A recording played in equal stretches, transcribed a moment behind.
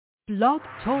Blog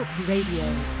Talk Radio.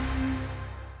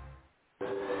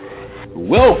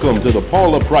 Welcome to the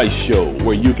Paula Price Show,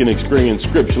 where you can experience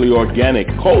scripturally organic,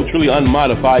 culturally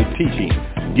unmodified teaching,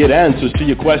 get answers to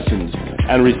your questions,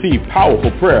 and receive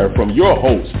powerful prayer from your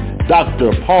host,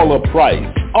 Dr. Paula Price,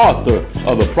 author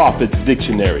of the Prophet's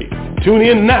Dictionary. Tune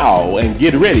in now and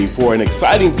get ready for an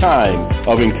exciting time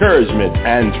of encouragement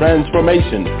and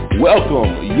transformation.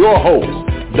 Welcome your host,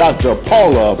 Dr.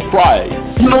 Paula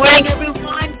Price. Good morning, everyone.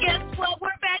 Guess what? We're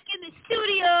back in the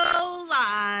studio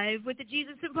live with the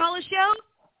Jesus and Paula Show.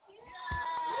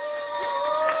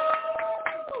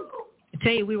 I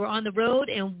tell you, we were on the road,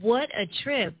 and what a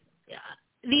trip.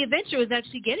 The adventure was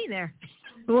actually getting there.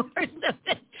 More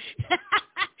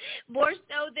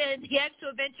so than the actual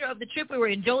adventure of the trip. We were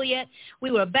in Joliet.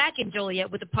 We were back in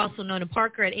Joliet with Apostle Nona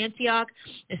Parker at Antioch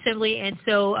Assembly, and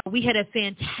so we had a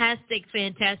fantastic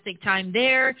time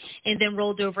there, and then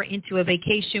rolled over into a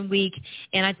vacation week.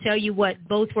 And I tell you what,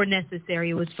 both were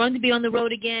necessary. It was fun to be on the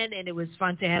road again, and it was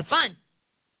fun to have fun.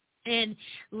 And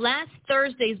last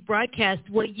Thursday's broadcast,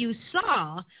 what you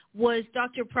saw was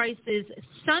Dr. Price's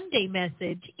Sunday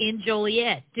message in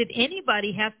Joliet. Did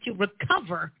anybody have to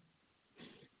recover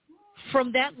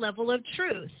from that level of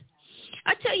truth?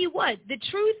 I tell you what, the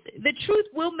truth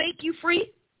will make you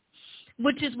free,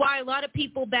 which is why a lot of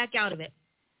people back out of it,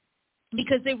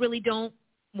 because they really don't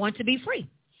want to be free.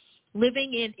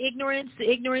 Living in ignorance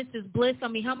is bliss. I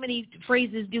mean, how many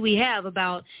phrases do we have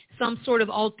about some sort of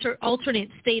alternate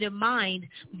state of mind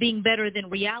being better than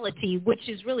reality, which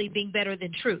is really being better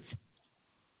than truth?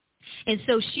 And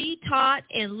so she taught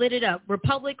and lit it up.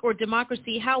 Republic or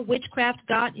democracy, how witchcraft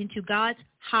got into God's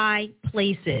high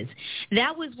places.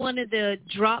 That was one of the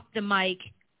drop the mic,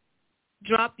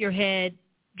 drop your head,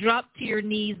 drop to your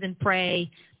knees and pray,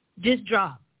 just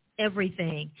drop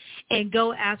everything and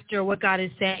go after what God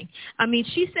is saying. I mean,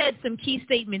 she said some key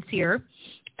statements here.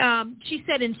 She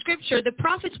said in Scripture, the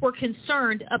prophets were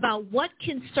concerned about what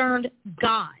concerned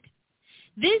God.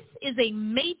 This is a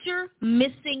major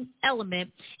missing element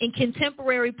in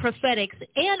contemporary prophetics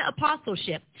and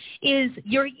apostleship.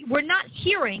 We're not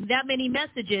hearing that many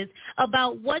messages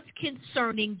about what's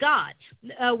concerning God.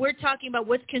 We're talking about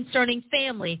what's concerning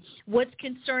family, what's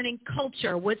concerning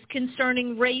culture, what's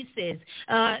concerning races,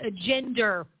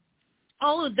 gender.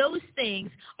 All of those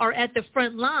things are at the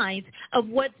front lines of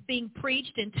what's being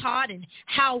preached and taught, and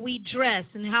how we dress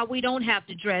and how we don't have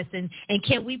to dress, and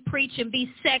can we preach and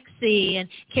be sexy, and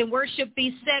can worship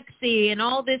be sexy, and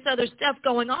all this other stuff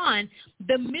going on.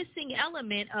 The missing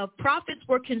element of prophets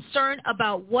were concerned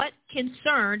about what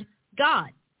concerned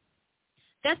God.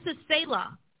 That's a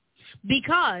Selah,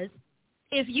 because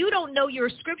if you don't know your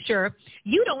Scripture,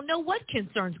 you don't know what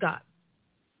concerns God.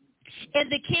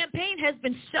 And the campaign has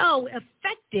been so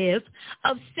effective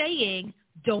of saying,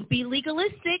 don't be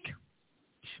legalistic,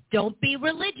 don't be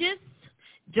religious,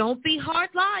 don't be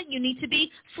hardline. You need to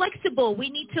be flexible. We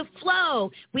need to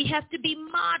flow. We have to be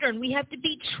modern. We have to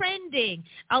be trending.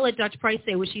 I'll let Dr. Price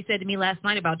say what she said to me last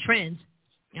night about trends.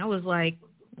 I was like,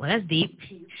 well, that's deep.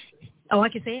 Oh, I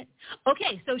can say it?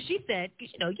 Okay, so she said,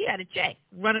 you got to check.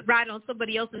 Ride on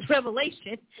somebody else's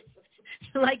revelation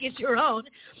like it's your own.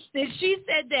 And she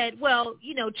said that,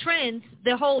 trends,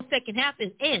 the whole second half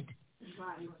is end.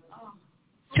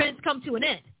 Trends come to an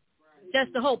end.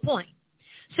 That's the whole point.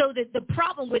 So the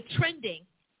problem with trending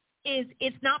is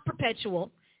it's not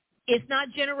perpetual. It's not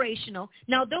generational.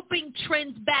 Now, they'll bring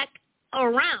trends back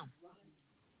around.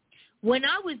 When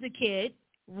I was a kid,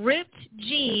 ripped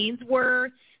jeans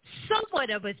were somewhat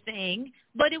of a thing,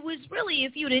 but it was really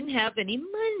if you didn't have any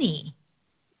money,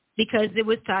 because it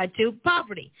was tied to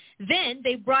poverty. Then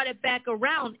they brought it back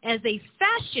around as a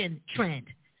fashion trend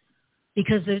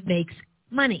because it makes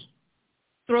money.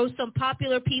 Throw some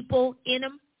popular people in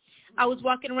them. I was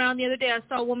walking around the other day. I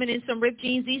saw a woman in some ripped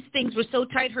jeans. These things were so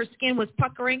tight, her skin was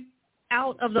puckering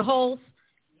out of the holes,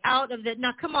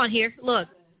 now come on here. Look,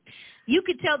 you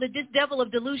could tell that this devil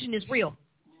of delusion is real.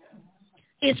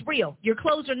 It's real. Your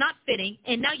clothes are not fitting,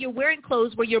 and now you're wearing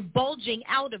clothes where you're bulging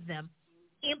out of them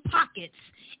in pockets,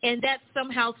 and that's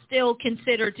somehow still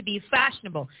considered to be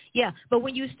fashionable. Yeah, but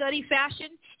when you study fashion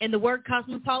and the word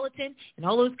cosmopolitan and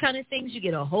all those kind of things, you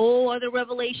get a whole other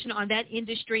revelation on that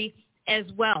industry as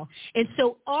well. And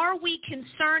so are we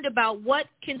concerned about what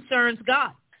concerns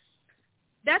God?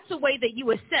 That's the way that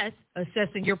you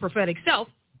assessing your prophetic self.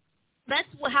 That's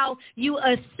how you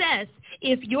assess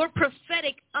if your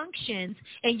prophetic unctions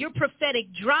and your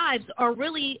prophetic drives are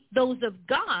really those of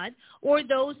God or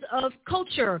those of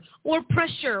culture or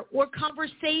pressure or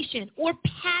conversation or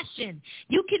passion.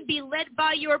 You can be led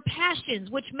by your passions,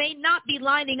 which may not be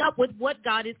lining up with what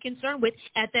God is concerned with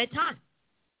at that time.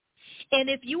 And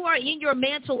if you are in your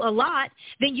mantle a lot,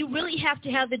 then you really have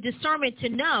to have the discernment to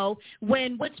know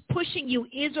when what's pushing you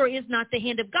is or is not the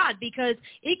hand of God, because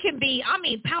it can be,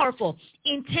 powerful,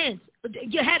 intense.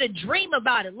 You had a dream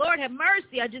about it. Lord have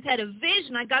mercy. I just had a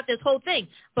vision. I got this whole thing.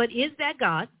 But is that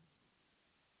God?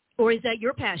 Or is that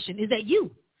your passion? Is that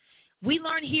you? We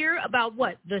learn here about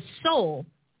what? The soul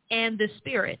and the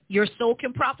spirit. Your soul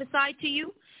can prophesy to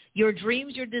you. Your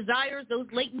dreams, your desires, those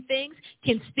latent things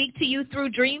can speak to you through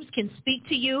dreams, can speak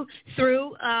to you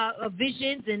through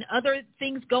visions and other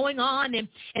things going on. And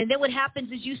then what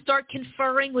happens is you start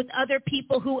conferring with other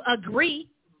people who agree.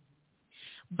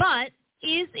 But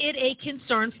is it a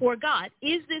concern for God?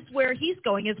 Is this where he's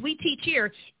going? As we teach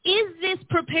here, is this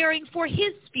preparing for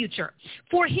his future,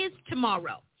 for his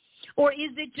tomorrow? Or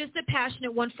is it just a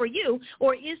passionate one for you?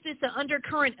 Or is this an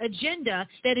undercurrent agenda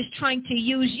that is trying to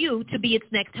use you to be its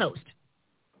next host?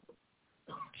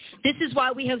 This is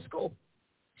why we have school.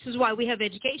 This is why we have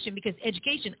education, because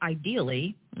education,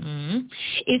 ideally,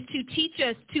 is to teach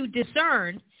us to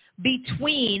discern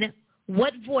between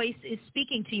what voice is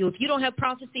speaking to you. If you don't have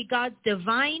prophecy, God's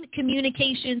divine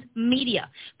communications media.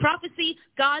 Prophecy,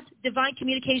 God's divine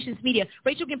communications media.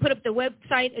 Rachel can put up the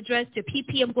website address to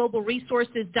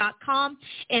ppmglobalresources.com,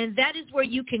 and that is where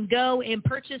you can go and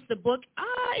purchase the book.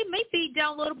 It may be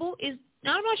downloadable.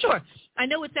 I'm not sure. I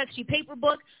know it's actually paper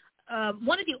book.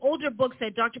 One of the older books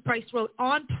that Dr. Price wrote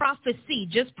on prophecy,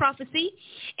 just prophecy,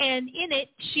 and in it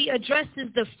she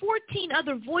addresses the 14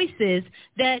 other voices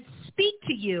that speak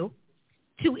to you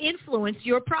to influence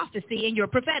your prophecy and your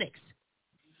prophetics.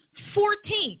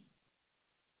 14.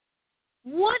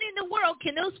 What in the world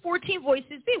can those 14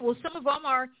 voices be? Well, some of them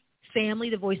are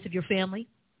family, the voice of your family,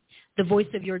 the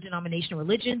voice of your denomination or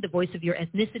religion, the voice of your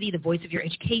ethnicity, the voice of your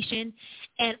education.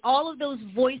 And all of those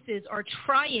voices are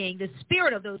trying, the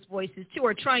spirit of those voices too,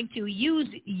 are trying to use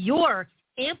your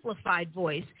amplified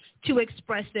voice to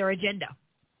express their agenda.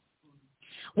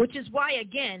 Which is why,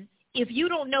 again, if you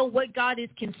don't know what God is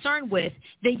concerned with,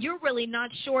 then you're really not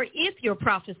sure if you're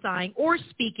prophesying or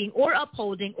speaking or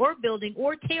upholding or building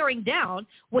or tearing down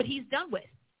what he's done with.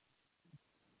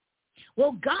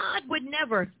 Well, God would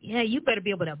never. Yeah, you better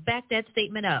be able to back that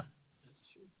statement up.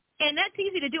 And that's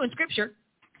easy to do in Scripture.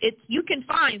 You can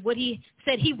find what he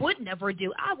said he would never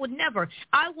do. I would never.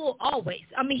 I will always.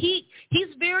 He's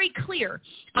very clear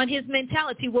on his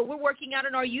mentality. What we're working out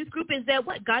in our youth group is that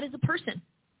what? God is a person.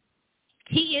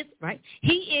 He is, right?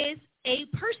 He is a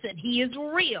person. He is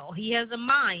real. He has a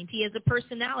mind. He has a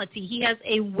personality. He has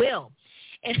a will.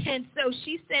 And so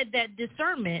she said that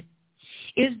discernment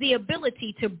is the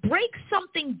ability to break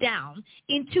something down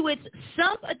into its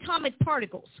subatomic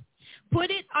particles,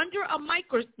 put it under a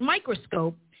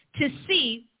microscope to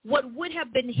see what would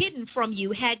have been hidden from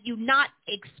you had you not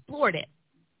explored it.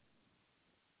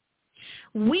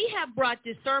 We have brought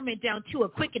discernment down to a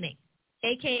quickening.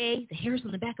 AKA, the hairs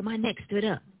on the back of my neck stood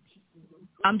up.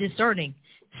 I'm discerning.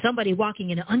 Somebody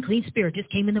walking in an unclean spirit just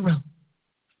came in the room.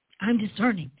 I'm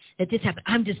discerning that this happened.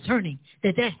 I'm discerning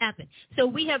that that happened. So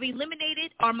we have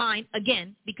eliminated our mind,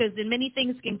 again, because in many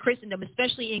things in Christendom,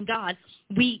 especially in God,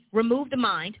 we remove the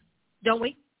mind, don't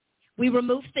we? We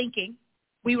remove thinking.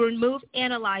 We remove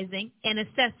analyzing and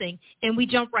assessing, and we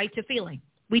jump right to feeling.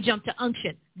 We jump to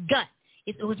unction, gut.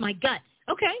 It was my gut.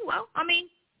 Okay, well,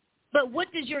 but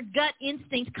what does your gut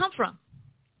instinct come from?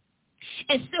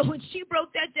 And so when she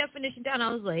broke that definition down,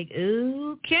 I was like,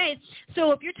 okay.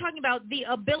 So if you're talking about the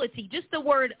ability, just the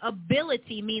word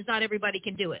ability means not everybody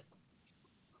can do it.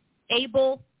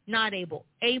 Able, not able.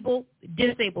 Able,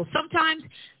 disabled. Sometimes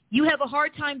you have a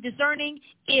hard time discerning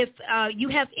if you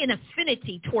have an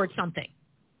affinity towards something.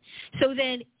 So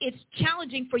then it's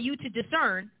challenging for you to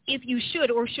discern if you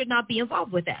should or should not be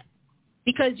involved with that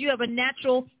because you have a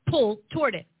natural pull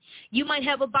toward it. You might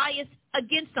have a bias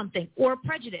against something or a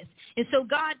prejudice. And so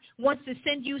God wants to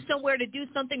send you somewhere to do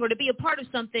something or to be a part of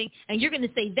something, and you're going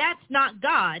to say, that's not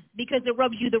God because it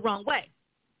rubs you the wrong way.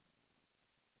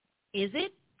 Is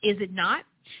it? Is it not?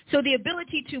 So the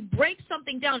ability to break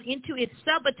something down into its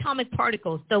subatomic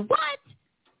particles. The what?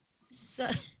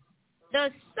 The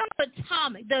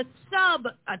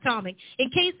subatomic. In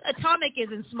case atomic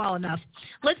isn't small enough,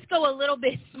 let's go a little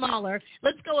bit smaller.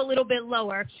 Let's go a little bit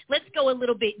lower. Let's go a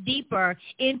little bit deeper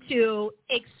into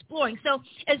exploring. So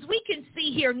as we can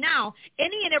see here now,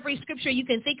 any and every scripture you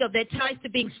can think of that ties to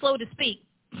being slow to speak,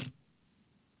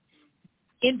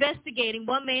 investigating.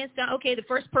 One man sound okay, the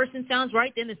first person sounds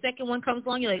right, then the second one comes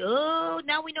along, you're like, oh,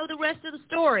 now we know the rest of the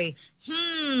story.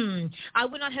 I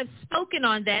would not have spoken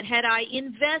on that had I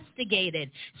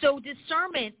investigated. So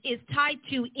discernment is tied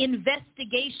to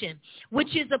investigation,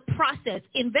 which is a process.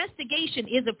 Investigation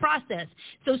is a process.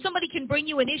 So somebody can bring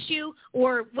you an issue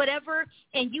or whatever,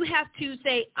 and you have to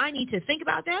say, I need to think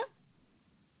about that.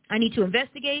 I need to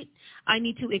investigate. I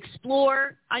need to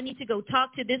explore. I need to go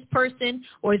talk to this person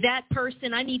or that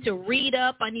person. I need to read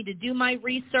up. I need to do my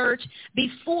research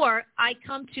before I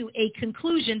come to a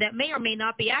conclusion that may or may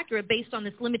not be accurate based on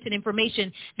this limited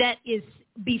information that is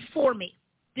before me.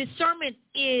 Discernment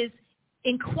is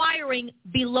inquiring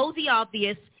below the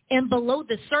obvious and below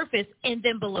the surface, and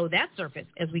then below that surface,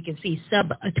 as we can see,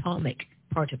 subatomic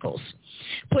particles.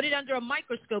 Put it under a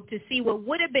microscope to see what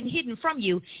would have been hidden from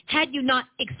you had you not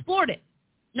explored it.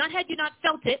 Not had you not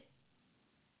felt it.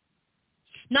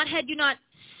 Not had you not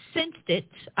sensed it.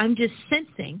 I'm just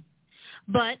sensing,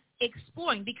 but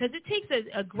exploring, because it takes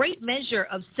a great measure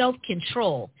of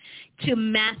self-control to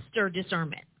master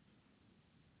discernment.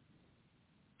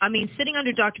 I mean, sitting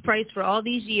under Dr. Price for all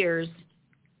these years,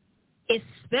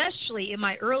 especially in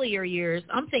my earlier years,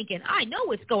 I'm thinking, I know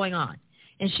what's going on.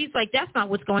 And she's like, that's not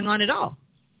what's going on at all.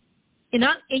 And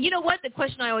you know what? The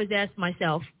question I always ask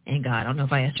myself, and God, I don't know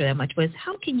if I asked her that much, was,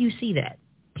 how can you see that?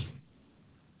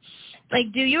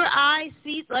 Like, do your eyes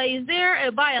see? Like, is there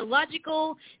a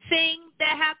biological thing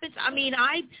that happens? I mean,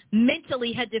 I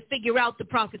mentally had to figure out the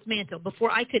prophet's mantle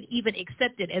before I could even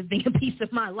accept it as being a piece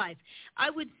of my life. I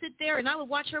would sit there and I would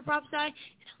watch her prophesy, and I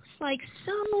was like,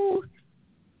 so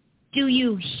do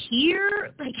you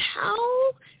hear? Like, how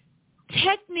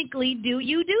technically do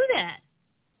you do that?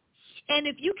 And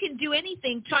if you can do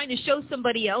anything trying to show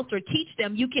somebody else or teach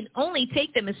them, you can only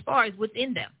take them as far as what's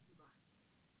in them.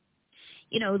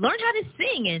 You know, learn how to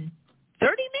sing in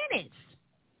 30 minutes.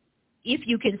 If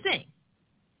you can sing,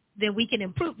 then we can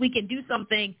improve. We can do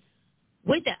something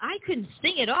with that. I couldn't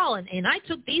sing at all, and I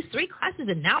took these 3 classes,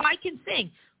 and now I can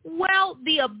sing. Well,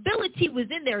 the ability was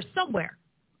in there somewhere.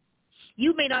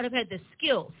 You may not have had the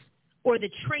skills or the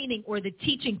training or the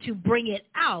teaching to bring it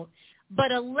out,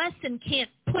 but a lesson can't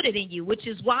put it in you, which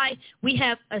is why we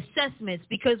have assessments,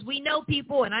 because we know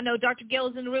people, and I know Dr. Gale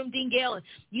is in the room, Dean Gale, and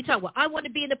you talk, well, I want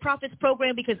to be in the prophet's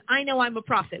program because I know I'm a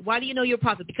prophet. Why do you know you're a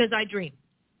prophet? Because I dream.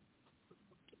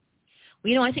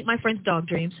 Well, you know, I think my friend's dog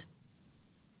dreams.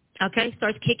 Okay,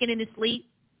 starts kicking in his sleep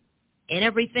and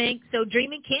everything. So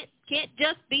dreaming can't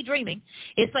just be dreaming.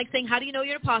 It's like saying, how do you know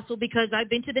you're an apostle? Because I've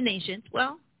been to the nations.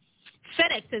 Well,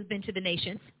 FedEx has been to the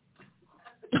nations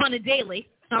on a daily.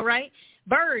 All right,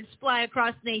 birds fly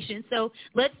across nations. So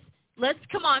let's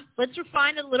come on. Let's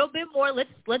refine a little bit more.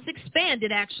 Let's expand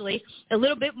it actually a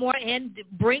little bit more and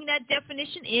bring that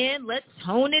definition in. Let's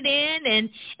hone it in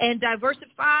and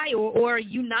diversify or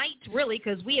unite really,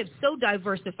 because we have so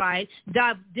diversified,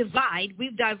 divide.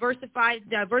 We've diversified,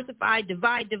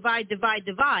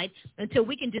 divide until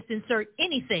we can just insert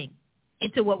anything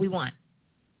into what we want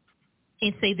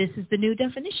and say this is the new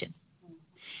definition.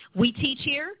 We teach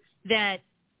here that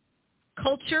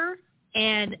culture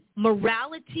and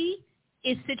morality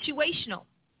is situational.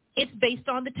 It's based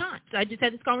on the times. I just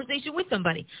had this conversation with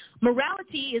somebody.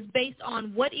 Morality is based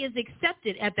on what is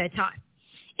accepted at that time.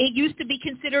 It used to be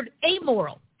considered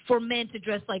amoral for men to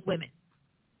dress like women.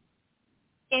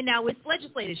 And now it's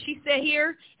legislated. She said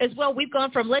here as well, we've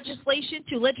gone from legislation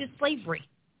to legislavery.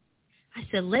 I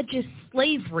said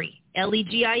legislavery,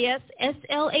 legislavery.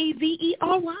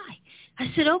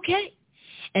 I said, okay.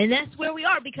 And that's where we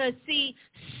are because, see,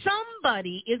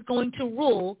 somebody is going to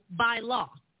rule by law.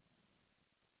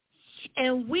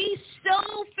 And we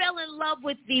so fell in love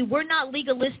with the we're not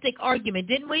legalistic argument,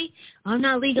 didn't we? I'm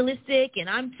not legalistic, and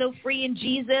I'm so free in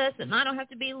Jesus, and I don't have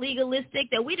to be legalistic,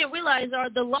 that we didn't realize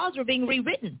the laws were being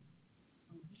rewritten.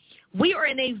 We are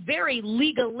in a very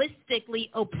legalistically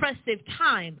oppressive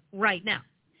time right now.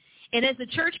 And as the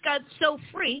church got so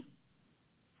free,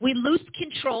 we lost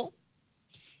control.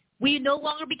 We no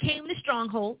longer became the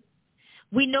stronghold.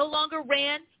 We no longer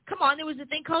ran. Come on, there was a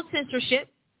thing called censorship.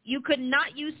 You could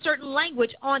not use certain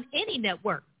language on any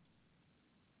network.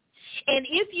 And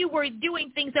if you were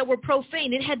doing things that were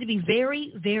profane, it had to be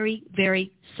very, very,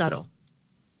 very subtle.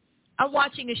 I'm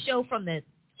watching a show from the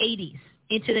 80s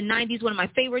into the 90s, one of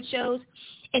my favorite shows.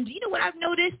 And do you know what I've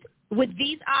noticed with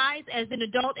these eyes as an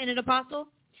adult and an apostle?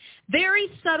 Very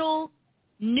subtle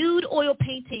nude oil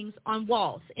paintings on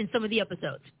walls in some of the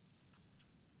episodes.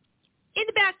 In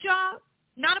the backdrop,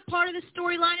 not a part of the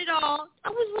storyline at all. I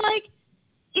was like,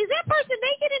 is that person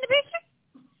naked in the picture?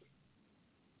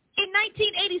 In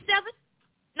 1987,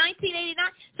 1989?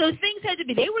 So things had to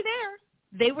be, they were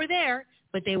there,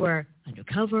 but they were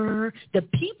undercover. The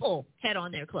people had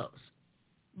on their clothes.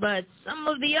 But some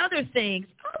of the other things,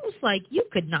 I was like, you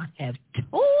could not have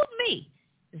told me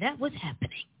that was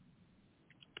happening.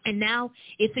 And now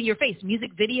it's in your face.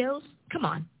 Music videos, come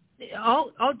on,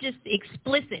 all just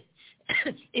explicit.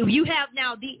 You have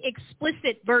now the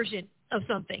explicit version of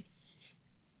something.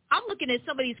 I'm looking at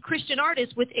some of these Christian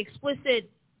artists with explicit.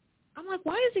 I'm like,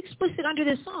 why is explicit under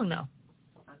this song, though?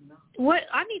 I don't know. What?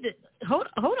 I need to, hold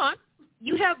on.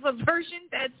 You have a version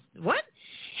that's what?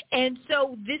 And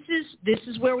so this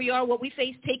is where we are, what we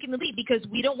face, taking the lead, because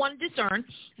we don't want to discern.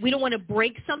 We don't want to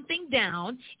break something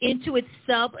down into its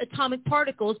subatomic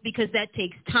particles, because that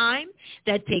takes time,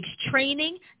 that takes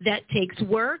training, that takes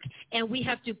work, and we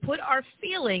have to put our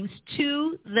feelings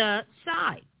to the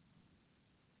side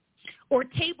or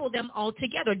table them all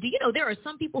together. Do you know there are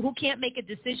some people who can't make a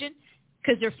decision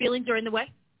because their feelings are in the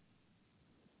way?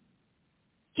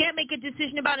 Can't make a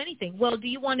decision about anything. Well, do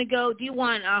you want a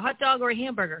hot dog or a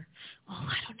hamburger? Oh,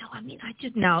 I don't know.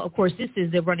 Now, of course, this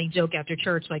is a running joke after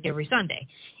church like every Sunday,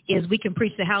 is we can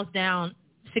preach the house down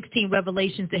 16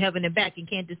 revelations to heaven and back and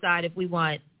can't decide if we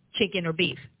want chicken or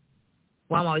beef.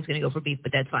 Well, I'm always going to go for beef,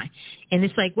 but that's fine. And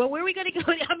it's like, well, where are we going to go?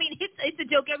 I mean, it's a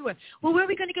joke everywhere. Well, where are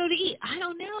we going to go to eat? I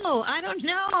don't know.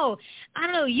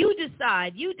 You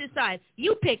decide.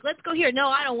 You pick. Let's go here. No,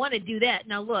 I don't want to do that.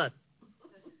 Now, look.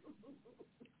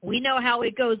 We know how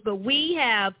it goes, but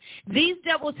these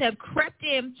devils have crept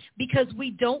in because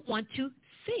we don't want to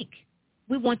think.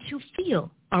 We want to feel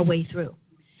our way through.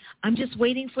 I'm just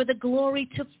waiting for the glory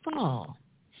to fall,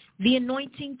 the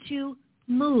anointing to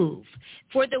move,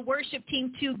 for the worship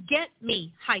team to get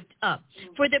me hyped up,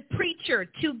 for the preacher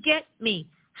to get me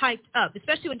hyped up.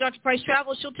 Especially when Dr. Price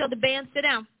travels, she'll tell the band, sit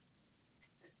down.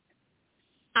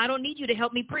 I don't need you to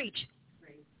help me preach,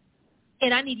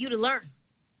 and I need you to learn.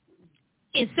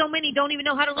 And so many don't even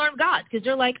know how to learn God because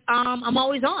they're like, I'm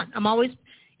always on.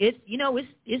 It's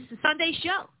a Sunday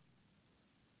show.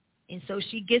 And so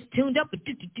she gets tuned up,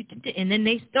 and then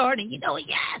they start, and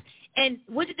yes. And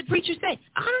what did the preacher say?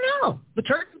 I don't know, but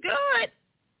church was good.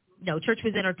 No, church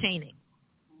was entertaining.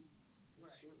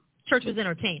 Church was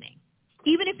entertaining.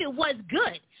 Even if it was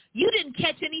good, you didn't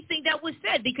catch anything that was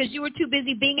said because you were too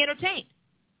busy being entertained.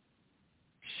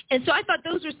 And so I thought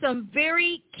those are some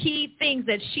very key things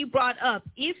that she brought up.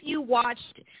 If you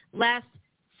watched last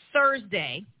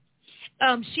Thursday,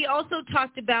 she also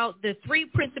talked about the 3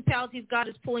 principalities God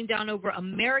is pulling down over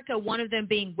America, one of them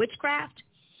being witchcraft.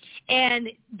 And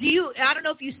I don't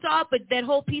know if you saw it, but that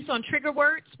whole piece on trigger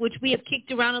words, which we have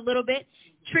kicked around a little bit,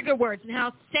 trigger words and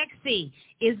how sexy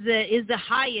is the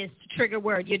highest trigger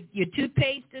word. Your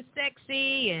toothpaste is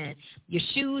sexy, and your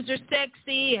shoes are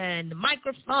sexy, and the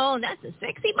microphone, that's a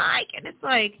sexy mic. And it's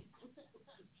like,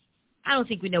 I don't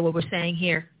think we know what we're saying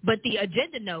here, but the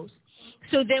agenda knows.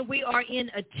 So then we are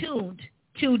attuned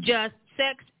to just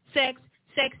sex,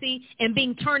 sexy, and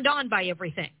being turned on by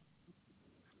everything.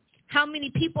 How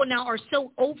many people now are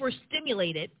so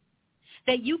overstimulated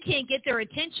that you can't get their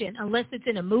attention unless it's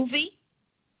in a movie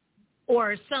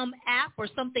or some app or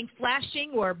something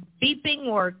flashing or beeping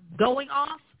or going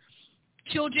off?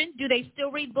 Children, do they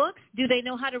still read books? Do they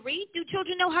know how to read? Do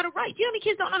children know how to write? Do you know how many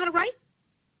kids don't know how to write?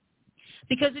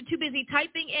 Because they're too busy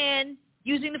typing and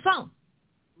using the phone.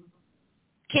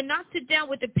 Cannot sit down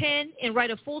with a pen and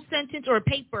write a full sentence or a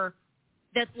paper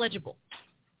that's legible.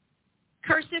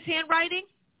 Cursive handwriting,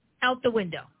 out the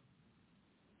window.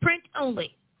 Print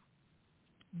only.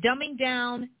 Dumbing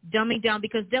down,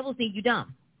 because devils need you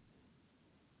dumb.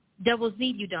 Devils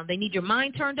need you dumb. They need your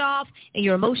mind turned off and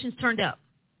your emotions turned up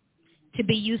to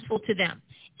be useful to them.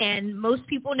 And most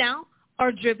people now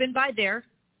are driven by their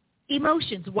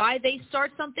emotions. Why they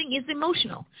start something is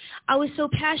emotional. I was so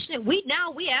passionate. We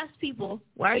ask people,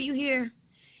 why are you here?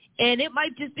 And it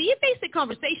might just be a basic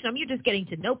conversation. You're just getting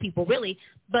to know people, really,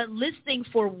 but listening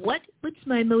for what's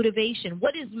my motivation?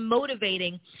 What is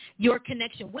motivating your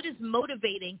connection? What is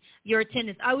motivating your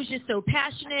attendance? I was just so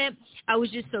passionate. I was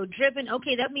just so driven.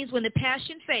 Okay, that means when the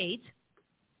passion fades,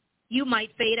 you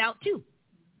might fade out too.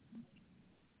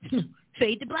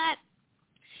 Fade to black.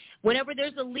 Whenever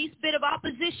there's the least bit of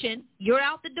opposition, you're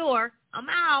out the door. I'm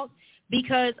out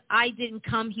because I didn't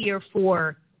come here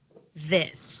for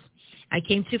this. I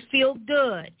came to feel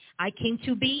good. I came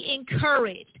to be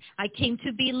encouraged. I came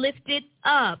to be lifted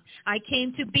up. I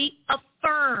came to be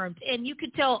affirmed. And you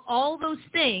could tell all those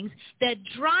things that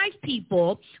drive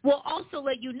people will also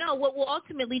let you know what will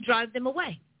ultimately drive them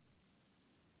away.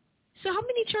 So how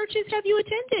many churches have you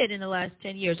attended in the last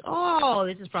 10 years? Oh,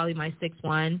 this is probably my 6th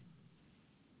one.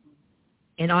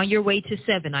 And on your way to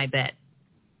 7, I bet.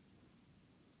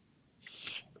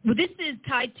 Well, this is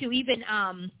tied to even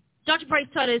Dr. Price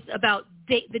taught us about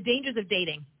the dangers of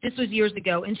dating. This was years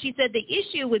ago. And she said the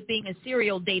issue with being a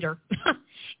serial dater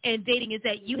and dating is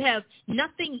that you have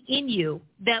nothing in you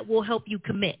that will help you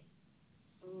commit.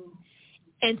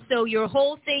 And so your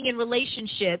whole thing in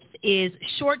relationships is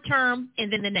short-term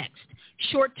and then the next.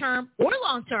 Short-term or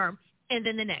long-term and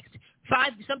then the next.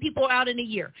 5, some people are out in a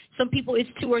year. Some people it's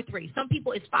 2 or 3. Some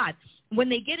people it's 5. When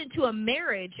they get into a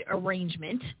marriage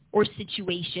arrangement or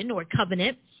situation or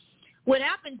covenant, what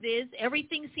happens is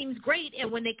everything seems great,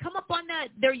 and when they come up on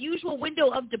their usual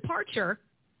window of departure,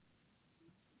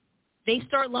 they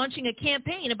start launching a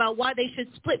campaign about why they should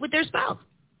split with their spouse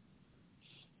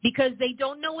because they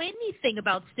don't know anything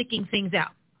about sticking things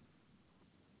out.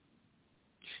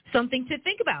 Something to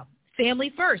think about.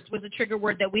 Family first was a trigger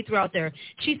word that we threw out there.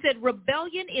 She said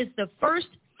rebellion is the first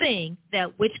thing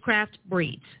that witchcraft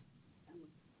breeds.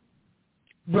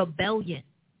 Rebellion.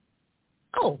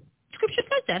 Oh, Scripture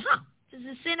says that, huh? This is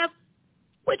a sin of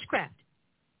witchcraft.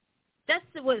 That's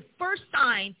the first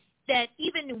sign that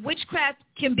even witchcraft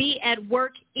can be at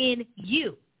work in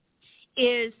you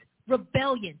is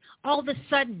rebellion. All of a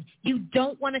sudden, you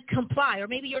don't want to comply, or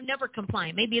maybe you're never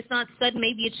compliant. Maybe it's not sudden.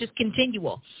 Maybe it's just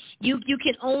continual. You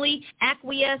can only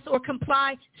acquiesce or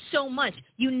comply so much.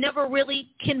 You never really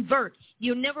convert.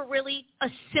 You never really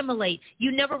assimilate.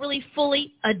 You never really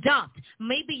fully adopt.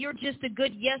 Maybe you're just a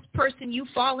good yes person. You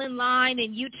fall in line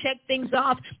and you check things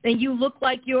off and you look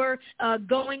like you're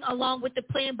going along with the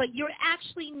plan, but you're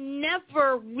actually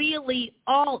never really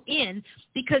all in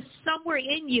because somewhere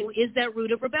in you is that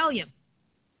root of rebellion.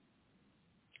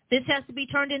 This has to be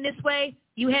turned in this way.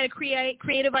 You had a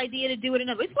creative idea to do it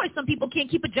another way. That's why some people can't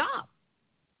keep a job.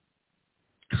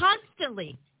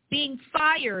 Constantly being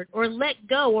fired or let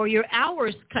go or your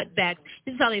hours cut back.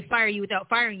 This is how they fire you without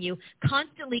firing you.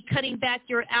 Constantly cutting back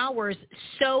your hours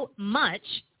so much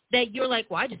that you're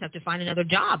like, well, I just have to find another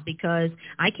job because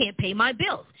I can't pay my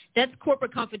bills. That's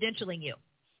corporate confidentialing you.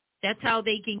 That's how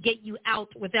they can get you out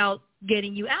without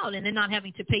getting you out and then not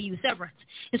having to pay you severance.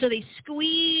 And so they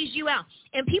squeeze you out.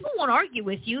 And people won't argue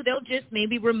with you. They'll just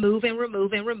maybe remove and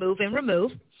remove and remove and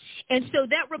remove. And so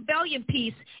that rebellion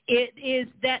piece is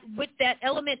that with that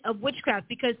element of witchcraft,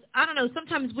 because, I don't know,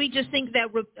 sometimes we just think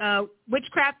that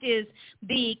witchcraft is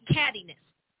the cattiness.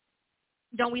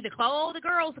 Don't we? The girls,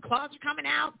 the claws are coming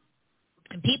out.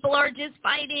 And people are just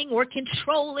fighting or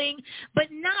controlling, but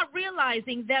not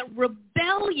realizing that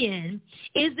rebellion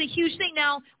is the huge thing.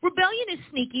 Now, rebellion is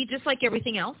sneaky, just like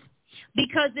everything else,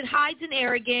 because it hides in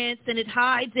arrogance and it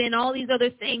hides in all these other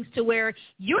things to where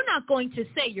you're not going to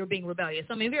say you're being rebellious.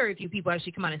 I mean, very few people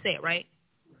actually come out and say it, right?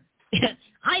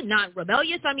 I'm not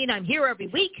rebellious. I mean, I'm here every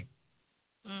week.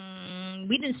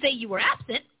 We didn't say you were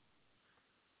absent.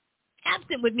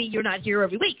 Absent would mean you're not here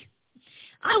every week.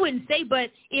 I wouldn't say, but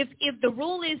if the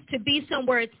rule is to be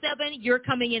somewhere at 7, you're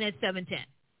coming in at 7:10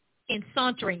 and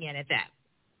sauntering in at that.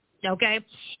 Okay?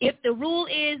 If the rule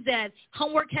is that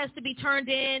homework has to be turned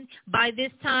in by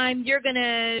this time, you're going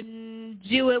to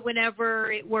do it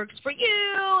whenever it works for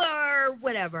you or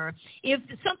whatever. If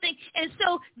something, and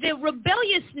so the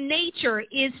rebellious nature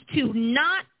is to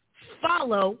not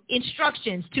follow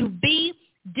instructions, to be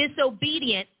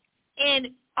disobedient, and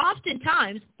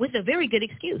oftentimes with a very good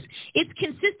excuse. It's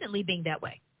consistently being that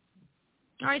way.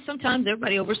 All right, sometimes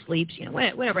everybody oversleeps,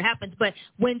 whatever happens. But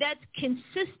when that's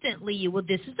consistently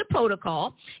this is the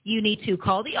protocol. You need to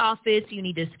call the office. You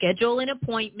need to schedule an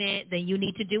appointment. Then you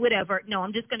need to do whatever. No,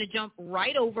 I'm just going to jump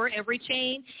right over every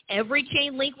chain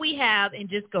link we have and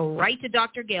just go right to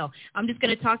Dr. Gail. I'm just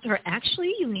going to talk to her.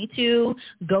 Actually, you need to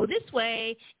go this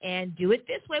way and do it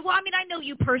this way. Well, I mean, I know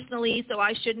you personally, so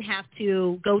I shouldn't have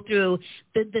to go through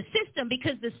the system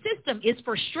because the system is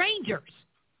for strangers.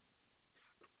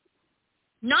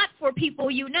 Not for people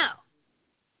you know,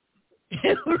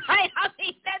 right? I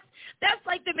mean, that's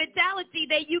like the mentality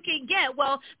that you can get.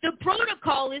 Well, the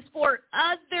protocol is for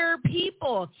other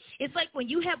people. It's like when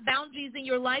you have boundaries in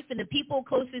your life and the people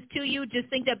closest to you just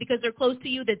think that because they're close to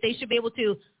you that they should be able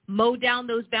to mow down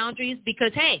those boundaries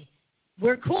because, hey,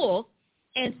 we're cool.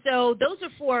 And so those are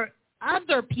for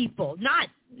other people, not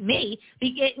me.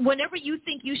 Whenever you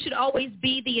think you should always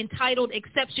be the entitled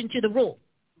exception to the rule,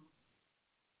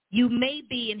 you may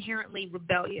be inherently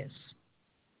rebellious.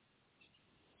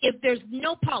 If there's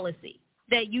no policy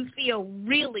that you feel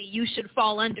really you should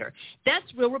fall under, that's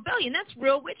real rebellion. That's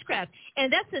real witchcraft.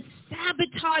 And that's a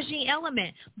sabotaging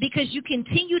element because you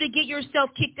continue to get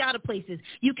yourself kicked out of places.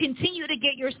 You continue to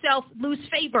get yourself lose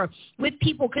favor with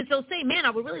people because they'll say, man, I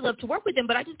would really love to work with them,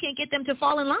 but I just can't get them to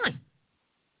fall in line.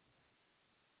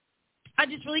 I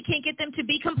just really can't get them to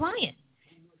be compliant.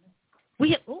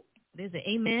 There's an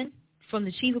amen from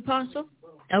the chief apostle.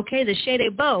 Okay, the shade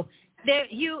bow. There,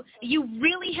 you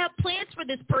really have plans for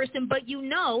this person, but you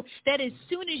know that as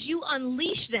soon as you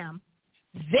unleash them,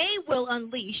 they will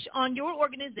unleash on your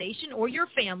organization or your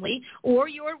family or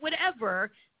your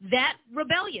whatever that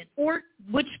rebellion, or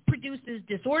which produces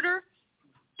disorder,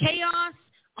 chaos.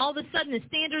 All of a sudden, the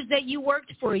standards that you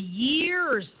worked for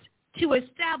years to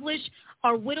establish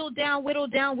are whittled down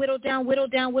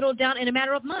in a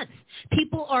matter of months.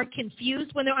 People are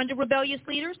confused when they're under rebellious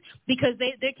leaders because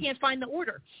they can't find the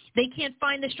order. They can't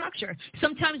find the structure.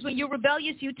 Sometimes when you're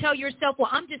rebellious, you tell yourself, well,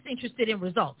 I'm just interested in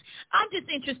results. I'm just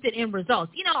interested in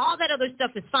results. You know, all that other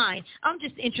stuff is fine. I'm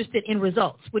just interested in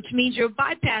results, which means you're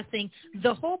bypassing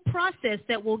the whole process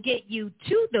that will get you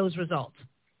to those results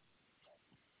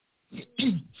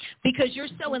because you're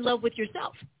so in love with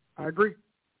yourself. I agree.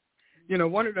 You know,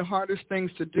 one of the hardest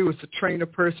things to do is to train a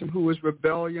person who is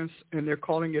rebellious, and they're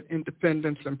calling it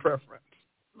independence and preference.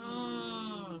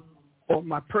 Or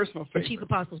my personal favorite. The Chief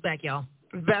Apostle's back, y'all.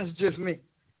 That's just me.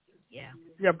 Yeah.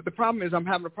 Yeah, but the problem is I'm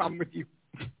having a problem with you.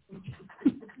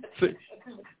 See,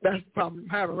 that's the problem I'm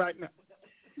having right now.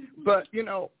 But, you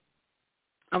know,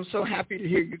 I'm so happy to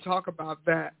hear you talk about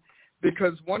that,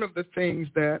 because one of the things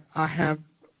that I have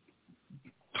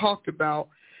talked about,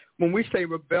 when we say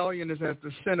rebellion is as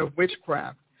the sin of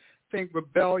witchcraft, I think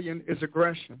rebellion is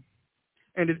aggression.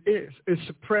 And it is. It's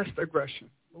suppressed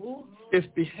aggression. Ooh. It's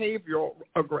behavioral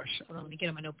aggression. Hold on, let me get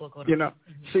on my notebook. Hold on. You know,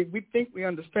 see, we think we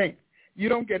understand. You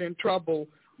don't get in trouble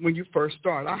when you first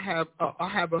start. I have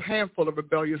a handful of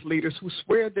rebellious leaders who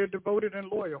swear they're devoted and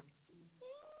loyal.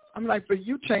 I'm like, but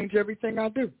you change everything I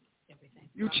do. Everything.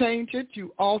 You change it,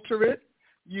 you alter it,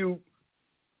 you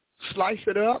slice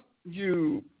it up,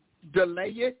 you delay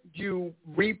it, you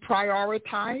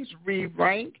reprioritize,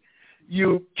 re-rank.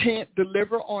 You can't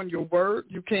deliver on your word.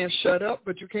 You can't shut up,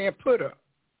 but you can't put up.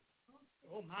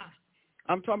 Oh, my.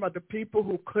 I'm talking about the people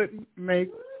who couldn't make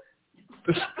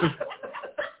the...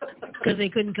 Because they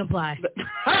couldn't comply.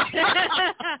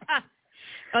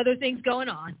 Other things going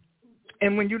on.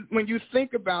 And when you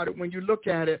think about it, when you look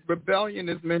at it, rebellion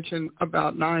is mentioned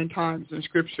about 9 times in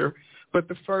Scripture, but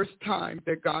the first time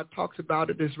that God talks about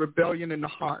it is rebellion in the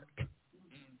heart.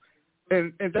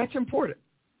 And that's important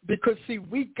because, see,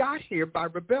 we got here by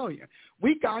rebellion.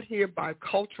 We got here by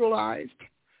culturalized,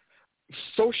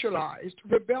 socialized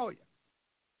rebellion.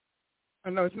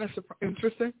 I know, isn't that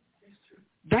interesting?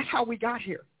 That's how we got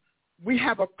here. We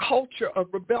have a culture of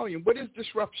rebellion. What is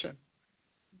disruption?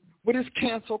 What is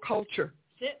cancel culture?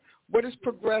 What is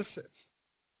progressive?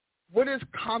 What is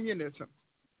communism?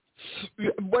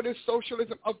 What is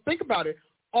socialism? Oh, think about it.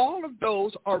 All of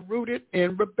those are rooted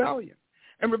in rebellion.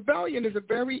 And rebellion is a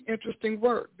very interesting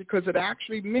word because it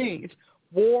actually means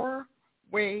war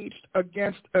waged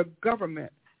against a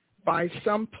government by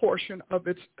some portion of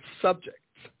its subjects.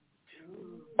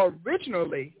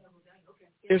 Originally,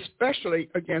 especially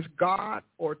against God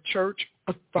or church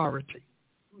authority.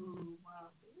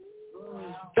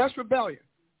 That's rebellion.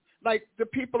 Like the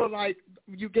people are like,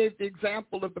 you gave the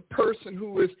example of the person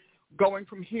who is going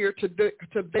from here to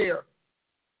there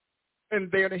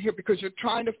and there to here because you're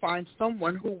trying to find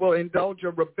someone who will indulge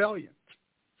your rebellion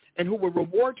and who will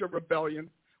reward your rebellion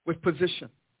with position.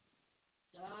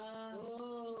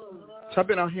 So I've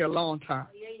been out here a long time.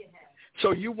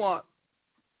 So you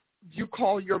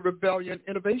call your rebellion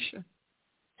innovation,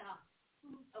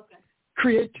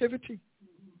 creativity.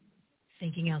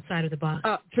 Thinking outside of the box.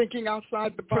 Thinking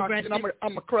outside the box. And I'm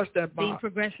going to crush that box. Being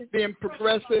progressive. Being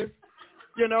progressive,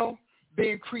 you know,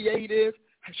 being creative,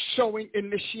 showing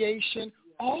initiation.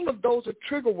 All of those are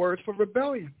trigger words for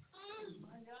rebellion.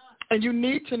 And you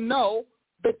need to know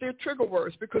that they're trigger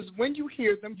words because when you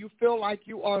hear them, you feel like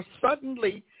you are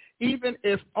suddenly, even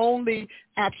if only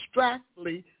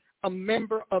abstractly, a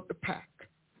member of the pack.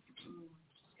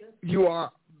 You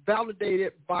are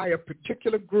validated by a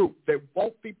particular group that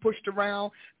won't be pushed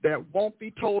around, that won't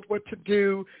be told what to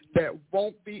do, that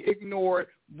won't be ignored,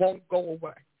 won't go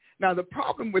away. Now, the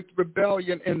problem with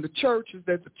rebellion in the church is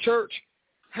that the church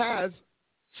has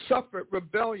suffered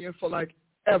rebellion for like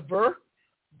ever,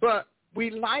 but we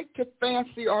like to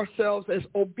fancy ourselves as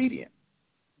obedient.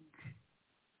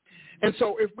 And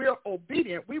so if we're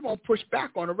obedient, we won't push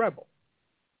back on a rebel.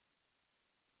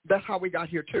 That's how we got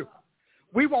here too.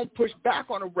 We won't push back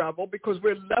on a rebel because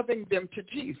we're loving them to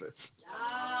Jesus.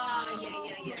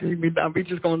 We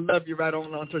just going to love you right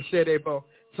on to Shedebo.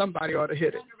 Somebody ought to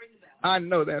hit it. I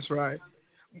know that's right.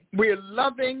 We're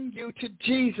loving you to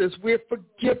Jesus. We're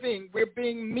forgiving. We're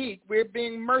being meek. We're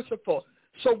being merciful.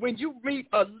 So when you meet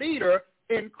a leader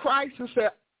in Christ who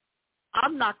said,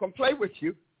 I'm not going to play with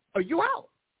you, are you out?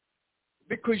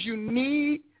 Because you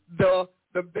need the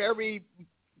very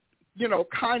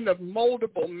kind of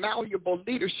moldable, malleable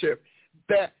leadership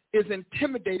that is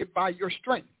intimidated by your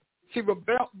strength. See,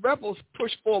 rebels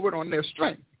push forward on their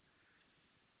strength.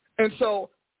 And so,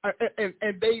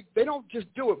 and they don't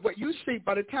just do it. What you see,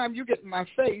 by the time you get in my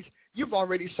face, you've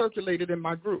already circulated in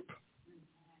my group.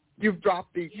 You've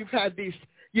had these,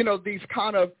 these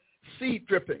kind of seed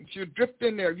drippings. You've dripped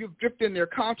in there. You've dripped in their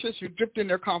conscience. You've dripped in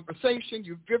their conversation.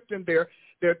 You've dripped in their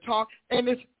talk, and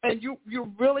you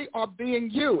really are being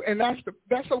you, and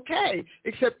that's okay.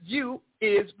 Except you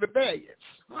is rebellious.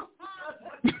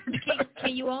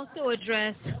 Can you also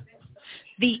address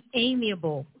the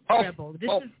amiable rebel?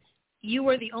 You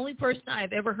were the only person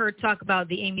I've ever heard talk about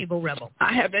the amiable rebel.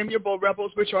 I have amiable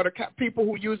rebels, which are the people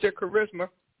who use their charisma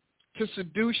to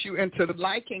seduce you into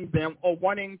liking them or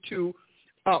wanting to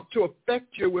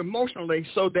affect you emotionally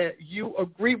so that you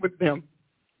agree with them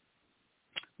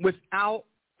without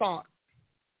thought.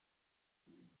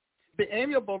 The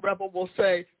amiable rebel will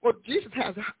say, well, Jesus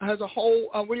has a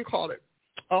whole,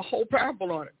 a whole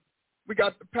parable on it. We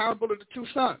got the parable of the two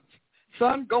sons.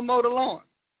 Son, go mow the lawn.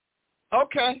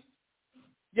 Okay.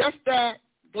 Yes, Dad.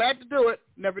 Glad to do it.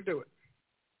 Never do it.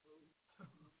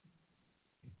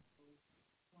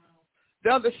 The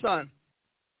other son,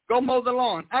 go mow the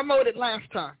lawn. I mowed it last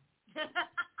time.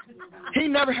 He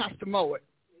never has to mow it.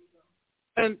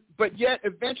 But yet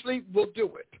eventually will do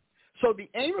it. So the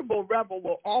amiable rebel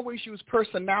will always use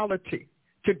personality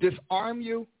to disarm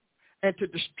you and to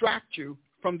distract you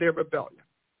from their rebellion.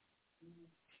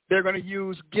 They're going to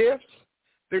use gifts.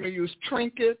 They're going to use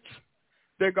trinkets.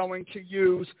 They're going to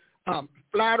use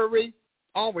flattery,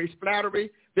 always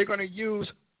flattery. They're going to use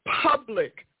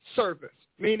public service,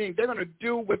 meaning they're going to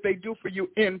do what they do for you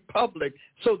in public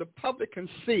so the public can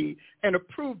see and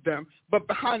approve them, but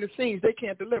behind the scenes they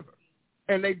can't deliver,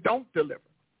 and they don't deliver.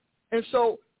 And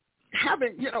so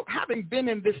having been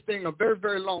in this thing a very,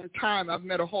 very long time, I've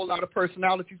met a whole lot of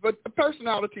personalities, but the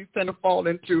personalities tend to fall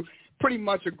into pretty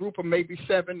much a group of maybe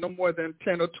 7, no more than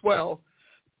 10 or 12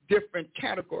 different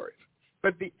categories.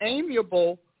 But the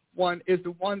amiable one is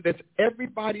the one that's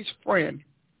everybody's friend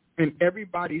and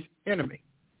everybody's enemy,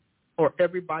 or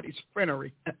everybody's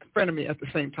frenemy at the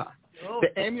same time. Oh.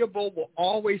 The amiable will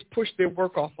always push their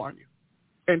work off on you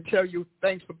and tell you,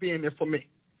 thanks for being there for me.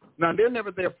 Now, they're never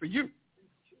there for you,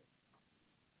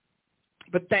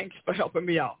 but thanks for helping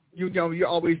me out. You're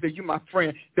always there. You're my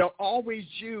friend. They'll always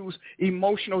use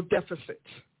emotional deficits.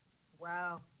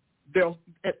 Wow. They'll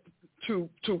to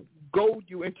goad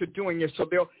you into doing it. So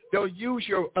they'll use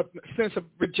your sense of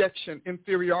rejection,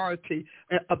 inferiority,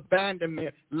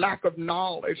 abandonment, lack of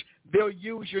knowledge. They'll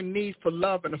use your need for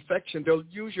love and affection. They'll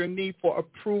use your need for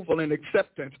approval and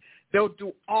acceptance. They'll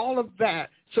do all of that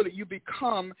so that you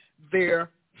become their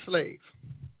slave.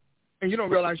 And you don't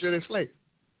realize you're their slave.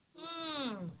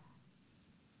 Wow.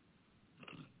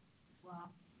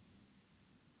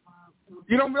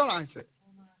 You don't realize it.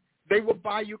 They will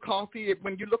buy you coffee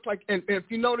when you look like, and if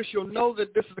you notice, you'll know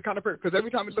that this is the kind of person, because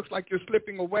every time it looks like you're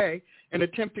slipping away and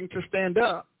attempting to stand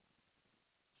up,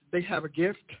 they have a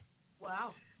gift.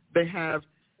 Wow. They have,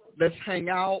 let's hang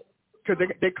out, because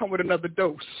they come with another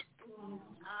dose.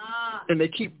 And they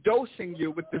keep dosing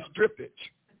you with this drippage.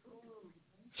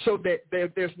 So that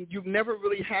you never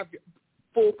really have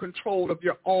full control of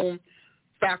your own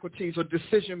faculties or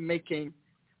decision-making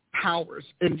powers.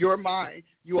 In your mind,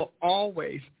 you are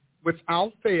always,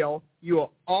 without fail, you are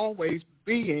always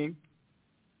being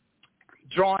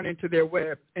drawn into their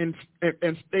web and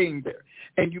staying there.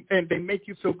 And they make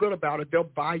you feel good about it. They'll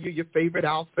buy you your favorite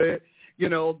outfit.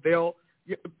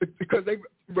 Because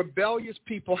rebellious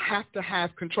people have to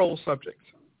have control subjects.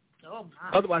 Oh,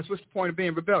 my. Otherwise, what's the point of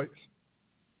being rebellious?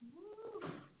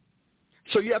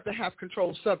 So you have to have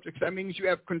control subjects. That means you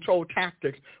have control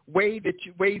tactics, ways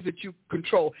that you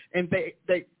control, and they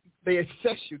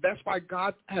assess you. That's why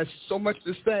God has so much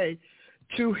to say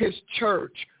to his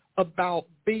church about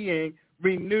being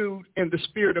renewed in the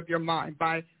spirit of your mind,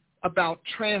 about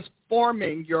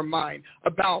transforming your mind,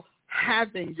 about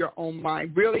having your own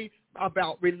mind, really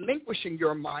about relinquishing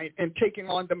your mind and taking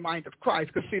on the mind of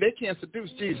Christ. Because, see, they can't seduce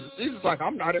Jesus. Jesus is like,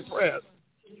 I'm not impressed.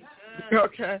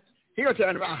 Okay? He going to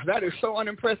tell them, that is so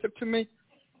unimpressive to me.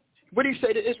 What did he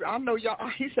say to Israel? I know y'all.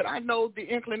 He said, I know the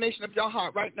inclination of your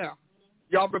heart right now.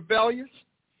 Y'all rebellious.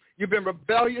 You've been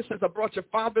rebellious since I brought your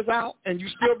fathers out, and you're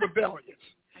still rebellious.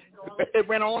 It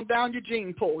went on down your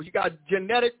gene pool. You got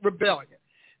genetic rebellion.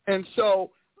 And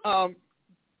so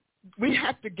we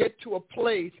have to get to a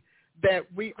place that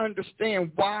we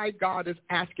understand why God is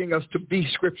asking us to be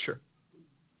Scripture.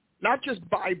 Not just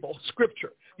Bible,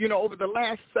 Scripture. Over the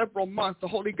last several months, the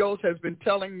Holy Ghost has been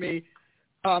telling me,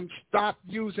 stop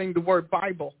using the word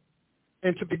Bible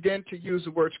and to begin to use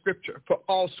the word Scripture. For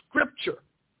all Scripture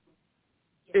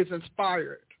is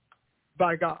inspired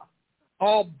by God.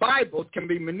 All Bibles can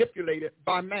be manipulated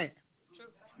by man.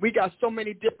 We got so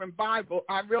many different Bibles.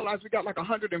 I realize we got like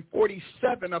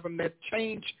 147 of them that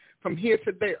change from here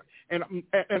to there, and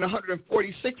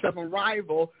 146 of them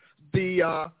rival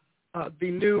the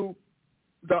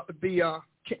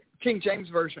King James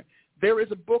Version. There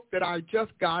is a book that I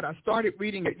just got. I started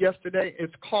reading it yesterday.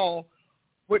 It's called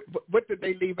What Did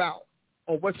They Leave Out?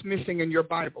 Or What's Missing in Your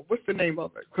Bible? What's the name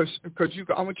of it? Because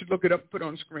I want you to look it up and put it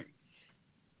on the screen.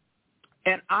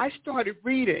 And I started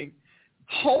reading.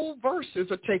 Whole verses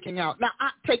are taken out. Now,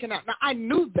 I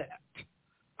knew that.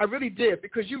 I really did,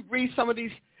 because you read some of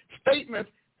these statements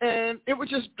and it would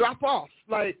just drop off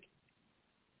like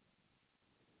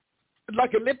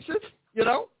ellipses,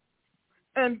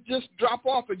 and just drop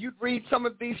off. And you'd read some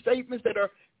of these statements that are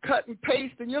cut and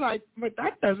paste, and you're like, but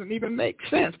that doesn't even make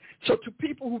sense. So to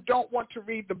people who don't want to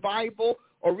read the Bible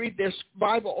or read their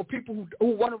Bible, or people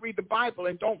who want to read the Bible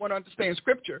and don't want to understand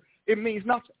Scripture, it means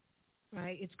nothing.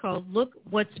 Right. It's called Look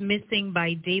What's Missing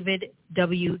by David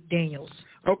W. Daniels.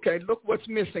 Okay, Look What's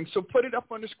Missing. So put it up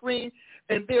on the screen,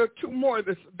 and there are two more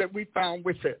that we found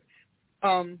with it.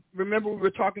 Remember we were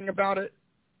talking about it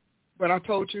when I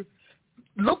told you?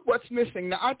 Look What's Missing.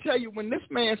 Now, I tell you, when this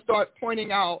man started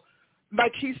pointing out,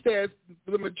 like he says,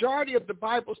 the majority of the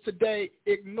Bibles today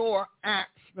ignore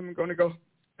Acts. I'm going to go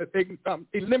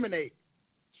eliminate.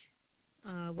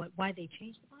 Why they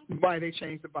changed the Bible? Why they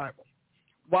changed the Bible.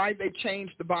 Why they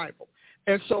changed the Bible.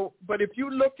 And so, but if you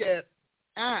look at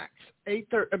Acts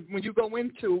 8:30, when you go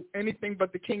into anything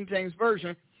but the King James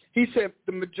Version, he said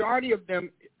the majority of them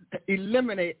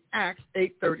eliminate Acts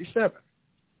 8:37.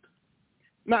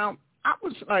 Now, I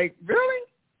was like, really?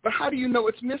 But how do you know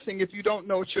it's missing if you don't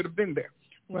know it should have been there?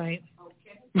 Right.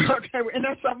 Okay, and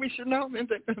that's something we should know.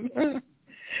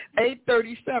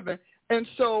 8:37. And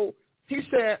so he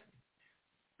said,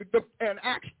 in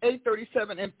Acts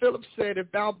 8:37, and Philip said,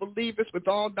 if thou believest with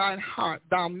all thine heart,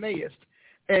 thou mayest.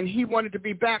 And he wanted to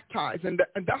be baptized. And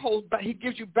that whole, he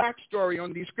gives you backstory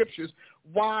on these scriptures,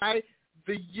 why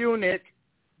the eunuch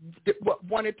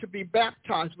wanted to be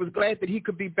baptized, was glad that he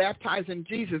could be baptized in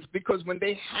Jesus, because when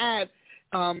they had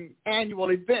annual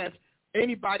events,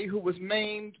 anybody who was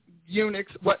maimed,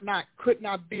 eunuchs, whatnot, could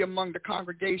not be among the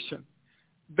congregation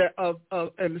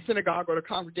in the synagogue or the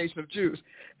congregation of Jews.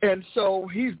 And so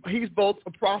he's both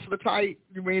a proselyte,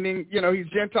 meaning, he's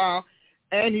Gentile,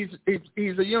 and he's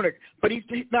a eunuch. But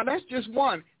now that's just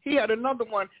one. He had another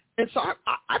one. And so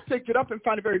I picked it up and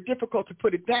found it very difficult to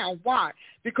put it down. Why?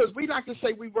 Because we like to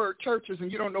say we word churches and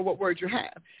you don't know what words you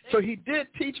have. So he did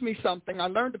teach me something. I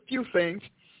learned a few things,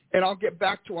 and I'll get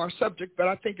back to our subject, but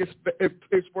I think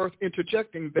it's worth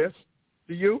interjecting this.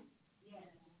 Do you?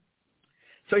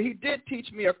 So he did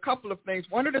teach me a couple of things.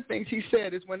 One of the things he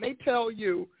said is when they tell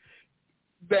you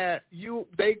that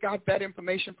they got that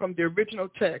information from the original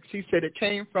text, he said it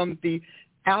came from the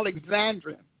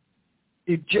Alexandrian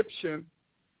Egyptian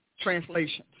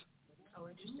translations. Oh,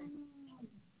 interesting.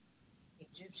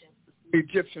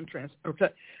 Egyptian okay.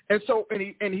 And so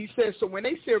and he says, so when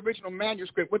they say original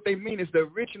manuscript, what they mean is the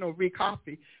original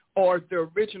recopy or the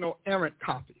original errant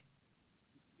copy.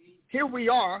 Here we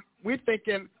are, we're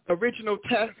thinking original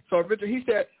text or original. He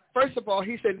said, first of all,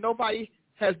 nobody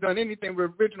has done anything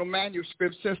with original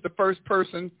manuscripts since the first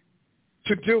person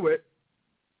to do it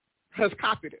has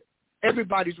copied it.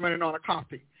 Everybody's running on a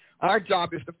copy. Our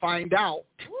job is to find out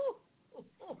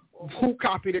who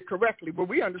copied it correctly. Well,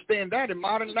 we understand that in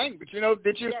modern language,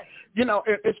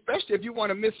 especially if you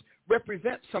want to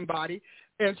misrepresent somebody.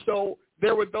 And so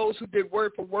there were those who did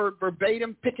word for word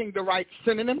verbatim, picking the right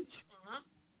synonyms.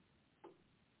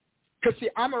 Because, see,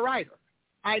 I'm a writer.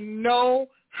 I know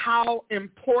how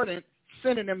important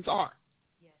synonyms are.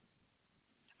 Yes.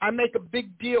 I make a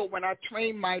big deal when I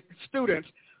train my students.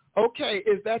 Okay,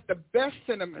 is that the best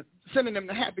synonym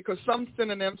to have? Because some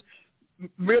synonyms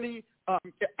really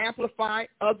amplify,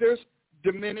 others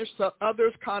diminish, so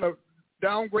others kind of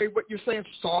downgrade what you're saying,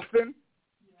 soften.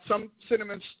 Yeah. Some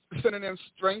synonyms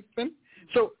strengthen.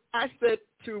 So I said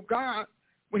to God,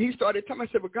 when he started telling me,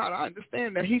 I said, well, God, I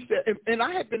understand that. He said, and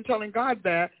I had been telling God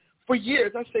that for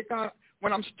years. I said, God,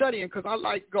 when I'm studying, because I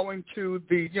like going to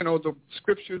the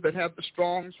scriptures that have the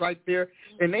Strongs right there,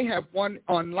 and they have one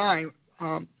online.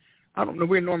 I don't know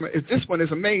where Norma is. This one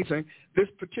is amazing, this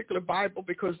particular Bible,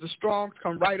 because the Strongs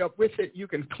come right up with it. You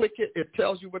can click it. It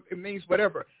tells you what it means,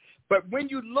 whatever. But when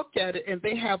you look at it and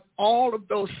they have all of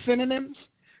those synonyms,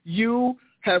 you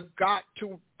have got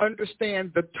to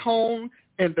understand the tone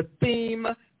and the theme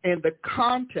and the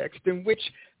context in which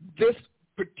this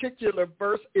particular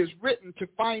verse is written to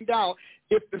find out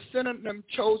if the synonym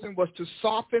chosen was to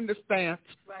soften the stance,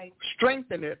 right,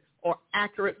 strengthen it, or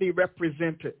accurately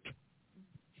represent it.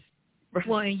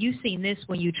 Well, and you've seen this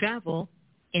when you travel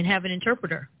and have an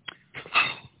interpreter.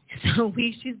 So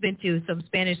she's been to some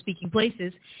Spanish-speaking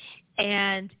places,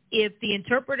 and if the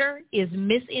interpreter is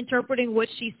misinterpreting what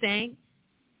she's saying,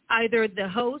 either the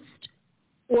host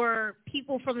or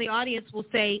people from the audience will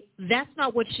say, that's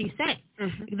not what she's saying,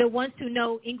 the ones who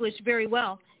know English very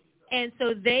well. And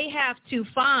so they have to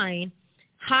find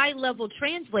high-level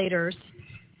translators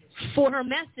for her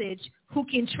message who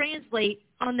can translate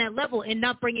on that level and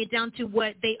not bring it down to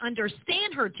what they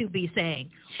understand her to be saying.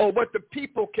 Or what the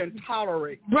people can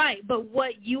tolerate. Right, but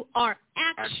what you are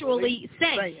actually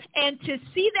saying. And to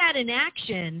see that in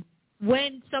action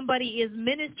when somebody is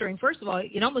ministering, first of all,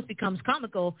 it almost becomes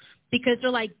comical because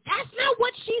they're like, that's not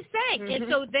what she's saying. And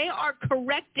so they are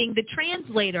correcting the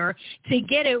translator to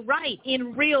get it right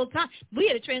in real time. We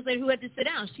had a translator who had to sit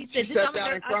down. She said, sat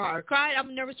down and cried. I cried.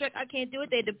 I'm nervous. I can't do it.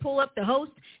 They had to pull up the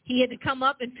host. He had to come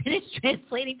up and finish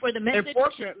translating for the message. And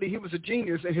fortunately, he was a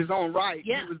genius in his own right.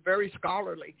 Yeah. He was very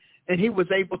scholarly. And he was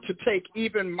able to take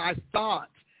even my thoughts,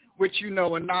 which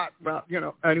are not, well,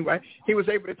 anyway. He was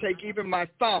able to take even my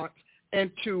thoughts and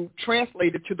to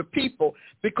translate it to the people,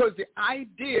 because the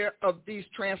idea of these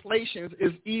translations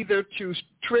is either to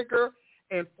trigger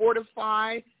and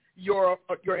fortify your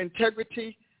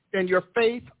integrity and your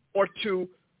faith, or to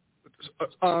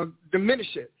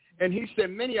diminish it. And he said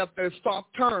many of the soft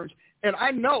terms. And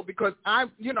I know because I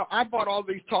bought all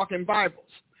these talking Bibles.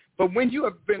 But when you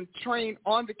have been trained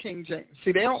on the King James,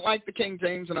 see, they don't like the King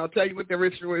James, and I'll tell you what their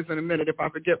issue is in a minute. If I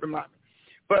forget, remind me.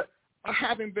 But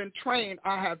having been trained,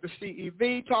 I have the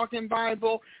CEV Talking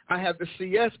Bible, I have the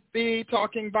CSB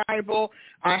Talking Bible,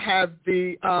 I have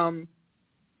the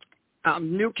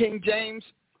New King James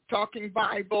Talking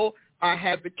Bible, I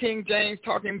have the King James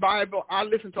Talking Bible. I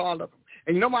listen to all of them.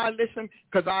 And you know why I listen?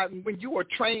 Because when you are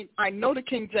trained, I know the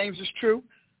King James is true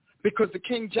because the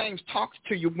King James talks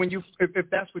to you if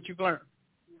that's what you've learned.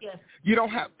 Yes. You don't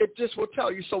have, it just will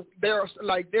tell you. So there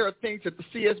are things that the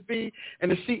CSB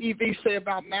and the CEV say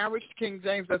about marriage. King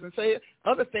James doesn't say it.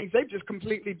 Other things, they've just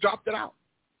completely dropped it out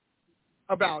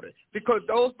about it, because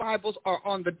those Bibles are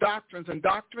on the doctrines, and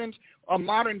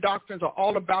modern doctrines are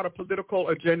all about a political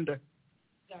agenda.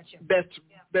 Gotcha.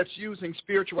 That's using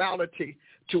spirituality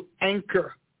to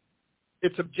anchor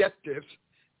its objectives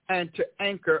and to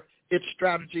anchor its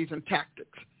strategies and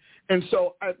tactics. And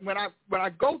so when I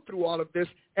go through all of this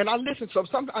and I listen,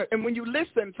 and when you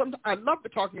listen, I love the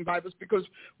Talking Bibles because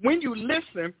when you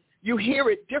listen, you hear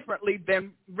it differently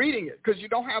than reading it, because you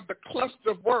don't have the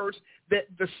cluster of words,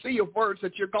 the sea of words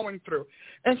that you're going through.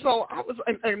 And so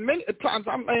and many times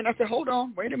I'm laying, I said, hold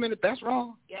on, wait a minute, that's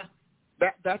wrong. Yeah.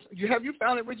 Have you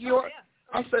found it with your?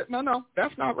 Yeah. I said, no,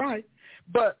 that's not right.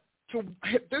 But to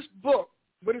hit this book,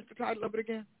 what is the title of it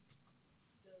again?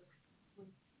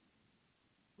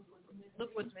 Look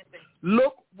what's missing.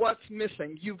 Look what's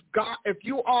missing. If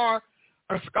you are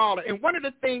a scholar, and one of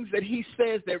the things that he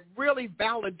says that really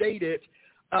validated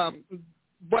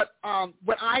what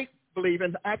I believe,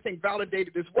 and I think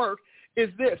validated his work, is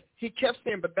this. He kept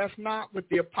saying, but that's not what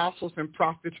the apostles and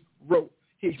prophets wrote.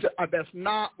 He said, that's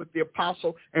not what the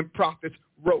apostle and prophets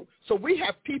wrote. So we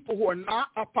have people who are not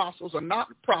apostles or not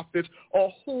prophets,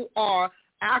 or who are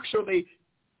actually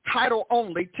title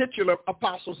only, titular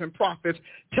apostles and prophets,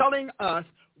 telling us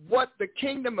what the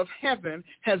kingdom of heaven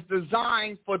has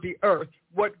designed for the earth,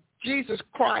 what Jesus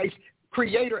Christ,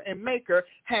 creator and maker,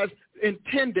 has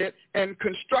intended and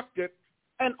constructed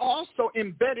and also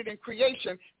embedded in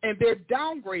creation, and they're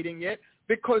downgrading it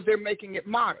because they're making it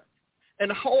modern. And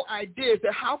the whole idea is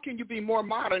that how can you be more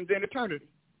modern than eternity?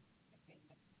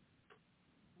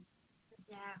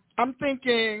 Yeah. I'm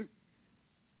thinking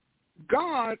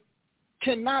God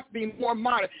cannot be more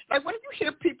modern. Like when you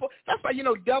hear people, that's why,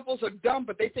 devils are dumb,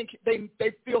 but they think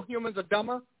they feel humans are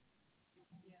dumber.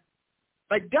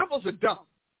 Like devils are dumb.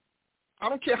 I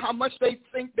don't care how much they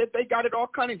think that they got it all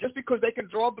cunning, just because they can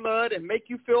draw blood and make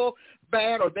you feel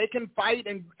bad, or they can fight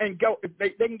and go,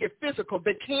 they can get physical.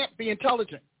 They can't be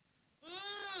intelligent.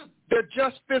 They're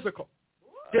just physical.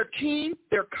 They're keen.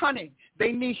 They're cunning.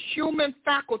 They need human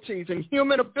faculties and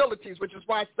human abilities, which is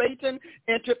why Satan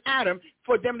entered Adam,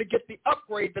 for them to get the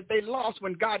upgrade that they lost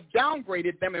when God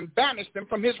downgraded them and banished them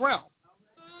from his realm.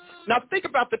 Now think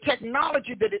about the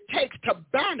technology that it takes to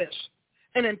banish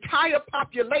an entire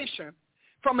population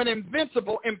from an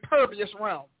invincible, impervious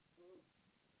realm.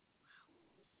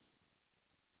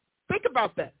 Think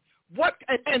about that.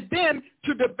 And then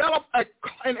to develop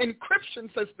an encryption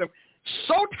system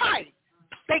so tight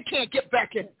they can't get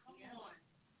back in.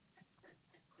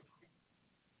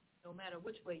 no matter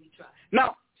which way you try.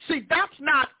 Now, see, that's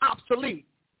not obsolete.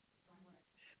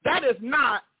 That is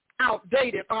not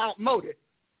outdated or outmoded.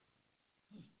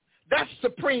 That's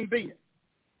supreme being.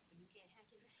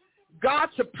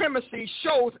 God's supremacy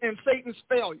shows in Satan's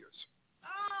failures.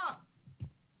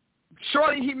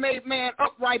 Surely he made man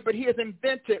upright, but he has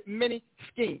invented many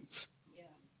schemes. Yeah.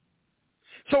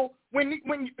 So when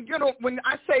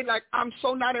I say, like, I'm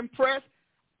so not impressed,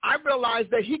 I realize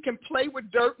that he can play with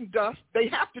dirt and dust. They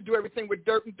have to do everything with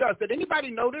dirt and dust. Did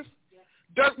anybody notice? Yeah.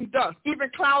 Dirt and dust,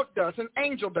 even cloud dust and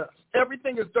angel dust.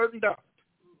 Everything is dirt and dust.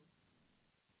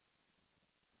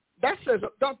 That says,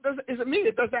 is it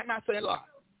me? Does that not say a lot?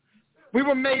 We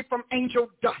were made from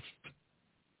angel dust.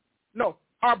 No.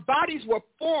 Our bodies were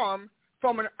formed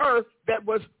from an earth that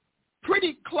was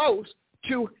pretty close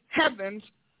to heaven's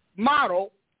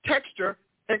model, texture,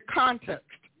 and context.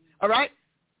 All right?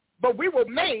 But we were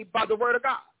made by the word of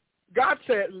God. God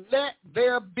said, let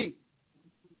there be.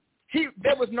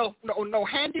 There was no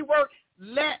handiwork.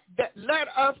 Let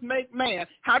us make man.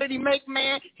 How did he make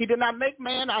man? He did not make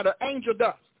man out of angel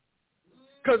dust,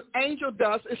 because angel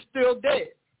dust is still dead.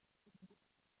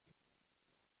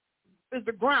 Is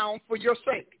the ground for your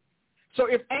sake. So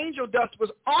if angel dust was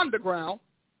on the ground,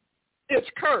 it's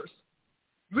cursed.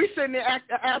 We sitting there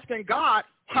asking God,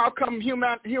 how come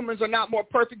humans are not more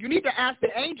perfect? You need to ask the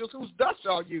angels whose dust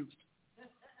y'all used.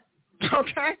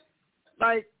 Okay?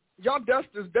 Like, y'all dust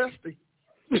is dusty.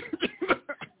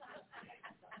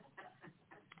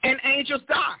 And angels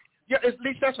die. Yeah, at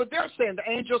least that's what they're saying.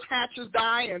 The angels' hatches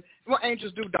die, and, well,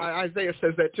 angels do die. Isaiah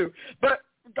says that too. But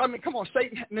I mean, come on,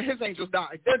 Satan and his angels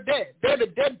died. They're dead. They're the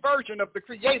dead version of the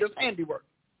Creator's handiwork.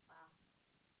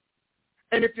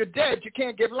 And if you're dead, you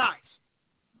can't give life,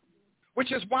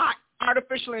 which is why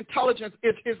artificial intelligence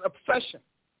is his obsession.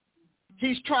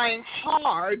 He's trying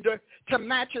hard to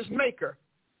match his maker,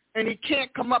 and he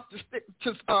can't come up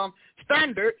to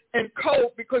standard and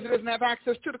code because he doesn't have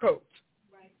access to the codes.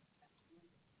 Right.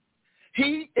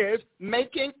 He is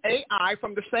making AI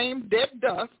from the same dead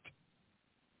dust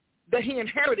that he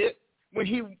inherited when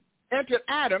he entered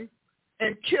Adam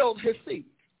and killed his seed.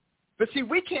 But see,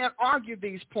 we can't argue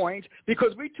these points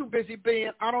because we're too busy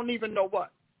being, I don't even know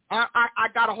what. I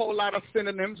got a whole lot of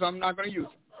synonyms I'm not going to use.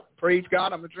 Praise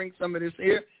God, I'm going to drink some of this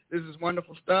here. This is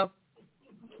wonderful stuff.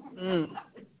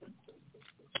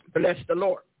 Bless the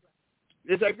Lord.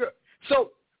 Is that good?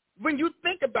 So when you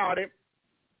think about it,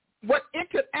 what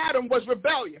entered Adam was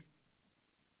rebellion.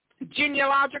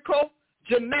 Genealogical,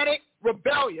 genetic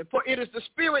rebellion. For it is the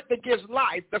spirit that gives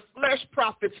life. The flesh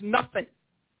profits nothing.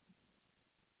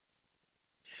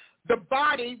 The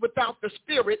body without the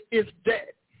spirit is dead.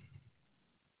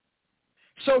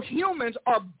 So humans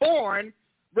are born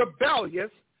rebellious,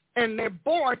 and they're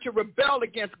born to rebel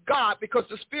against God because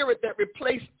the spirit that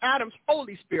replaced Adam's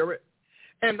Holy Spirit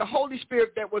and the Holy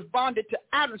Spirit that was bonded to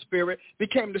Adam's spirit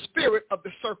became the spirit of the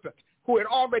serpent, who had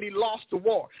already lost the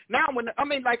war. Now, I'm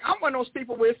one of those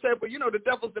people where it said, well, the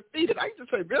devil's defeated. I used to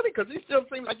say, really? Because he still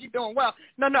seems like he's doing well.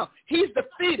 No, he's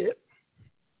defeated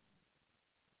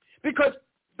because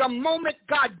the moment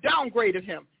God downgraded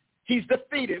him, he's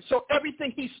defeated. So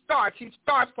everything he starts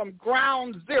from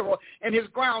ground zero, and his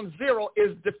ground zero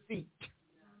is defeat.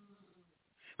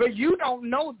 But you don't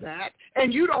know that,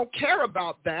 and you don't care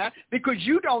about that because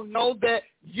you don't know that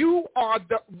you are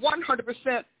the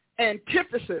 100%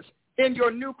 antithesis in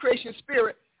your new creation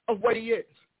spirit of what he is.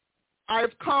 I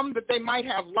have come that they might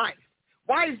have life.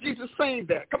 Why is Jesus saying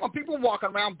that? Come on, people walking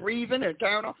around breathing and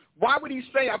carrying on. Why would he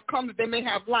say, I've come that they may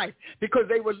have life? Because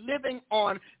they were living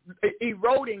on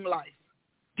eroding life,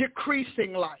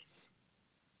 decreasing life.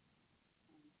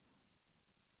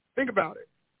 Think about it.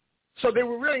 So they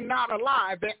were really not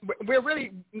alive. We're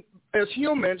really, as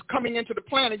humans, coming into the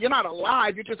planet, you're not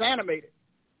alive, you're just animated.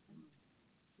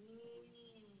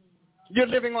 You're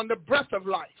living on the breath of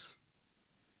life.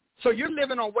 So you're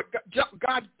living on what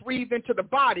God breathed into the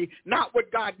body, not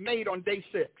what God made on day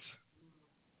 6.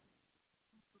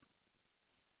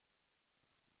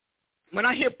 When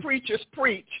I hear preachers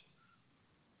preach,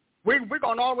 we're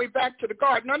going all the way back to the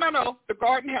garden. No. The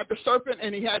garden had the serpent,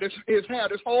 and he had his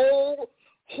whole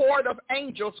horde of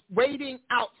angels waiting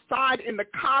outside in the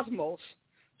cosmos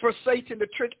for Satan to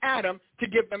trick Adam to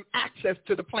give them access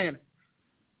to the planet.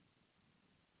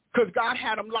 Because God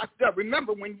had them locked up.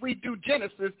 Remember, when we do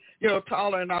Genesis,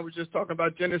 Paula and I were just talking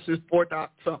about Genesis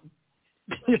 4.something.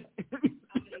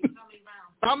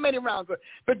 How many rounds?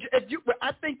 But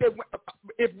I think that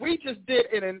if we just did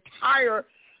an entire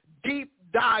deep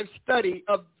dive study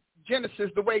of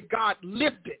Genesis the way God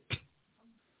lived it.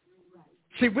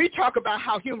 See, we talk about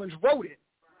how humans wrote it.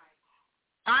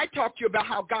 I talk to you about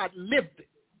how God lived it.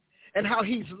 and how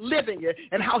he's living it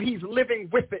and how he's living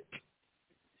with it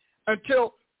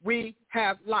until we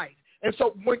have life. And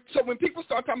so when people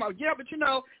start talking about, yeah, but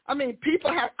I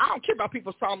don't care about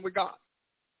people's problem with God.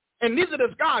 And neither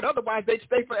does God. Otherwise, they'd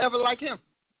stay forever like him.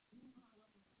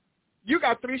 You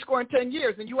got 70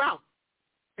 years and you out.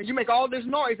 And you make all this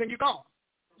noise and you're gone.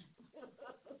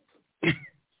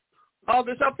 All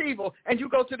this upheaval. And you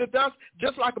go to the dust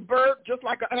just like a bird, just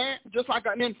like an ant, just like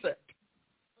an insect.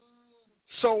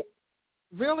 So,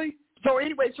 really? So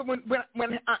anyway, so when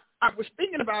I was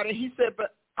thinking about it, he said,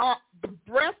 but the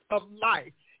breath of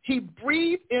life, he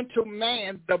breathed into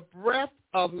man the breath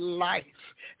of life,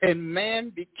 and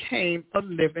man became a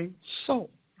living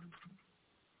soul.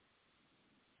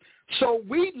 So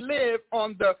we live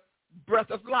on the breath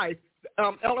of life.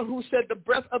 Elihu said the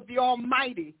breath of the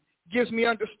Almighty gives me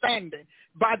understanding.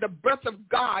 By the breath of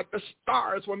God, the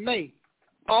stars were made,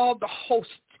 all the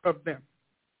hosts of them.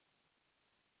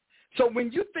 So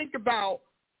when you think about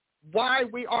why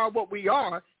we are what we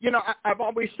are, I've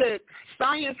always said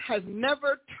science has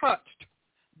never touched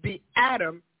the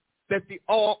atom that the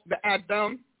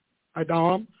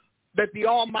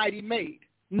Almighty made.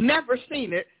 Never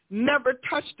seen it, never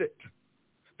touched it.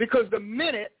 Because the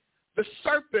minute the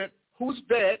serpent, who's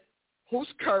dead, who's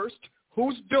cursed,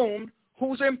 who's doomed,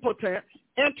 who's impotent,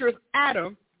 enters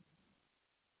Adam,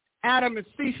 it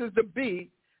ceases to be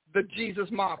the Jesus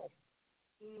model.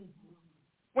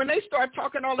 When they start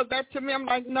talking all of that to me, I'm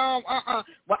like, no,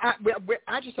 Well,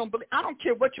 I just don't believe. I don't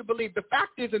care what you believe. The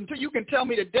fact is, until you can tell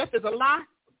me that death is a lie,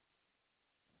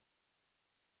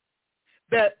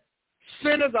 that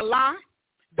sin is a lie,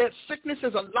 that sickness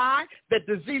is a lie, that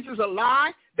disease is a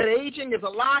lie, that aging is a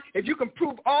lie, if you can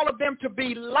prove all of them to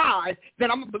be lies,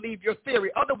 then I'm going to believe your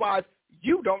theory. Otherwise,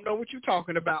 you don't know what you're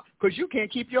talking about because you can't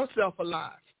keep yourself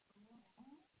alive.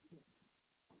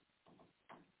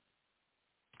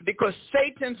 Because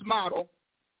Satan's model,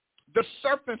 the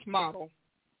serpent's model,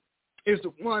 is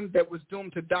the one that was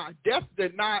doomed to die.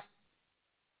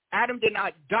 Adam did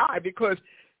not die because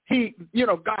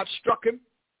God struck him.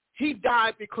 He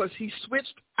died because he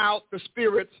switched out the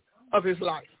spirits of his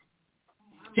life.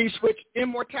 He switched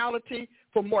immortality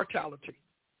for mortality.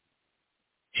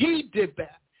 He did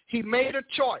that. He made a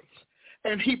choice,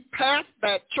 and he passed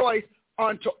that choice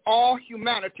onto all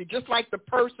humanity, just like the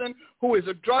person who is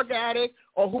a drug addict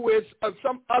or who is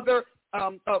some other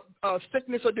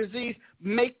sickness or disease,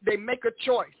 they make a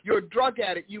choice. You're a drug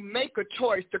addict. You make a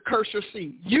choice to curse your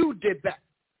seed. You did that.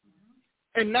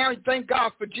 And now, thank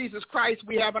God for Jesus Christ,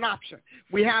 we have an option.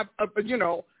 We have,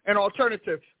 an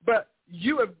alternative. But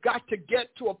you have got to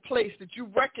get to a place that you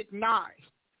recognize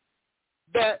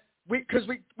that because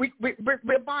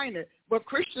we're buying it. Well,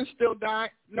 Christians still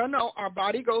die. No, our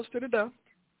body goes to the dust.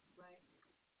 Right.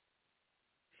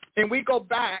 And we go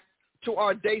back to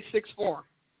our day 6 form.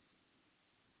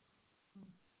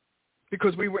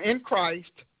 Because we were in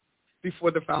Christ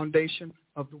before the foundation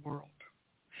of the world.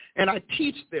 And I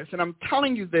teach this, and I'm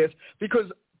telling you this because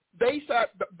they said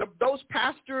those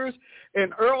pastors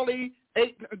in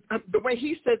the way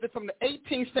he says it, from the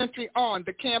 18th century on,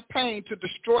 the campaign to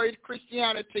destroy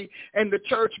Christianity and the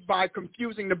church by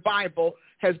confusing the Bible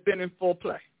has been in full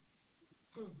play.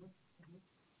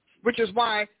 Which is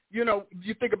why, you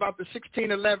think about the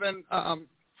 1611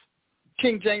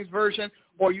 King James Version,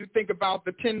 or you think about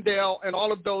the Tyndale and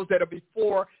all of those that are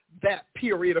before that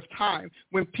period of time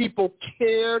when people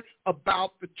cared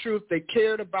about the truth. They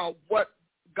cared about what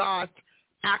God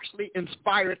actually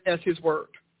inspired as his word.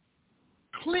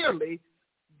 Clearly,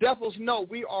 devils know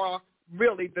we are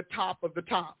really the top of the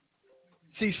top.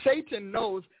 See, Satan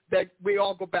knows that we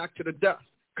all go back to the dust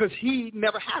because he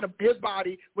never had his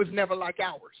body was never like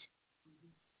ours.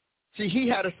 See, he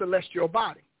had a celestial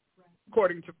body.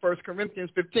 According to 1 Corinthians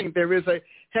 15, there is a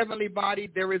heavenly body,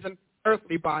 there is an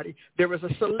earthly body, there is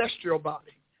a celestial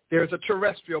body, there is a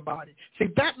terrestrial body. See,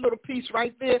 that little piece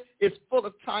right there is full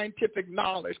of scientific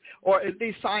knowledge, or at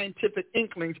least scientific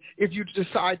inklings if you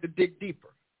decide to dig deeper.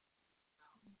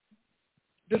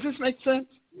 Does this make sense?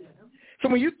 Yeah. So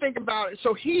when you think about it,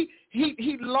 so he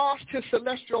lost his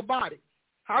celestial body.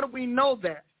 How do we know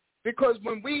that? Because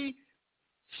when we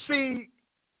see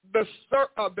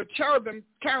the cherubim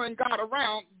carrying God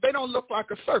around, they don't look like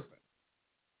a serpent.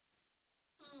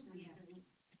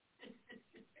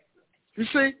 You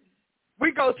see,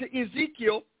 we go to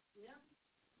Ezekiel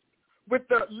with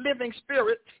the living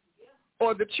spirits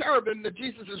or the cherubim that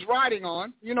Jesus is riding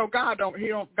on.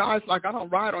 God's like, I don't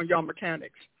ride on y'all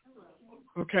mechanics.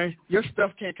 Okay, your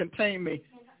stuff can't contain me.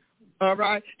 All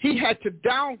right, he had to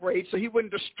downgrade so he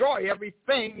wouldn't destroy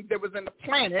everything that was in the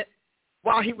planet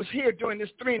while he was here during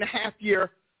this 3.5 year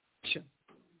mission.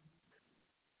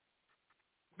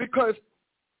 Because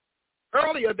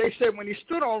earlier they said when he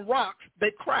stood on rocks, they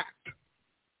cracked.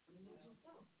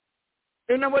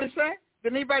 Isn't that what it said?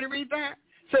 Did anybody read that?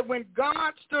 It said when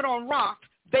God stood on rocks,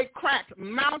 they cracked,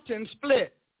 mountains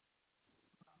split.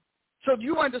 So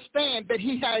you understand that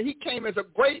he came as a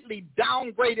greatly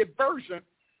downgraded version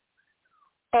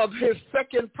of his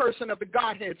second person of the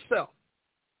Godhead self.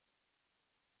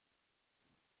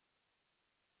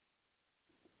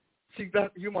 See,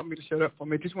 that you want me to shut up for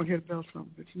me. Just want to hear about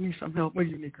something. But you need some help. What do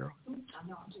you need, girl?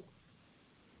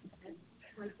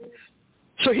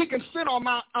 So he can sit on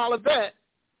Mount Olivet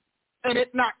and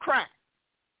it not crack.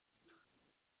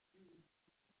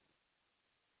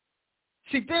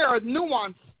 See, there are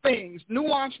nuanced things,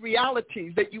 nuanced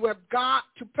realities that you have got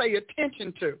to pay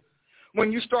attention to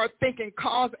when you start thinking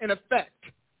cause and effect.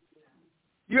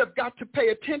 You have got to pay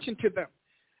attention to them.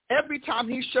 Every time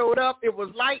he showed up, it was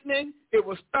lightning, it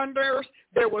was thunders,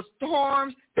 there was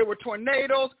storms, there were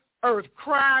tornadoes, earth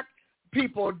cracked,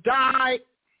 people died.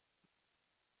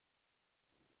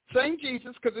 Same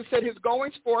Jesus, because it said his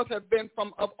goings forth have been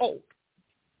from of old.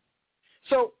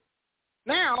 So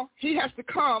now he has to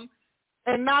come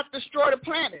and not destroy the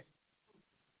planet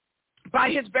by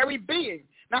his very being.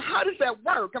 Now, how does that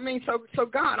work? So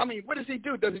God, what does he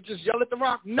do? Does he just yell at the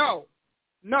rock? No.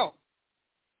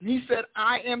 He said,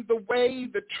 I am the way,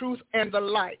 the truth, and the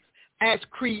life. As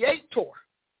creator,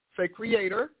 say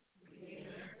creator.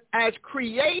 As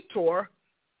creator,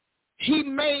 he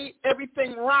made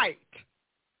everything right.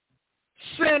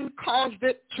 Sin caused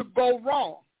it to go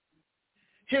wrong.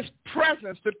 His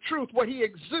presence, the truth, what he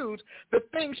exudes, the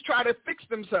things try to fix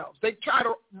themselves. They try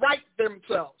to right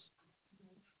themselves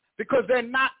because they're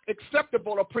not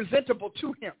acceptable or presentable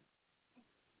to him.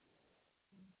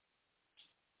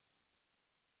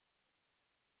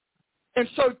 And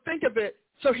so think of it.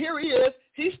 So here he is.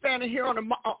 He's standing here on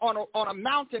a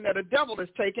mountain that a devil has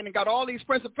taken and got all these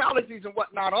principalities and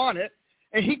whatnot on it,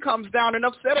 and he comes down and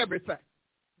upset everything,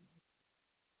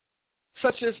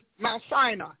 such as Mount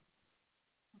Sinai.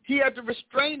 He had to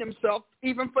restrain himself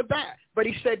even for that. But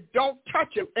he said, don't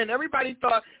touch it. And everybody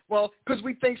thought, well, because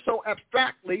we think so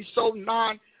abstractly, so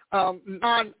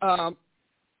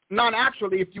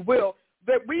non-actually, if you will,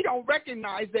 that we don't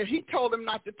recognize that he told him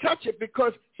not to touch it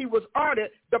because he was on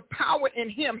it. The power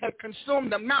in him had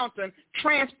consumed the mountain,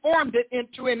 transformed it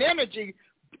into an energy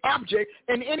object,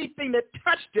 and anything that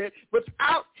touched it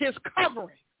without his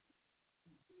covering.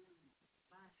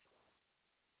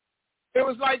 It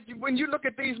was like when you look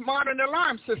at these modern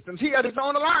alarm systems, he had his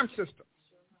own alarm system.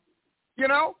 You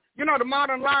know the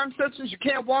modern alarm systems, you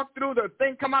can't walk through, the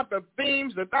thing come out, the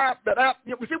beams, the that.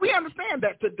 See, we understand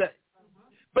that today.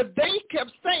 But they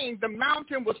kept saying the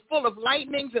mountain was full of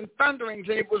lightnings and thunderings,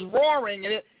 and it was roaring,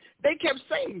 and they kept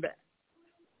saying that.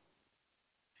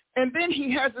 And then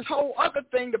he has this whole other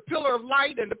thing, the pillar of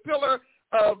light and the pillar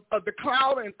of the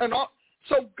cloud and all.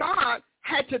 So God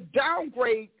had to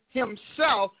downgrade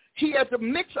himself. He had to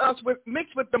mix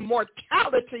with the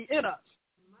mortality in us.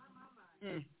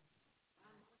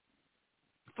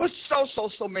 For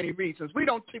so many reasons. We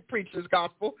don't preach this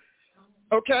gospel,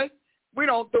 okay? We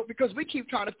don't, because we keep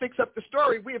trying to fix up the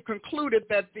story. We have concluded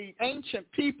that the ancient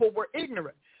people were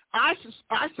ignorant. I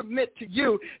submit to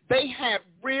you, they had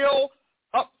real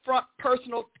upfront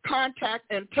personal contact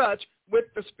and touch with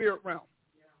the spirit realm.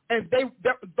 And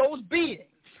those beings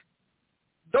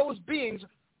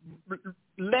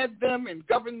led them and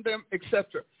governed them,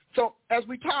 etc. So as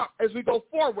we go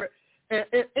forward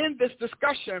in this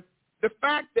discussion, the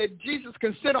fact that Jesus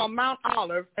can sit on Mount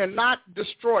Olive and not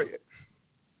destroy it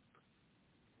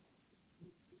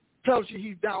tells you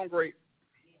he's downgraded.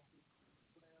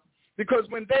 Because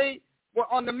when they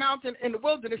were on the mountain in the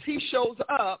wilderness, he shows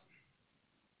up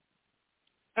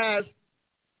as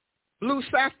blue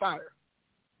sapphire,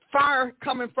 fire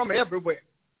coming from everywhere,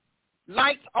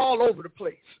 lights all over the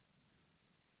place.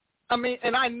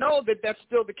 And I know that that's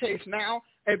still the case now,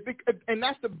 and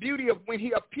that's the beauty of when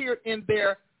he appeared in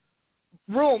their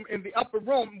room, in the upper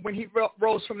room, when he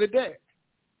rose from the dead,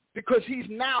 because he's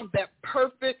now that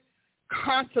perfect,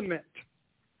 consummate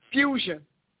fusion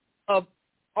of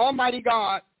Almighty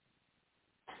God,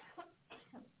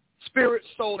 spirit,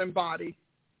 soul, and body,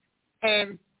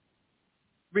 and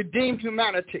redeemed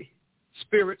humanity,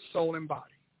 spirit, soul, and body.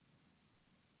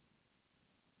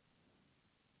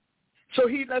 So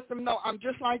he lets them know, I'm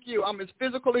just like you. I'm as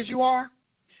physical as you are.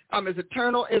 I'm as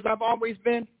eternal as I've always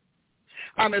been.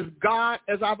 I'm as God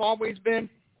as I've always been.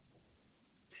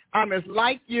 I'm as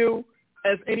like you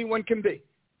as anyone can be.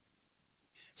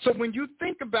 So when you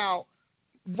think about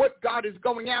what God is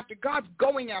going after. God's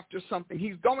going after something.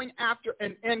 He's going after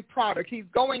an end product. He's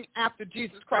going after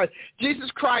Jesus Christ. Jesus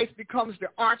Christ becomes the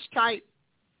archetype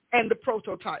and the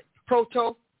prototype.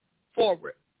 Proto,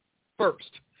 forward, first.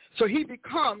 So he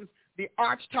becomes the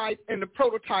archetype and the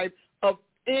prototype of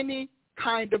any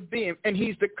kind of being, and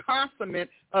he's the consummate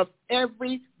of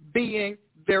every being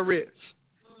there is.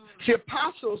 See,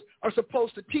 apostles are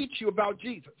supposed to teach you about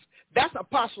Jesus. That's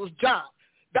apostles' job.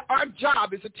 Our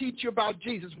job is to teach you about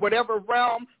Jesus. Whatever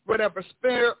realm, whatever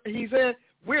sphere he's in,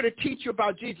 we're to teach you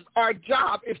about Jesus. Our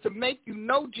job is to make you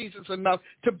know Jesus enough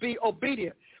to be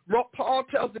obedient. Paul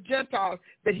tells the Gentiles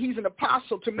that he's an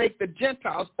apostle to make the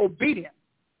Gentiles obedient,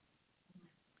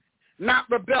 not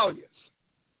rebellious.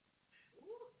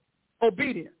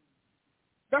 Obedient.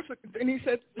 And he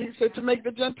said to make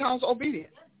the Gentiles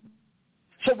obedient.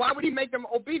 So why would he make them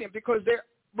obedient? Because they're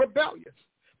rebellious.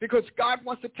 Because God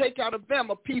wants to take out of them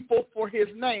a people for his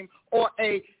name, or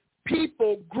a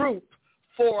people group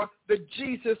for the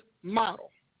Jesus model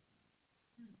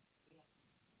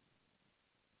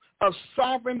of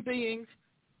sovereign beings,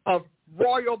 of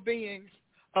royal beings,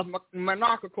 of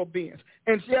monarchical beings.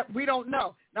 And yet we don't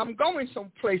know. Now I'm going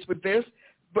someplace with this,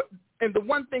 and the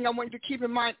one thing I want you to keep in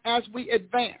mind as we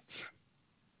advance,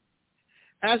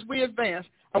 I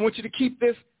want you to keep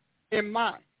this in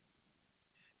mind.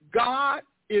 God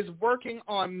is working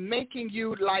on making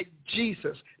you like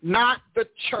Jesus, not the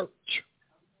church,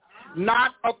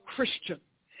 not a Christian.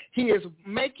 He is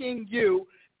making you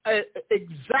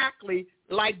exactly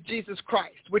like Jesus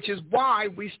Christ, which is why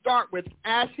we start with,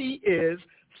 as he is,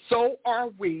 so are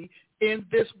we in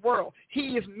this world.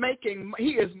 He is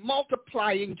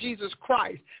multiplying Jesus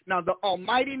Christ. Now, the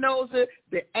Almighty knows it.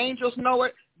 The angels know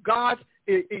it. God's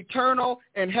eternal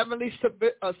and heavenly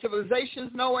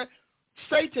civilizations know it.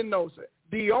 Satan knows it.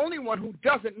 The only one who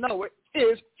doesn't know it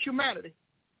is humanity.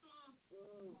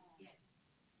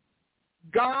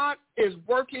 God is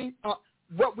working.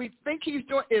 What we think he's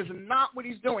doing is not what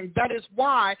he's doing. That is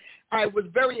why I was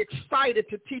very excited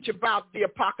to teach about the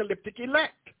apocalyptic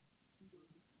elect.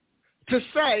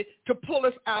 To pull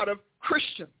us out of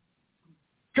Christian.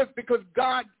 Because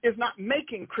God is not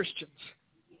making Christians.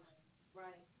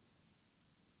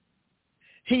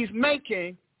 He's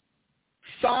making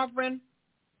sovereign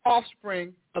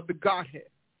offspring of the Godhead.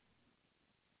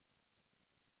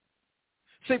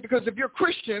 See, because if you're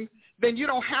Christian, then you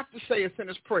don't have to say a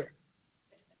sinner's prayer.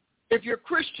 If you're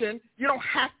Christian, you don't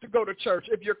have to go to church.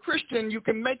 If you're Christian, you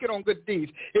can make it on good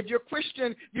deeds. If you're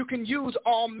Christian, you can use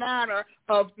all manner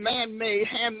of man-made,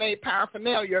 handmade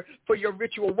paraphernalia for your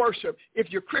ritual worship if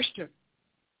you're Christian.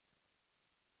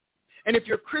 And if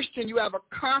you're Christian, you have a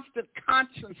constant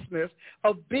consciousness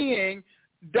of being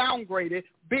downgraded,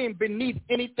 being beneath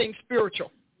anything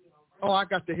spiritual. Oh, I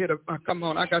got to hit come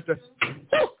on, I got to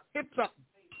hit something.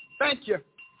 Thank you.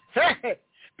 Hey.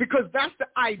 Because that's the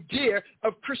idea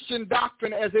of Christian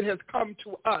doctrine as it has come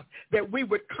to us, that we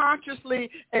would consciously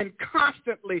and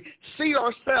constantly see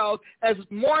ourselves as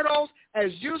mortals, as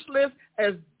useless,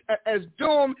 as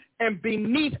doomed, and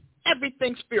beneath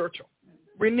everything spiritual,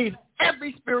 beneath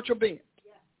every spiritual being.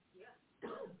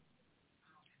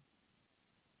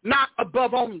 Not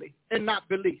above only and not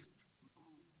beneath.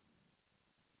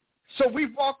 So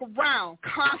we walk around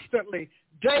constantly,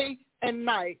 day and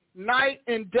night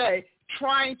and day,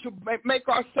 trying to make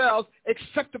ourselves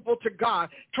acceptable to God,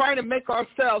 trying to make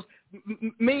ourselves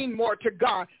mean more to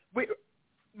God.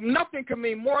 Nothing can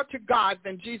mean more to God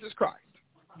than Jesus Christ.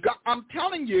 God, I'm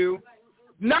telling you,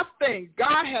 nothing.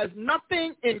 God has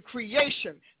nothing in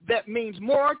creation that means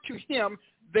more to him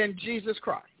than Jesus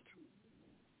Christ.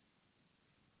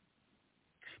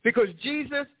 Because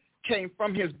Jesus came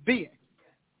from his being.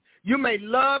 You may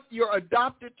love your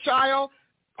adopted child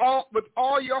with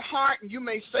all your heart, and you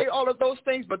may say all of those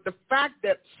things, but the fact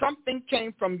that something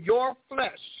came from your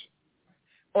flesh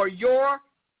or your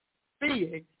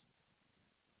being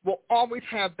will always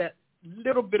have that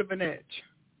little bit of an edge.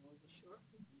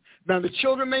 Now, the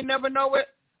children may never know it,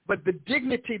 but the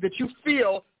dignity that you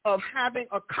feel of having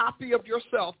a copy of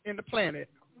yourself in the planet.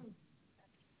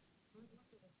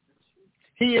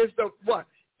 He is the what?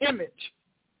 Image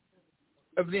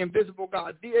of the invisible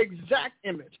God, the exact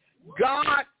image.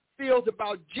 God feels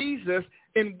about Jesus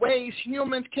in ways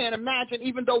humans can't imagine,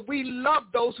 even though we love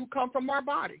those who come from our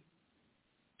body.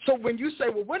 So when you say,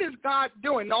 well, what is God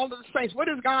doing? All of the saints, what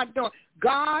is God doing?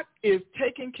 God is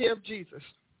taking care of Jesus.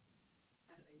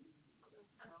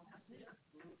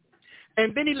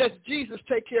 And then he lets Jesus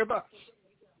take care of us.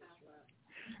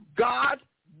 God's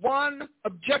one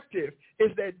objective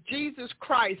is that Jesus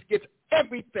Christ gets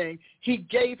everything he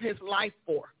gave his life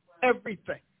for.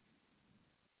 Everything.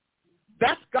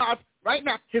 That's God's right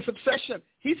now, his obsession,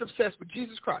 he's obsessed with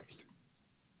Jesus Christ.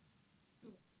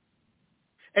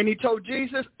 And he told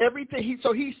Jesus everything. He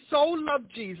so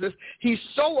loved Jesus. He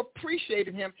so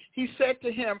appreciated him. He said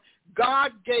to him,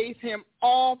 God gave him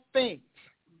all things.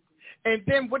 And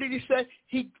then what did he say?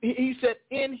 He said,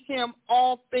 in him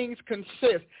all things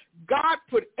consist. God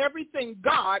put everything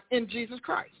God in Jesus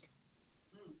Christ.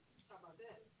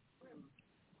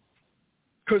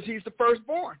 Because he's the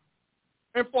firstborn.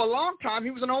 And for a long time,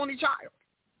 he was an only child.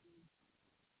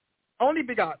 Only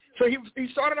begotten. So he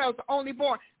started out as the only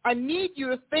born. I need you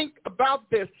to think about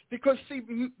this because, see,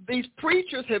 these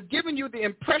preachers have given you the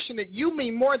impression that you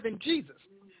mean more than Jesus.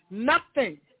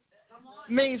 Nothing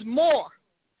means more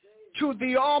to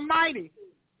the Almighty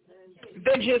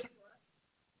than his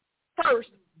first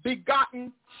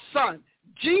begotten Son.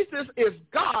 Jesus is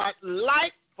God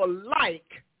like for like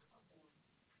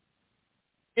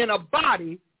in a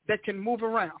body that can move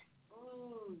around.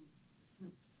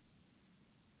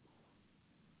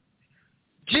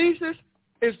 Jesus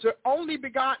is the only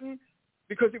begotten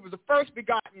because he was the first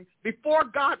begotten before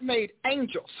God made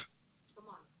angels.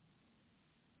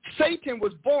 Satan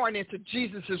was born into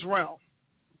Jesus' realm.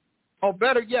 Or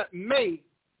better yet, made.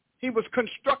 He was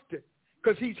constructed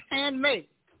because he's handmade.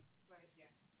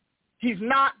 He's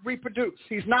not reproduced.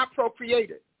 He's not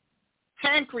procreated.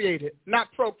 Hand created,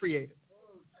 not procreated.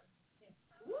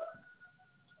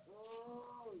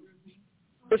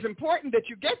 It's important that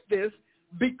you get this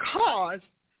because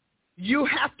you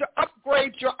have to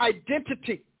upgrade your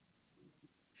identity.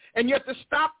 And you have to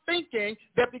stop thinking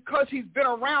that because he's been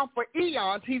around for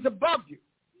eons, he's above you.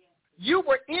 You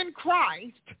were in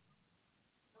Christ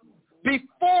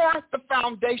before the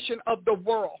foundation of the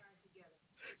world.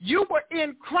 You were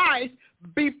in Christ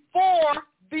before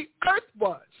the earth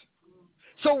was.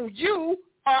 So you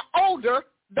are older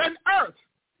than earth.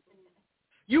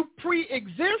 You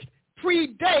pre-exist,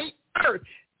 predate earth.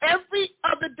 Every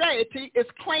other deity is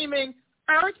claiming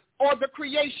earth or the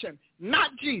creation,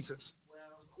 not Jesus.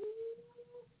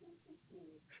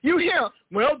 You hear,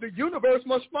 well, the universe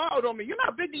must smile on me. You know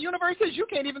how big the universe is? You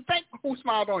can't even think who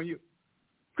smiled on you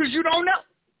because you don't know.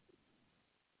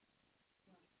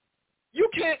 You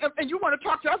can't, and you want to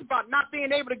talk to us about not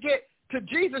being able to get to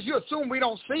Jesus. You assume we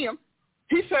don't see him.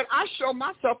 He said, I show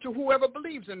myself to whoever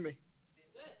believes in me.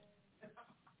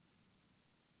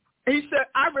 He said,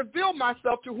 I reveal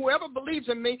myself to whoever believes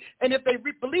in me, and if they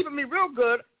believe in me real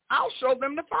good, I'll show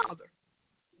them the Father.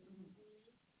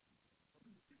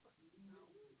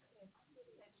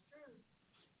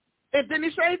 And didn't he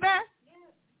say that?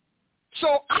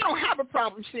 So I don't have a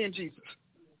problem seeing Jesus.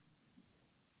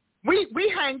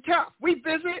 We hang tough. We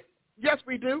visit. Yes,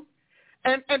 we do.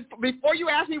 And before you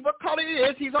ask me what color he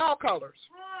is, he's all colors.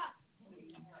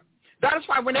 That is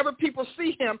why whenever people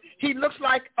see him, he looks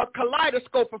like a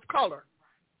kaleidoscope of color.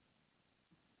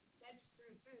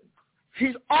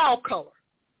 He's all color.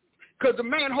 Because the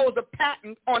man holds a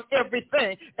patent on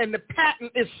everything, and the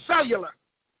patent is cellular.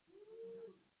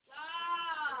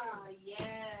 Yes.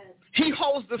 He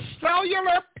holds the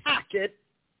cellular packet,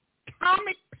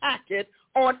 atomic packet,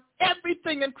 on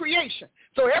everything in creation.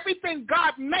 So everything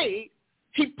God made,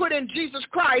 he put in Jesus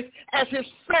Christ as his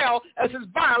cell, as his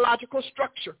biological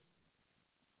structure.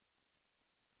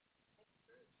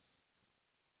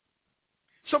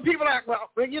 So people are, well,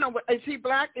 you know, is he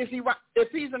black? Is he white?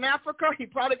 If he's in Africa, he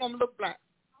probably going to look black.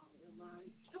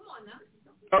 Come on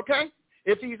now. Okay?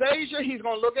 If he's Asian, he's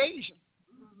going to look Asian.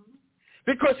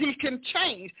 Because he can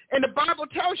change. And the Bible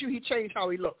tells you he changed how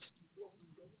he looks.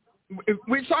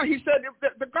 We saw, he said,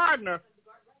 the gardener.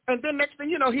 And then next thing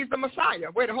you know, he's the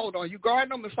Messiah. Wait, hold on. You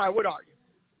gardener, Messiah, what are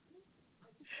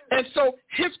you? And so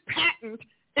his patent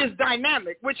is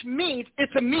dynamic, which means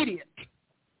it's immediate.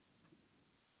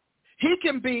 He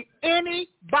can be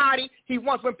anybody he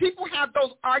wants. When people have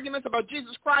those arguments about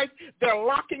Jesus Christ, they're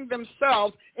locking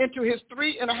themselves into his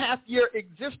 3.5-year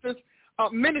existence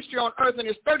ministry on earth and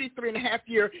his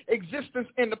 33.5-year existence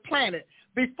in the planet.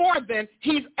 Before then,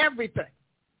 he's everything.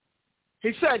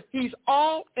 He said he's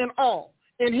all in all.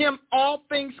 In him, all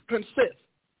things consist.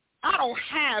 I don't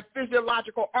have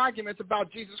physiological arguments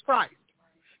about Jesus Christ.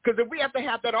 Because if we have to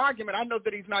have that argument, I know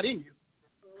that he's not in you.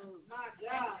 My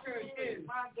God.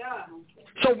 My God.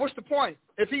 So what's the point?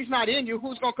 If he's not in you,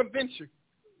 who's going to convince you?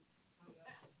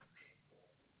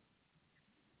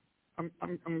 I'm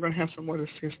going to have some more of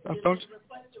this stuff, don't you?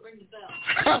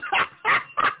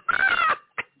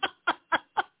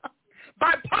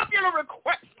 By popular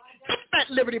request, hit that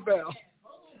Liberty Bell.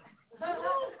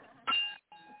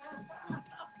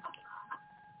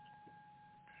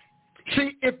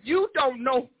 See, if you don't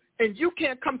know and you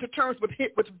can't come to terms with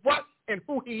what and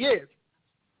who he is,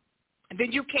 And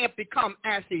then you can't become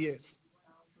as he is.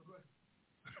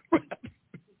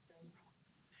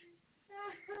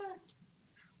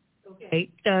 Okay,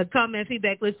 comment,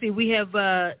 feedback. Let's see. We have,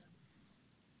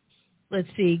 let's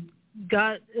see.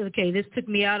 God, okay, this took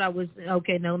me out.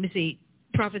 Okay, now let me see.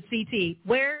 Prophet CT,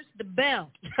 where's the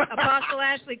bell? Apostle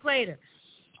Ashley Clayton.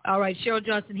 All right, Cheryl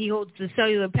Johnson, he holds the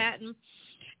cellular patent.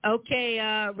 Okay,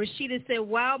 Rashida said,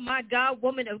 wow, my God,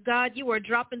 woman of God, you are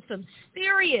dropping some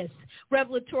serious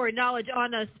revelatory knowledge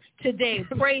on us today.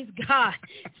 Praise God.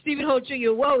 Stephen Holt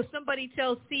Jr., whoa, somebody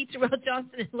tell C. Terrell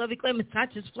Johnson and Lovey Clemens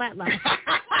not just flatline.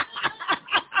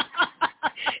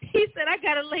 He said, I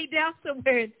got to lay down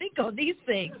somewhere and think on these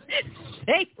things.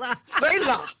 Selah.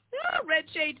 Selah. Red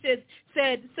Shade said,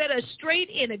 set us straight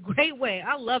in a great way.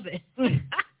 I love it.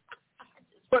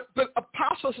 But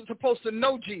apostles are supposed to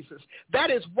know Jesus.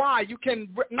 That is why you can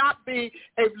not be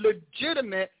a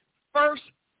legitimate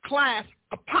first-class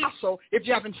apostle if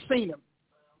you haven't seen him.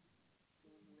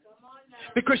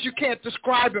 Because you can't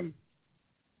describe him.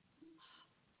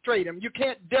 You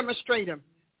can't demonstrate him.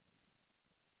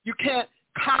 You can't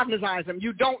cognize him.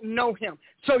 You don't know him.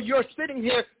 So you're sitting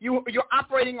here, you're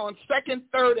operating on second,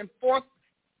 third, and fourth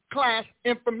class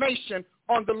information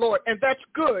on the Lord. And that's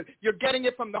good. You're getting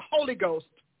it from the Holy Ghost.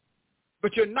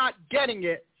 But you're not getting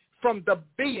it from the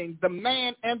being, the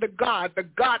man and the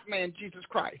God-man, Jesus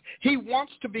Christ. He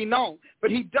wants to be known,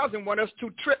 but he doesn't want us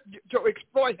to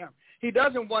exploit him. He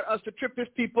doesn't want us to trip his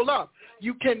people up.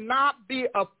 You cannot be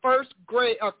a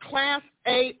class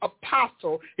A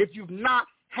apostle if you've not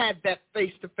had that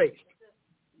face-to-face.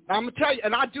 I'm going to tell you,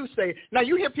 and I do say, now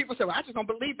you hear people say, well, I just don't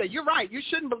believe that. You're right. You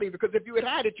shouldn't believe it, because if you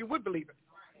had it, you would believe it.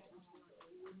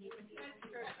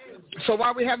 So why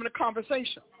are we having a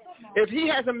conversation? If he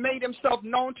hasn't made himself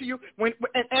known to you,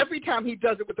 and every time he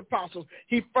does it with the apostles,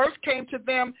 he first came to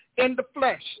them in the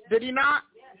flesh, did he not?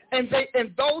 And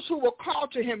those who were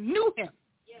called to him knew him,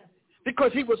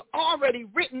 because he was already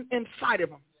written inside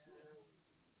of them,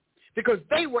 because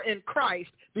they were in Christ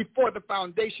before the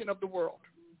foundation of the world.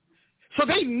 So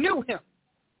they knew him.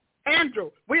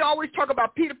 Andrew, we always talk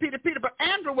about Peter, but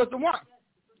Andrew was the one.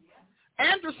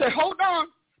 Andrew said, hold on,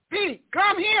 Pete,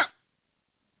 come here.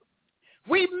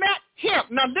 We met him.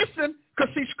 Now listen,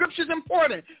 because see, Scripture is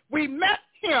important. We met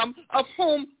him of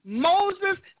whom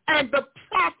Moses and the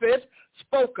prophets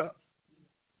spoke of.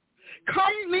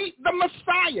 Come meet the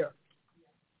Messiah.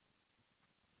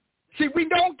 See, we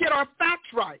don't get our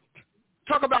facts right.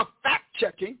 Talk about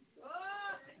fact-checking.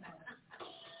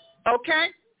 Okay?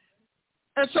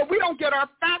 And so we don't get our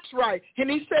facts right.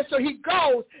 And he said, so he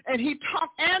goes and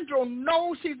Andrew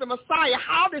knows he's the Messiah.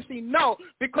 How does he know?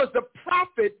 Because the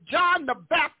prophet John the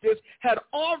Baptist had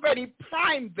already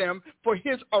primed them for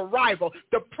his arrival.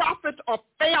 The prophets are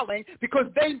failing because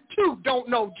they too don't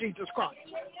know Jesus Christ.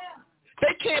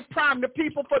 They can't prime the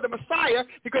people for the Messiah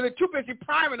because they're too busy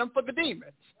priming them for the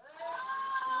demons.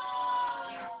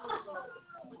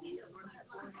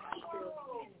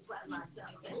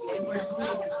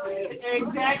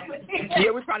 Exactly.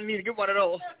 Yeah, we probably need to get one of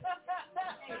those.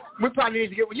 We probably need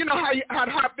to get one. You know how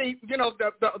the heartbeat, you know,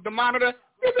 the monitor.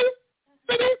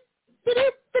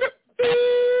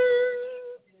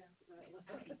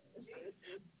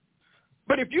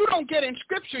 But if you don't get in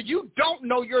Scripture, you don't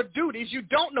know your duties. You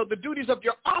don't know the duties of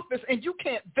your office, and you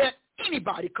can't vet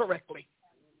anybody correctly.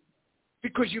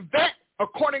 Because you vet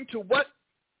according to what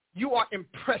you are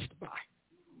impressed by.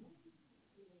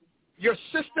 Your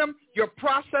system, your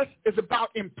process is about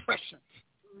impressions.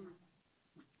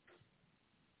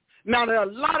 Now, there are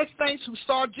a lot of saints who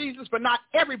saw Jesus, but not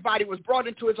everybody was brought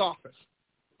into his office.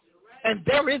 And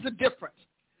there is a difference.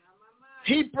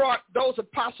 He brought those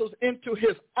apostles into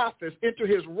his office, into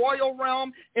his royal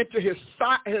realm, into his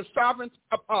sovereign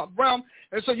realm.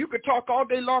 And so you could talk all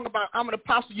day long about, I'm an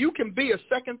apostle. You can be a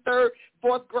second, third,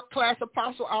 fourth class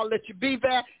apostle. I'll let you be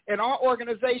that. In our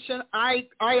organization, I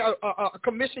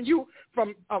commission you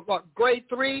from grade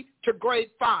 3 to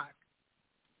grade 5.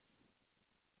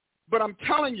 But I'm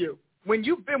telling you, when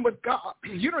you've been with God,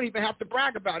 you don't even have to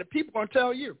brag about it. People are going to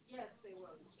tell you. Yes, they will.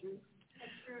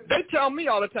 They tell me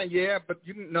all the time, yeah, but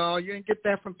you didn't get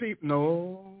that from people.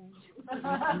 No.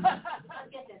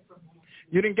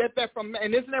 You didn't get that from man.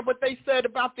 And isn't that what they said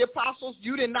about the apostles?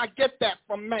 You did not get that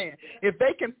from man. If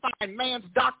they can find man's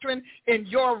doctrine in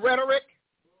your rhetoric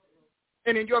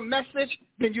and in your message,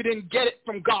 then you didn't get it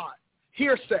from God.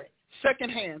 Hearsay, second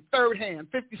hand, third hand,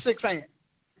 56 hand.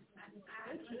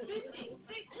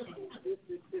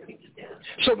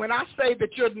 So when I say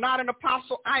that you're not an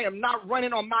apostle, I am not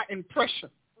running on my impression.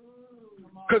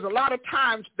 Because a lot of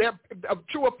times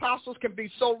true apostles can be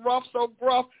so rough, so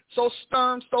gruff, so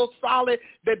stern, so solid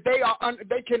that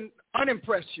they can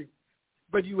unimpress you.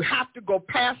 But you have to go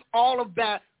past all of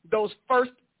that, those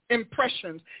first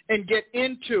impressions, and get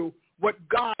into what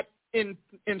God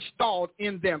installed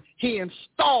in them. He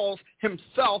installs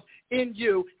himself in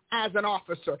you as an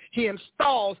officer. He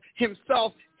installs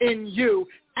himself in you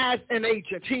as an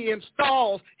agent. He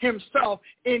installs himself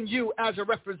in you as a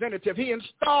representative. He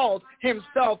installs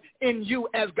himself in you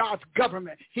as God's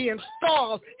government. He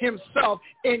installs himself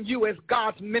in you as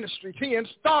God's ministry. He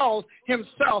installs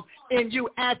himself in you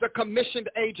as a commissioned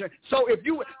agent. So if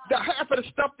you, the half of the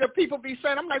stuff that people be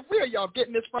saying, I'm like, where are y'all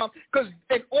getting this from? Because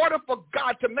in order for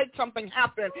God to make something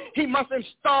happen, he must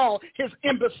install his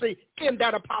embassy in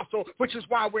that apostle, which is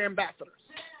why we're ambassadors.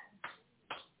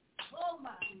 Oh my.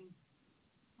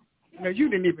 No, you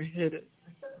didn't even hear it.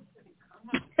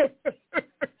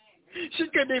 She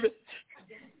couldn't even.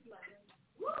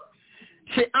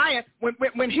 See,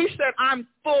 when he said, I'm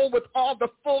full with all the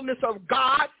fullness of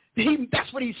God,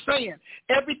 that's what he's saying.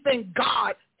 Everything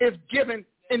God is given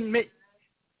in me.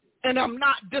 And I'm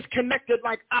not disconnected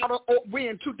like we're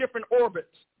in two different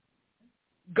orbits.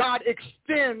 God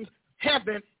extends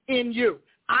heaven in you.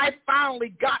 I finally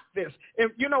got this.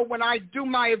 And, you know, when I do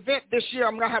my event this year,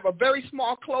 I'm going to have a very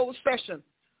small closed session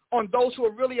on those who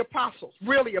are really apostles.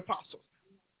 Because,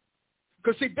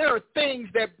 see, there are things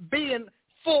that being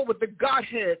full with the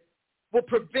Godhead will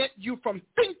prevent you from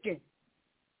thinking,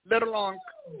 let alone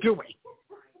doing.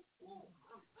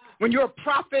 When you're a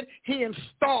prophet, he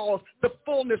installs the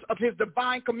fullness of his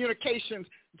divine communications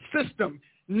system,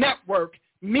 network,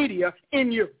 media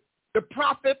in you. The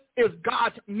prophet is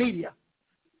God's media.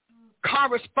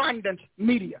 Correspondence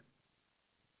media,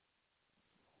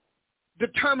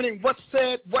 determining what's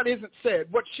said, what isn't said,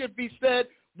 what should be said,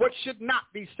 what should not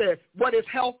be said, what is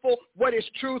helpful, what is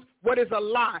truth, what is a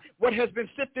lie, what has been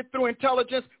sifted through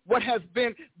intelligence, what has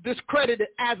been discredited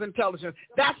as intelligence.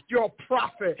 That's your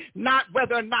prophet, not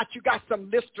whether or not you got some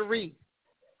Listerine.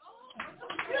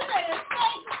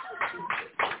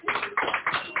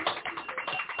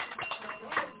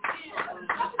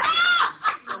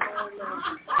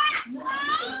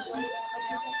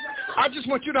 I just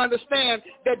want you to understand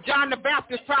that John the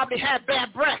Baptist probably had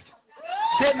bad breath.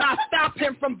 Did not stop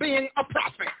him from being a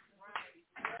prophet.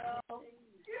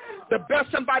 The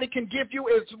best somebody can give you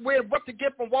is what to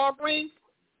get from Walgreens.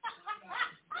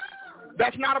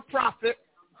 That's not a prophet.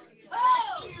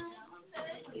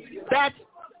 That's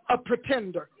a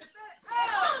pretender.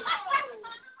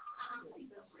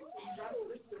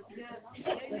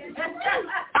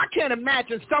 I can't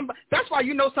imagine somebody. That's why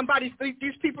you know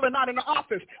these people are not in the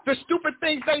office. The stupid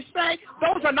things they say,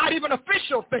 those are not even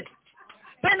official things.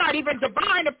 They're not even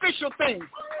divine official things.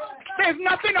 There's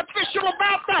nothing official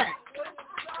about that.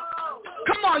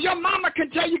 Come on, your mama can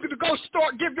tell you to go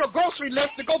store, give your grocery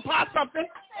list to go buy something.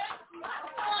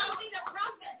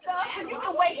 You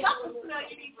can wake up.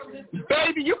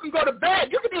 Baby, you can go to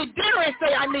bed. You can eat dinner and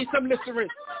say, I need some Listerine.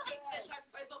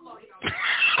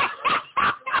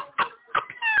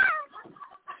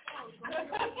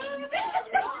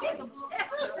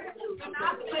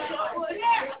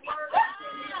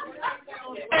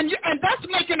 And that's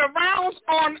making a rounds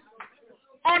on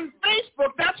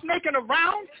Facebook. That's making a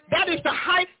round. That is the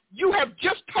hype. You have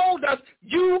just told us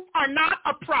you are not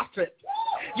a prophet.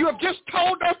 You have just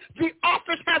told us the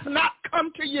office has not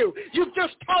come to you. You've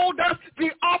just told us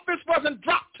the office wasn't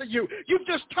dropped to you. You've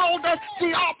just told us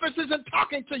the office isn't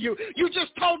talking to you. You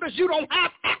just told us you don't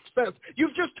have access.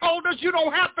 You've just told us you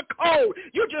don't have the code.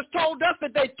 You just told us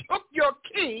that they took your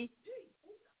key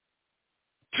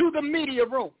to the media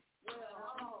room.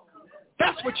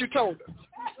 That's what you told us.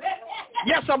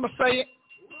 Yes, I'm going to say it.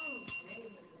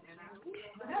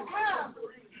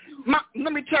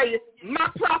 Let me tell you, my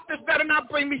prophets better not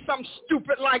bring me something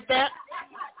stupid like that.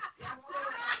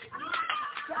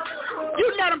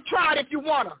 You let them try it if you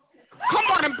want to. Come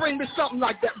on and bring me something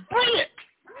like that. Bring it.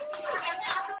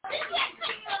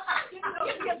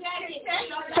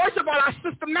 First of all, I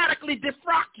systematically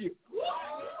defrock you.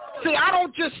 See, I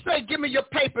don't just say, give me your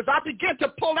papers. I begin to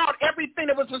pull out everything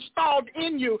that was installed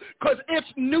in you because it's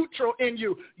neutral in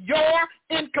you. Your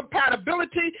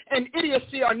incompatibility and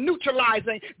idiocy are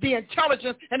neutralizing the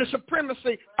intelligence and the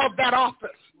supremacy of that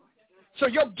office. So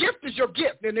your gift is your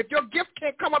gift. And if your gift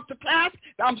can't come up to task,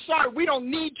 I'm sorry, we don't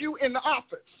need you in the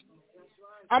office.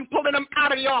 I'm pulling them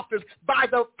out of the office by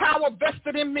the power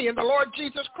vested in me in the Lord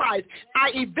Jesus Christ.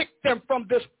 I evict them from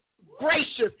this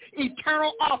gracious,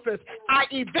 eternal office. I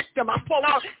evict them. I pull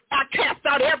out. I cast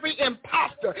out every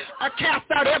imposter. I cast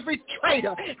out every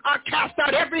traitor. I cast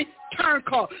out every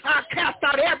turncoat. I cast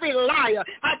out every liar.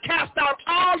 I cast out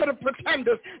all of the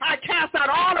pretenders. I cast out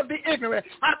all of the ignorant.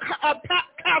 I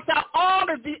cast out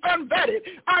all of the unvetted,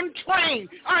 untrained,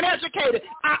 uneducated.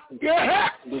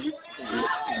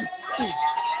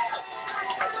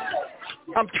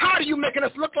 I'm tired of you making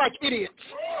us look like idiots.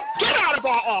 Get out of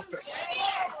our office.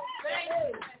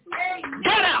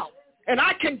 Get out. And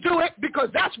I can do it because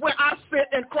that's where I sit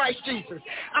in Christ Jesus.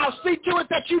 I'll see to it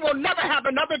that you will never have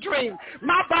another dream.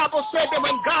 My Bible said that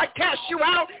when God casts you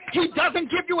out, he doesn't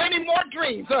give you any more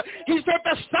dreams. He said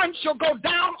the sun shall go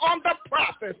down on the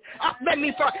prophets. Give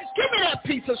me that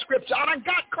piece of scripture. I done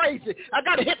got crazy. I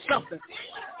got to hit something.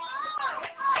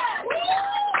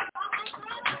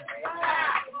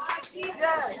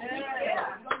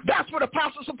 That's what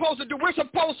apostles are supposed to do. We're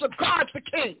supposed to guard the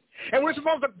king. And we're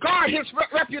supposed to guard his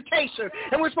reputation.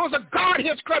 And we're supposed to guard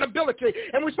his credibility.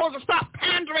 And we're supposed to stop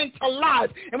pandering to lies.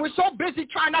 And we're so busy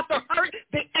trying not to hurt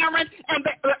the errant and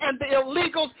the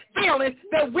illegals' feelings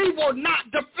that we will not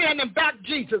defend and back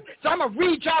Jesus. So I'm going to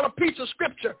read y'all a piece of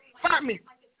scripture. Find me.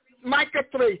 Micah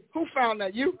 3. Who found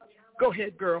that? You? Go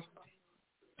ahead, girl.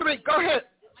 3. Go ahead.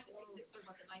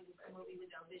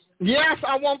 Yes,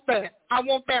 I want that. I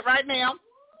want that right now.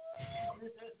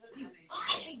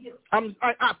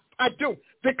 I do,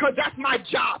 because that's my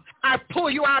job. I pull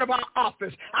you out of our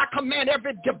office. I command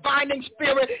every divining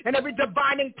spirit and every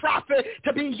divining prophet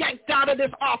to be yanked out of this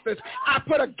office. I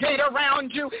put a gate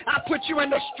around you. I put you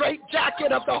in the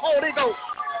straitjacket of the Holy Ghost.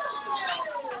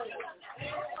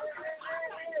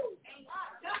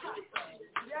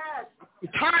 I'm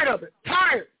tired of it.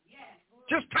 Tired.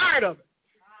 Just tired of it.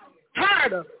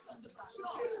 Tired of it.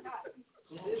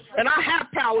 And I have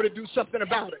power to do something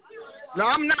about it. No,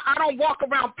 I don't walk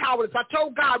around powerless. I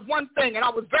told God one thing, and I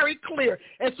was very clear.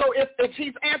 And so if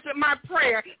he's answered my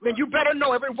prayer, then you better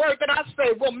know every word that I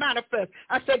say will manifest.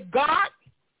 I said, God,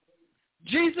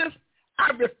 Jesus,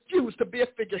 I refuse to be a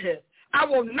figurehead. I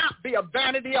will not be a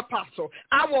vanity apostle.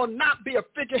 I will not be a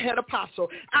figurehead apostle.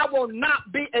 I will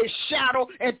not be a shadow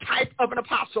and type of an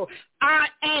apostle. I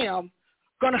am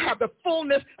going to have the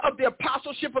fullness of the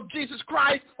apostleship of Jesus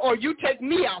Christ, or you take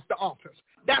me out the office.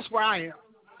 That's where I am.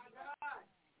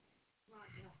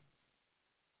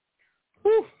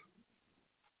 Whew.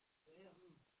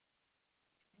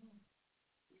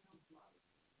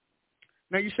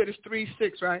 Now you said it's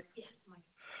 3:6, right? Yes, Micah.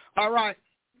 All right.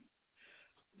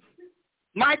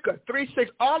 Micah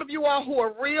 3:6. All of you all who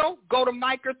are real, go to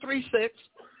Micah 3:6.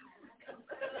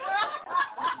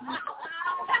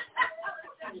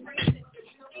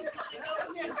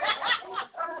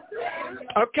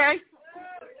 Okay?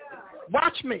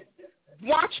 Watch me.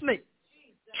 Watch me.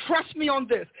 Trust me on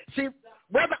this. See,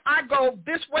 whether I go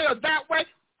this way or that way,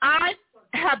 I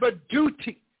have a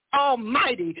duty,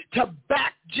 almighty, to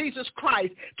back Jesus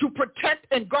Christ, to protect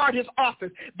and guard his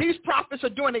office. These prophets are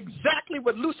doing exactly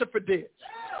what Lucifer did.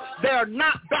 They're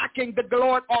not backing the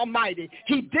Lord Almighty.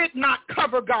 He did not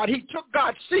cover God. He took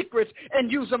God's secrets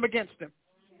and used them against him.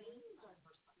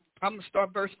 I'm going to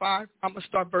start verse 5. I'm going to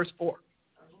start verse 4.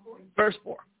 Verse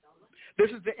 4. This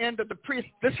is the end of the priest.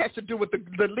 This has to do with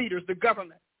the leaders, the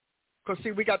government. Because,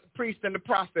 see, we got the priest and the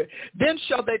prophet. Then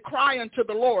shall they cry unto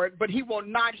the Lord, but he will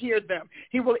not hear them.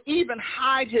 He will even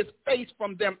hide his face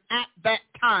from them at that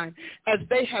time, as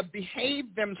they have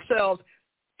behaved themselves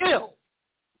ill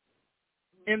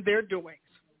in their doings.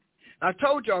 I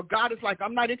told y'all, God is like,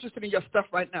 I'm not interested in your stuff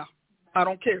right now. I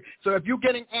don't care. So if you're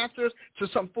getting answers to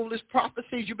some foolish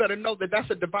prophecies, you better know that that's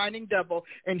a divining devil,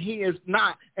 and he is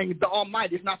not, and the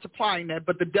Almighty is not supplying that,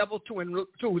 but the devil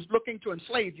who's looking to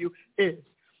enslave you is.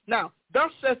 Now, thus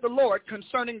says the Lord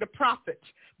concerning the prophets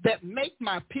that make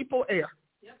my people err.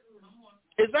 Yep.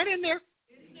 Is that in there?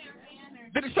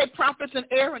 Did it say prophets and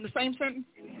err in the same sentence?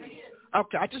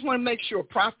 Okay, I just want to make sure.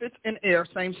 Prophets and err,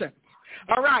 same sentence.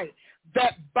 All right.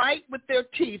 That bite with their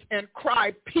teeth and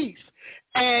cry peace,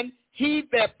 and he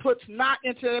that puts not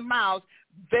into their mouths,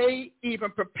 they even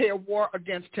prepare war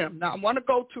against him. Now, I'm going to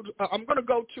go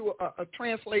to a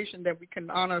translation that we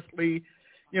can honestly,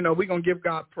 we're going to give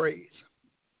God praise.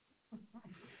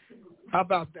 How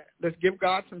about that? Let's give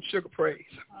God some sugar praise.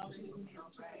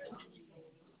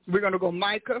 We're going to go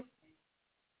Micah.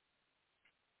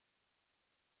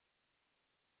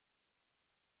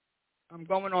 I'm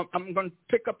going to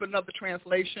pick up another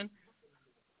translation.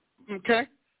 Okay?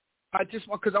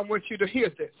 Because I want you to hear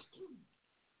this.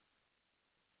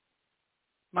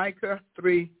 Micah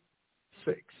 3:6.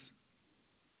 I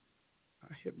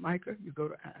hit Micah, you go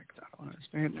to Acts. I don't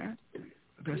understand that,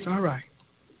 but that's all right.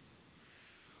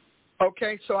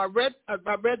 Okay, so I read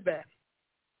that.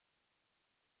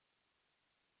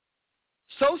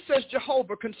 So says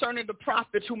Jehovah concerning the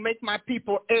prophets who make my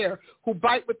people err, who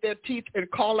bite with their teeth and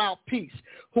call out peace,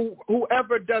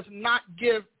 whoever does not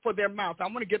give for their mouth. I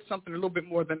want to get something a little bit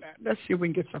more than that. Let's see if we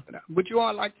can get something out. Would you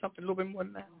all like something a little bit more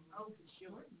than that? Oh, sure.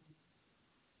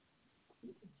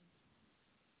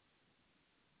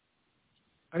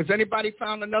 Has anybody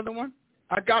found another one?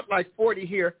 I got like 40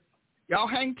 here. Y'all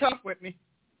hang tough with me.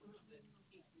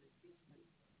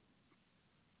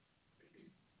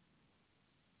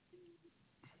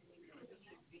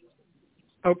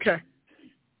 Okay.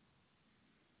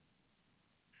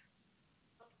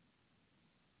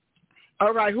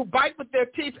 All right, who bite with their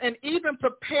teeth and even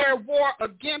prepare war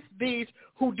against these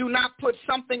who do not put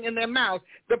something in their mouth.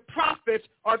 The prophets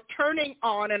are turning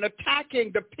on and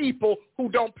attacking the people who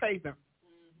don't pay them.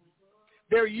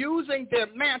 They're using their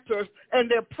mantles and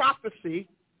their prophecy,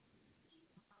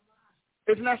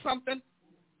 isn't that something,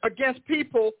 against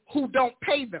people who don't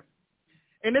pay them.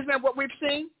 And isn't that what we've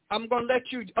seen? I'm going to let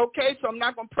you, okay, so I'm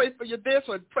not going to pray for you this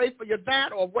or pray for you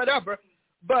that or whatever,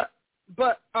 but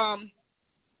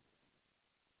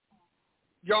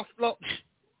y'all float.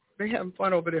 They're having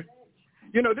fun over there.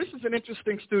 You know, this is an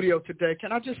interesting studio today.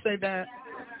 Can I just say that?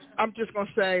 I'm just going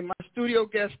to say my studio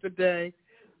guest today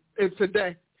is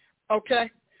today.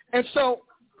 Okay? And so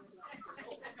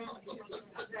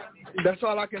that's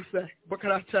all I can say. What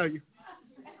can I tell you?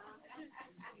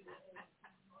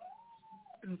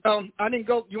 I didn't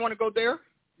go. You want to go there?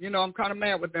 You know, I'm kind of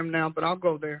mad with them now, but I'll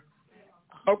go there.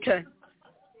 Okay.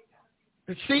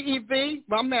 The CEV,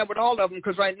 well, I'm mad with all of them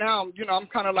because right now, you know, I'm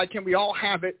kind of like, can we all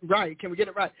have it right? Can we get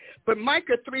it right? But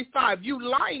Micah 3:5, you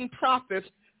lying prophets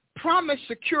promise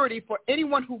security for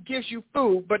anyone who gives you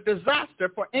food, but disaster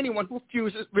for anyone who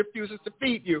refuses to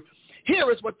feed you.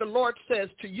 Here is what the Lord says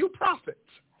to you prophets.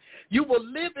 You will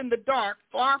live in the dark,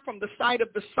 far from the sight of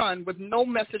the sun, with no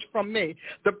message from me.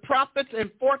 The prophets and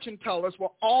fortune tellers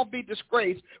will all be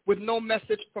disgraced with no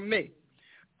message from me.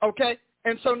 Okay?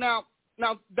 And so now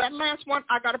that last one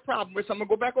I got a problem with, so I'm going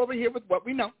to go back over here with what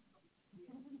we know.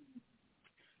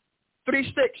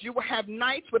 3:6, you will have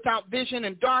nights without vision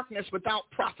and darkness without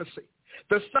prophecy.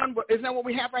 The sun, isn't that what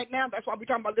we have right now? That's why we're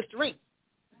talking about Listerine.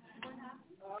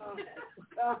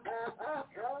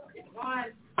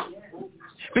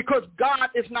 Because God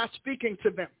is not speaking to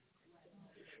them.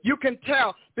 You can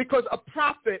tell because a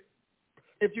prophet,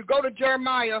 if you go to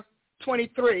Jeremiah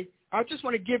 23, I just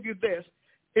want to give you this.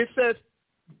 It says,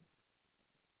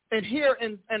 and here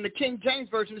in the King James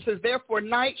Version, it says, therefore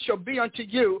night shall be unto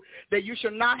you, that you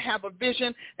shall not have a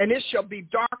vision, and it shall be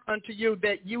dark unto you,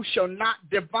 that you shall not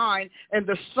divine, and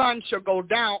the sun shall go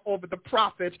down over the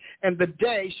prophets, and the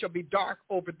day shall be dark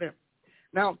over them.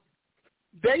 Now,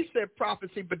 they said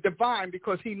prophecy, but divine,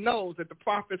 because he knows that the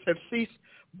prophets have ceased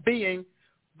being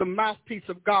the mouthpiece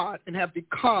of God and have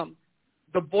become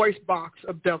the voice box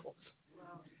of devils.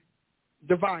 Wow.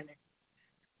 Divining.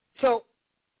 So,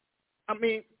 I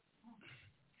mean,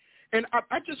 and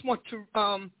I just want to,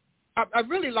 I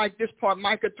really like this part,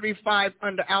 Micah 3:5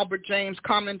 under Albert James'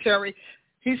 commentary.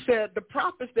 He said, the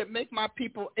prophets that make my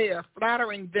people err,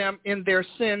 flattering them in their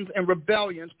sins and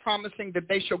rebellions, promising that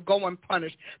they shall go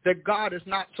unpunished, that God is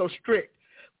not so strict,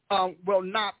 will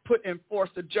not put in force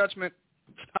the judgment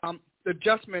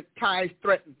ties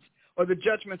threatens, or the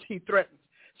judgments he threatens.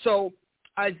 So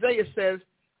Isaiah says,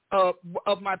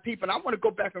 of my people, and I want to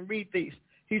go back and read these.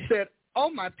 He said, O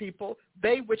my people,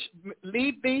 they which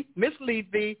mislead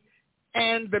thee,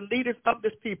 and the leaders of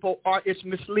this people are its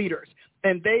misleaders,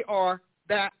 and they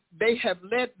have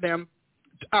led them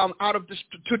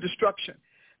to destruction.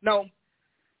 Now,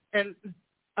 and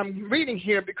I'm reading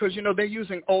here because, you know, they're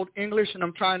using Old English, and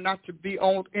I'm trying not to be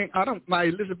old. My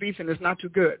Elizabethan is not too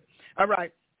good. All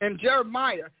right. And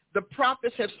Jeremiah, the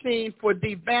prophets have seen for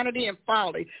thee vanity and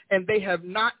folly, and they have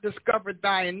not discovered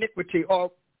thy iniquity or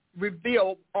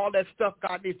reveal all that stuff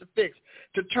God needs to fix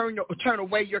to turn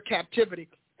away your captivity,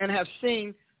 and have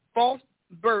seen false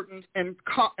burdens and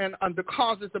the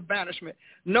causes of banishment.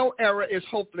 No error is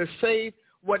hopeless, save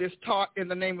what is taught in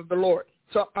the name of the Lord.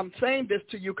 So I'm saying this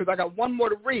to you because I got one more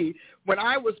to read. When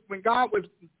God was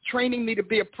training me to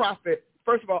be a prophet,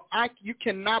 first of all, you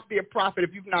cannot be a prophet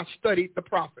if you've not studied the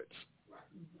prophets.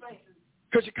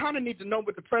 Because you kind of need to know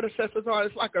what the predecessors are.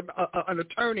 It's like an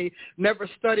attorney never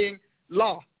studying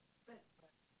law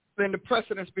than the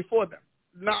precedents before them,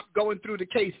 not going through the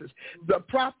cases. The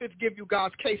prophets give you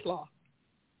God's case law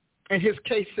and his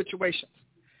case situations.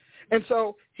 And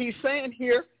so he's saying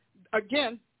here,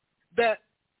 again, that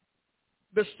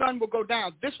the sun will go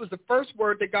down. This was the first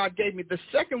word that God gave me. The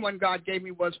second one God gave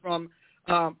me was from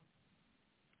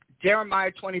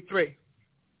Jeremiah 23.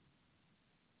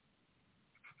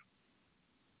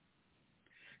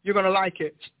 You're going to like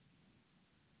it.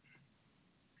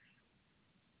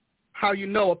 How you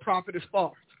know a prophet is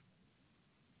false.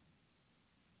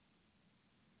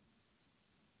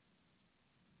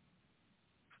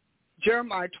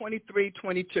 Jeremiah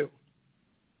 23:22.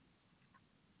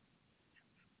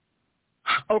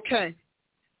 Okay.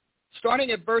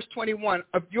 Starting at verse 21,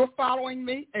 if you're following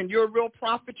me and you're a real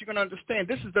prophet, you're going to understand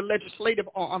this is the legislative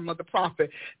arm of the prophet.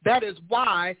 That is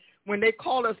why when they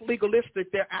call us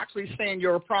legalistic, they're actually saying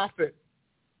you're a prophet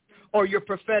or you're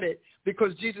prophetic,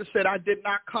 because Jesus said, I did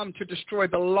not come to destroy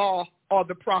the law or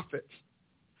the prophets,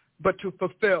 but to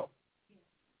fulfill.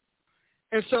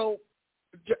 And so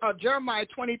Jeremiah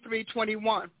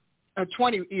 23:21.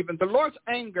 20 even, the Lord's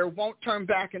anger won't turn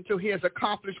back until he has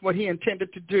accomplished what he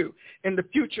intended to do. In the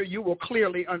future, you will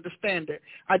clearly understand it.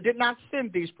 I did not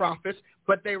send these prophets,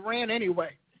 but they ran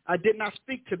anyway. I did not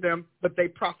speak to them, but they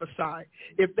prophesied.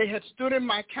 If they had stood in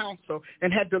my counsel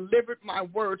and had delivered my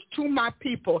words to my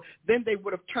people, then they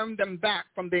would have turned them back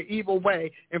from their evil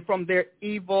way and from their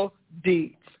evil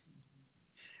deeds.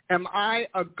 Am I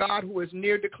a God who is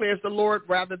near, declares the Lord,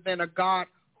 rather than a God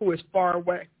who is far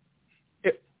away?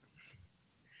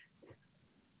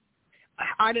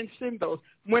 I didn't send those.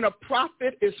 When a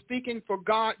prophet is speaking for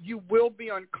God, you will be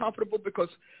uncomfortable because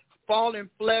fallen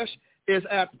flesh is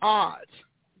at odds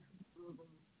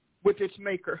with its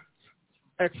maker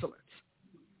excellence.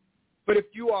 But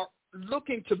if you are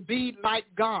looking to be like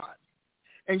God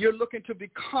and you're looking to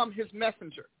become his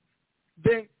messenger,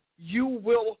 then you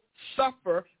will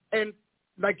suffer. And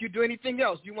like you do anything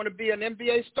else, you want to be an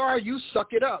NBA star, you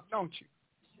suck it up, don't you?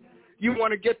 You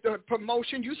want to get the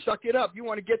promotion, you suck it up. You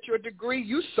want to get your degree,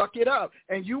 you suck it up.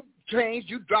 And you change,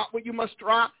 you drop what you must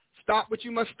drop, stop what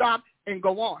you must stop, and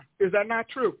go on. Is that not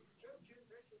true?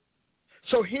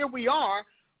 So here we are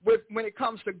with, when it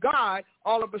comes to God,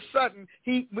 all of a sudden,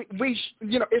 we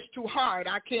it's too hard.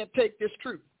 I can't take this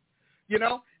truth,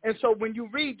 And so when you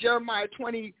read Jeremiah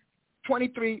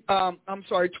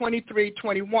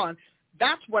 23:21,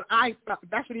 that's what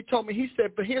he told me. He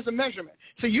said, but here's a measurement.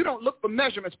 So you don't look for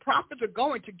measurements. Prophets are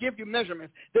going to give you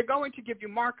measurements. They're going to give you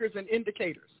markers and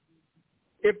indicators.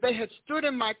 If they had stood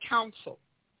in my counsel,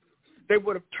 they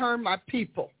would have turned my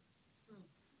people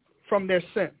from their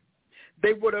sin.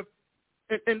 They would have,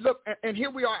 and look, and here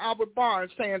we are, Albert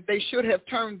Barnes saying they should have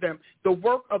turned them. The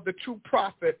work of the true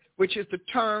prophet, which is to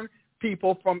turn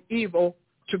people from evil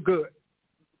to good.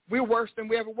 We're worse than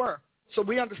we ever were. So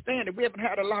we understand that we haven't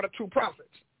had a lot of true prophets.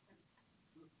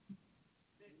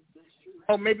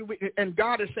 Or maybe and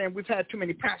God is saying we've had too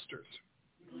many pastors.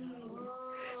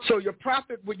 So your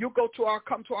prophet, when you come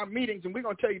to our meetings and we're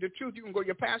going to tell you the truth, you can go to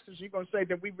your pastors and you're going to say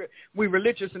that we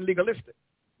religious and legalistic.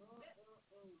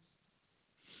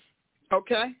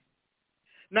 Okay?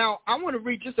 Now, I want to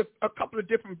read just a couple of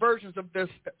different versions of this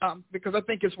because I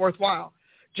think it's worthwhile.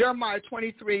 Jeremiah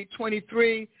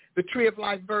 23:23, the Tree of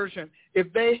Life version.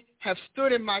 If they have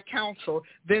stood in my counsel,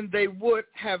 then they would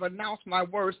have announced my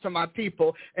words to my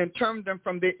people and turned them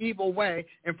from their evil way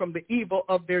and from the evil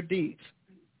of their deeds.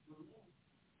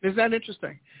 Is that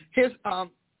interesting? Here's,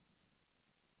 I'm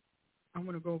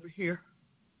going to go over here.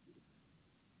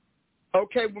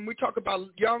 Okay, when we talk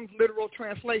about Young's literal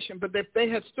translation, but if they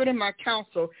had stood in my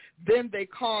counsel, then they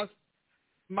caused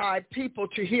my people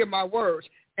to hear my words,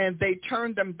 and they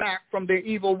turned them back from their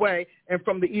evil way and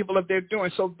from the evil of their doing.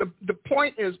 So the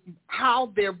point is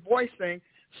how they're voicing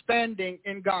standing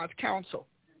in God's counsel.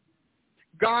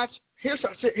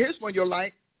 Here's one you'll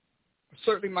like.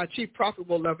 Certainly my chief prophet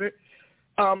will love it.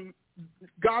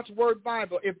 God's Word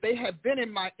Bible. If they had been in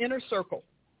my inner circle,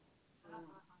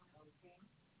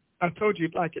 I told you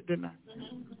you'd like it, didn't I?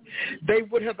 They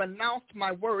would have announced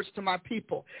my words to my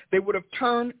people. They would have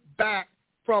turned back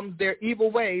from their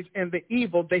evil ways and the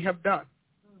evil they have done.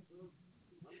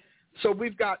 So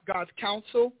we've got God's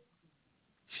counsel,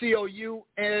 C-O-U-N-S-E-L.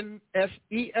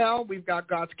 We've got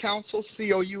God's counsel,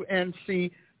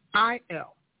 C-O-U-N-C-I-L.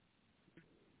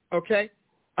 Okay?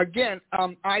 Again,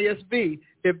 ISB,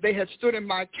 if they had stood in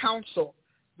my counsel,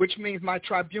 which means my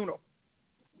tribunal.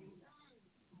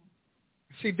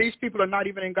 See, these people are not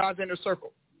even in God's inner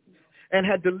circle. And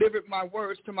had delivered my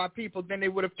words to my people, then they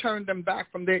would have turned them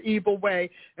back from their evil way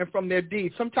and from their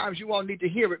deeds. Sometimes you all need to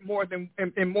hear it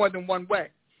in more than one way.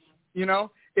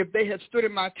 If they had stood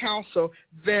in my counsel,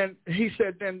 then he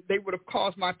said, then they would have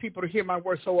caused my people to hear my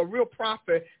words. So a real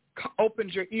prophet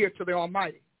opens your ear to the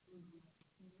Almighty.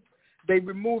 They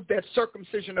remove that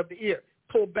circumcision of the ear,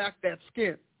 pull back that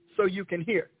skin so you can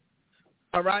hear.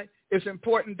 All right? It's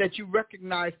important that you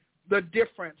recognize the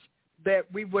difference that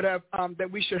we would have, that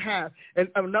we should have. And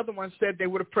another one said they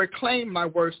would have proclaimed my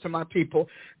words to my people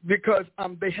because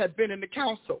they had been in the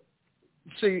council.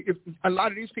 See, a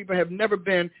lot of these people have never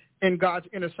been in God's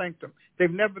inner sanctum.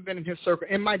 They've never been in his circle.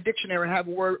 In my dictionary, I have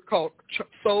a word called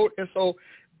sod,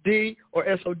 S-O-D or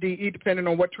S-O-D-E, depending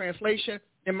on what translation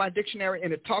in my dictionary,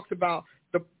 and it talks about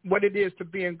what it is to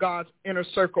be in God's inner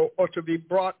circle or to be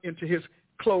brought into his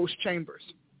closed chambers.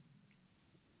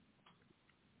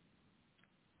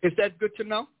 Is that good to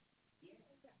know?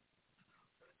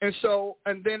 And so,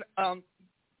 and then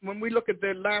when we look at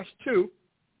the last two,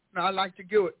 now I like to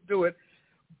do it,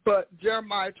 but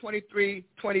Jeremiah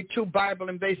 23:22, Bible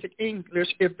in basic English,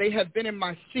 if they had been in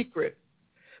my secret,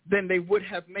 then they would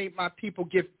have made my people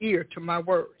give ear to my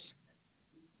words.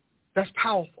 That's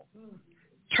powerful.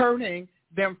 Turning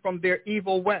them from their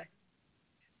evil way.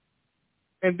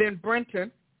 And then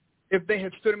Brenton, if they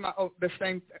had stood in my,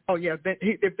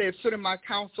 if they had stood in my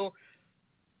counsel,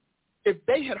 if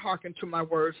they had hearkened to my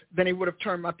words, then he would have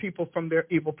turned my people from their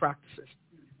evil practices.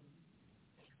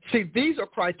 See, these are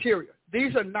criteria.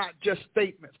 These are not just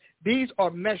statements. These are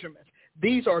measurements.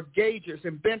 These are gauges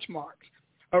and benchmarks.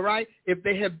 All right? If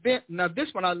they have been, now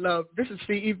this one I love. This is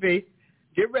CEV.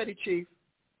 Get ready, Chief.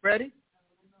 Ready?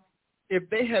 If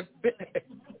they have been,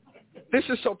 this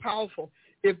is so powerful.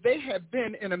 If they had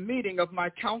been in a meeting of my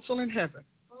counsel in heaven,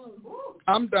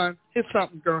 I'm done. Hit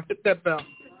something, girl. Hit that bell.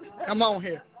 Come on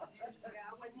here.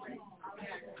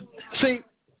 See,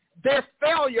 their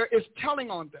failure is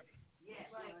telling on them.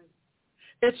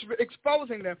 It's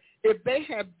exposing them. If they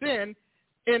had been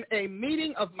in a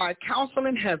meeting of my counsel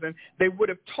in heaven, they would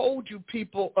have told you,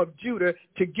 people of Judah,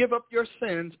 to give up your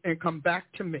sins and come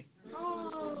back to me.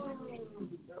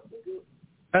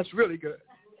 That's really good.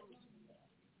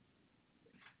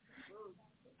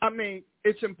 I mean,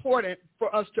 it's important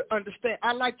for us to understand.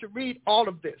 I like to read all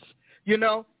of this, you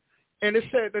know. And it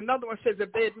said, another one says,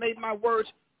 if they had made my words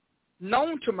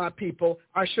known to my people,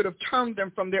 I should have turned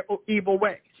them from their evil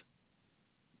ways.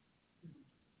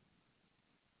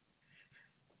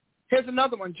 Here's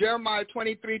another one, Jeremiah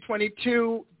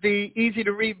 23:22, the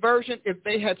easy-to-read version. If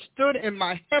they had stood in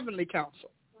my heavenly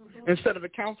counsel instead of the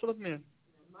counsel of men,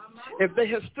 if they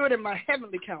had stood in my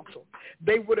heavenly counsel,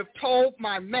 they would have told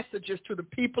my messages to the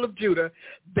people of Judah.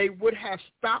 They would have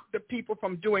stopped the people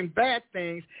from doing bad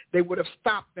things. They would have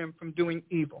stopped them from doing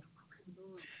evil.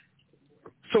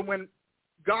 So when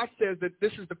God says that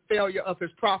this is the failure of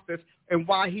his prophets and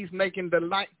why he's making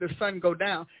the sun go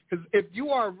down, because if you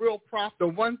are a real prophet, the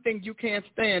one thing you can't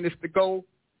stand is to go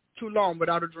too long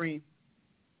without a dream.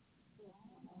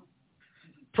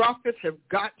 Prophets have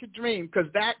got to dream because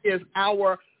that is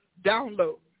our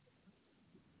download.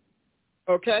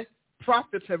 Okay?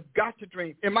 Prophets have got to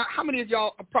dream. How many of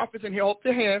y'all are prophets in here? Hold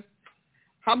your hand.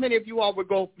 How many of you all would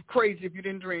go crazy if you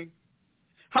didn't dream?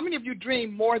 How many of you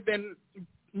dream more than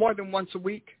once a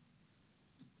week?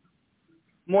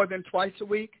 More than twice a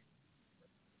week?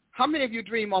 How many of you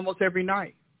dream almost every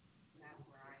night?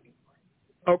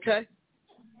 Okay?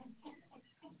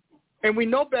 And we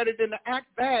know better than to act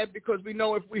bad because we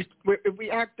know if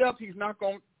we act up, he's not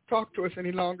going to talk to us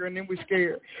any longer, and then we're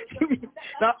scared.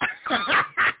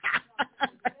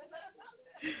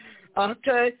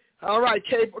 Okay? All right,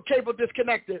 cable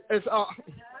disconnected. It's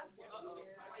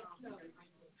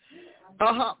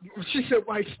She said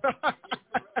white side.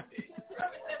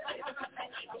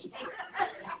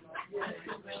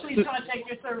 Please contact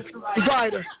your service provider.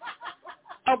 Provider.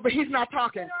 Oh, but he's not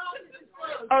talking.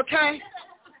 Okay?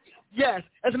 Yes.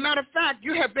 As a matter of fact,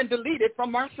 you have been deleted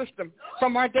from our system,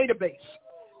 from our database.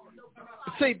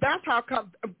 See, that's how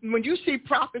come when you see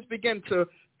prophets begin to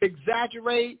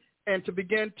exaggerate and to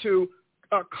begin to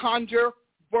conjure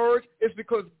words, it's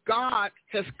because God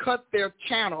has cut their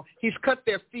channel. He's cut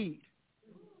their feed.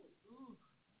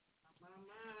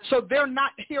 So they're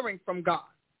not hearing from God.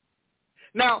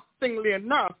 Now, thankfully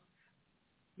enough,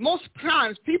 most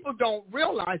times people don't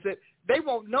realize it. They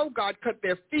won't know God cut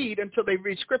their feed until they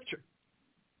read Scripture.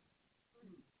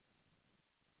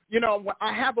 You know,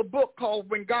 I have a book called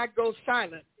When God Goes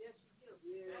Silent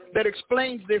that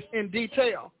explains this in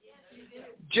detail.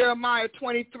 Jeremiah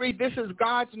 23, this is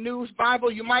God's News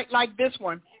Bible. You might like this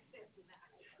one.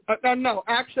 No,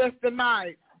 access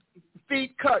denied.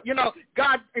 Feet cut. You know,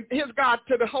 God, here's God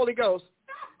to the Holy Ghost.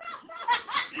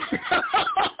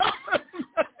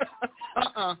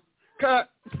 Cut.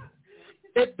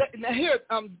 Here,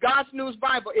 God's News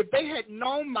Bible. If they had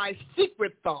known my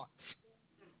secret thoughts,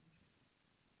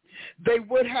 they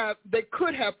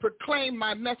could have proclaimed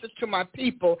my message to my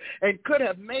people and could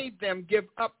have made them give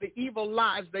up the evil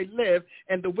lives they live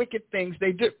and the wicked things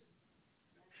they do.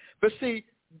 But see,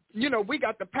 you know, we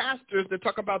got the pastors that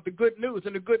talk about the good news,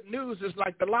 and the good news is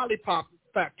like the lollipop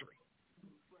factory.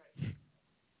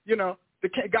 You know,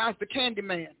 God's the candy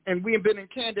man, and we have been in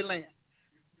candy land.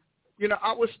 You know,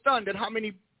 I was stunned at how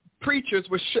many preachers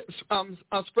were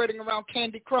spreading around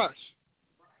Candy Crush.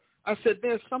 I said,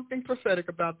 there's something prophetic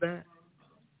about that.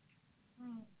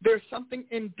 There's something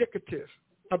indicative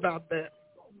about that.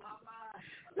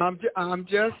 I'm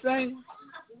just saying.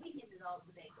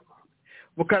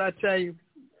 What can I tell you?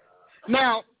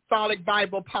 Now, Solid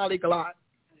Bible Polyglot.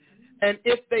 And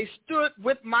if they stood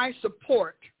with my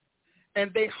support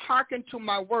and they hearkened to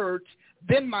my words,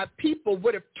 then my people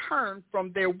would have turned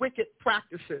from their wicked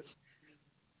practices.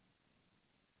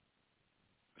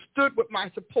 Stood with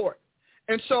my support.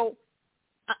 And so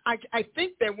I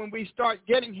think that when we start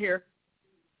getting here,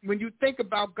 when you think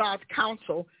about God's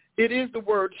counsel, it is the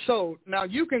word sowed. Now,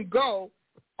 you can go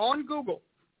on Google.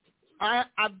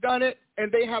 I've done it,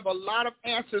 and they have a lot of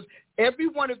answers. Every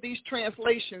one of these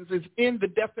translations is in the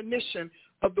definition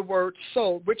of the word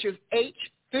sowed, which is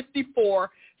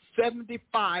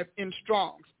H5475 in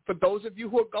Strong's. For those of you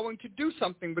who are going to do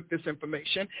something with this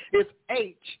information, it's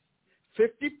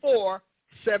H5475.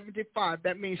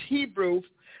 That means Hebrew,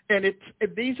 and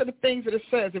these are the things that it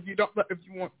says. If you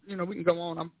want, we can go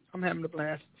on. I'm having a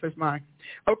blast. Says mine.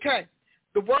 Okay,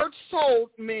 the word sowed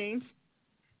means.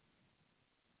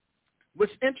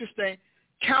 What's interesting,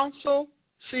 council,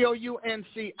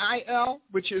 council,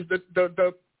 which is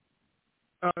the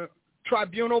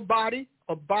tribunal body,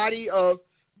 a body of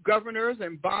governors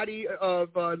and body of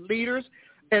leaders,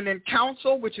 and then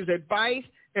council, which is advice,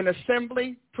 and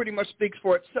assembly pretty much speaks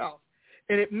for itself.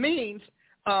 And it means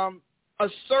the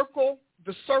circle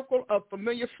of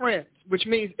familiar friends, which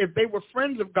means if they were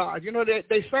friends of God,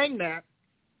 they sang that,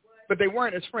 but they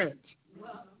weren't his friends.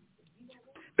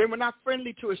 They were not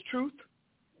friendly to his truth.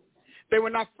 They were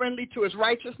not friendly to his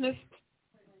righteousness.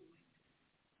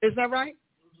 Is that right?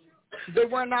 They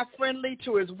were not friendly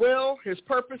to his will, his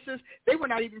purposes. They were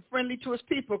not even friendly to his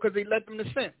people because he led them to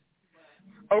sin.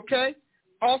 Okay?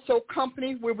 Also,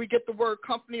 company, where we get the word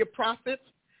company of prophets,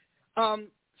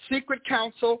 secret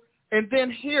counsel, and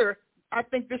then here, I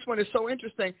think this one is so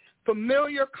interesting,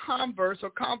 familiar converse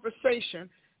or conversation,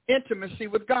 intimacy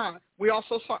with God. We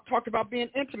also talk about being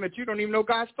intimate. You don't even know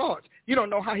God's thoughts. You don't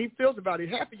know how he feels about it.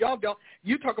 Half of y'all don't.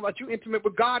 You talk about you intimate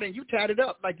with God and you tat it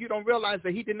up like you don't realize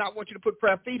that he did not want you to put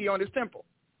graffiti on his temple.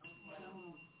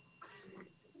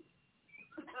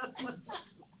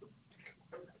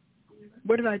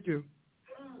 What did I do?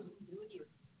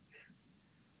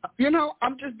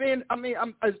 I'm just being,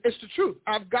 it's the truth.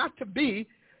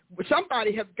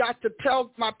 Somebody has got to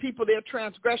tell my people their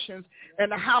transgressions in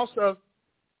the house of,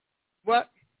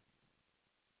 what?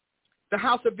 The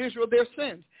house of Israel, their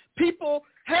sins.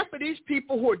 Half of these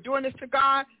people who are doing this to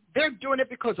God, they're doing it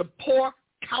because of poor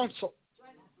counsel.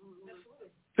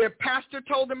 Their pastor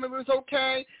told them it was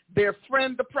okay. Their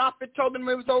friend, the prophet, told them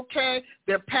it was okay.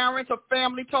 Their parents or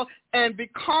family and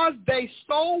because they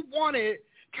so wanted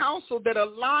counsel that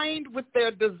aligned with their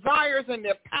desires and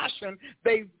their passion,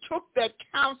 they took that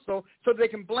counsel so they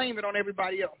can blame it on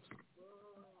everybody else.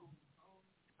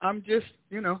 I'm just,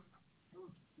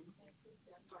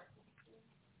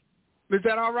 Is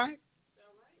that all right?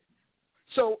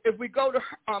 So if we go to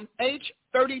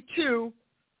H32,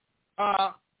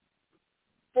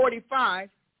 45,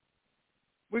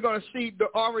 we're going to see the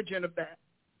origin of that.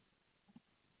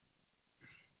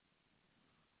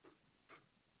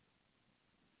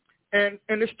 And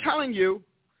it's telling you,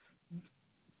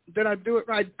 did I do it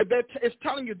right? It's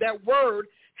telling you that word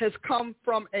has come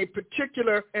from a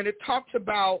particular, and it talks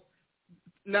about,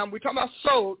 now we're talking about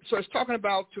sold, so it's talking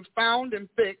about to found and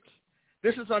fix.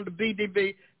 This is under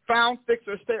BDB, found, fix,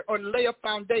 or lay a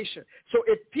foundation. So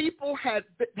if people had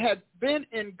been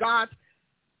in God's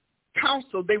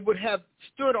counsel, they would have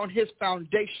stood on his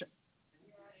foundation.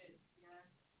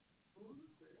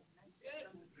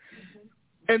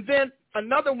 And then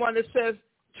another one that says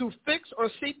to fix or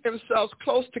seat themselves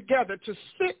close together, to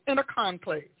sit in a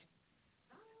conclave.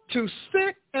 To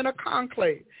sit in a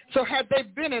conclave. So had they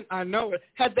been in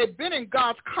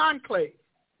God's conclave,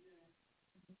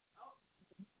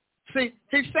 see,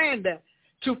 he's saying that.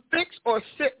 To fix or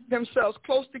sit themselves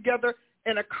close together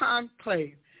in a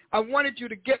conclave. I wanted you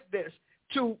to get this.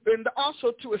 And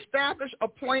also to establish,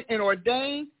 appoint, and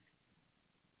ordain.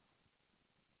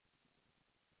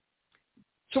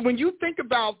 So when you think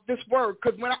about this word,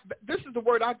 because this is the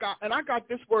word I got, and I got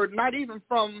this word not even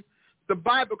from the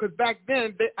Bible, because back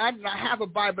then I did not have a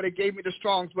Bible that gave me the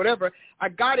Strong's, whatever. I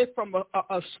got it from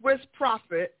a Swiss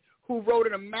prophet who wrote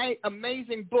an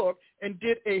amazing book and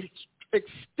did a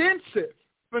extensive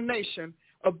explanation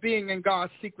of being in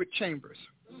God's secret chambers.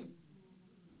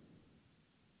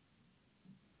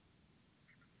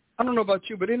 I don't know about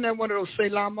you, but isn't that one of those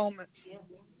Selah moments?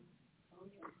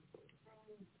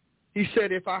 He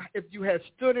said, if you had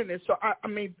stood in it. So, I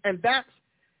mean, and that's,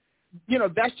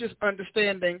 that's just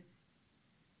understanding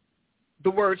the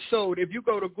word sowed. If you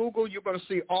go to Google, you're going to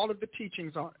see all of the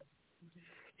teachings on it,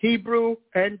 Hebrew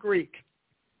and Greek.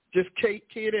 Just key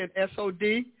it in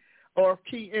SOD or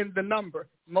key in the number.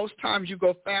 Most times you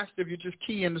go faster if you just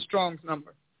key in the Strong's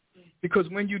number. Because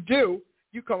when you do,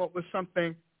 you come up with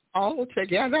something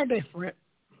altogether different.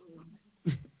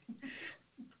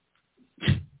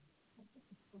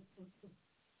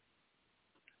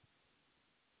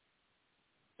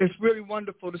 It's really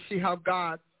wonderful to see how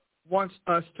God wants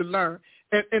us to learn.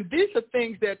 And these are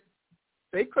things that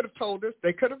they could have told us.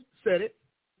 They could have said it.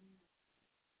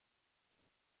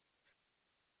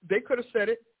 They could have said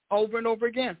it over and over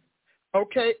again.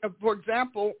 Okay, for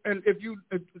example, and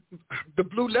the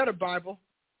Blue Letter Bible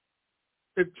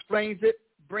explains it,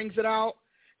 brings it out,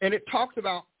 and it talks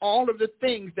about all of the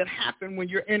things that happen when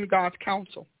you're in God's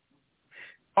counsel.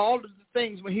 All of the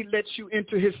things when he lets you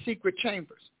into his secret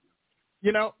chambers. We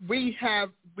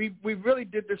really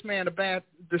did this man a bad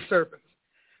disservice.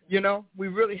 We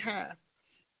really have.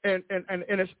 And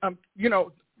it's,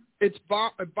 it's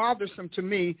bothersome to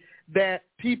me that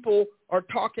people are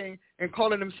talking and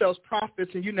calling themselves prophets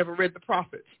and you never read the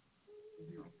prophets.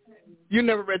 You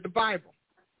never read the Bible.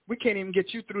 We can't even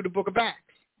get you through the book of Acts.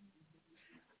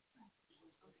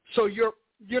 So you're,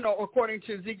 according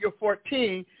to Ezekiel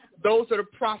 14, those are the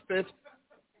prophets.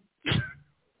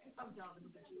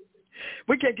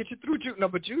 We can't get you through Jude. No,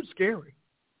 but Jude's scary.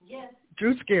 Yes.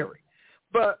 Jude's scary.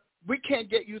 But we can't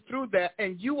get you through that,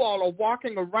 and you all are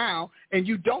walking around, and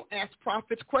you don't ask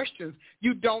prophets questions.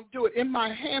 You don't do it. In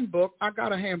my handbook, I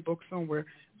got a handbook somewhere.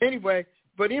 Anyway,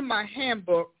 but in my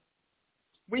handbook,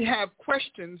 we have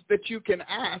questions that you can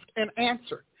ask and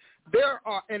answer. There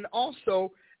are, and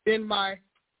also in my,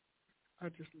 I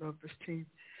just love this team.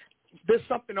 There's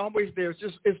something always there.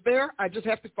 It's there. I just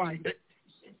have to find it.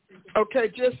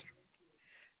 Okay,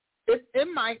 it's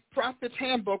in my prophet's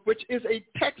handbook, which is a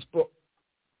textbook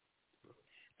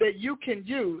that you can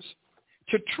use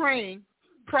to train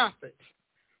prophets.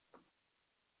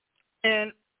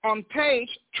 And on page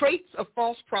Traits of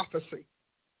False Prophecy,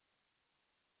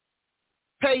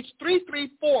 page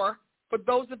 334, for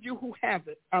those of you who have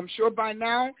it. I'm sure by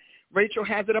now Rachel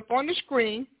has it up on the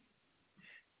screen.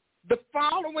 The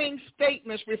following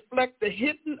statements reflect the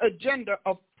hidden agenda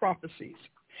of prophecies.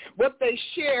 What they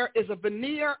share is a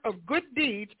veneer of good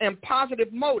deeds and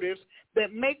positive motives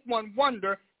that make one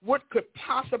wonder what could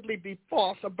possibly be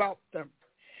false about them.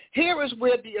 Here is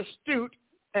where the astute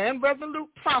and resolute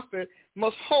prophet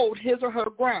must hold his or her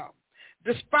ground.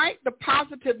 Despite the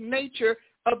positive nature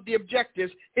of the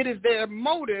objectives, it is their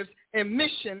motives and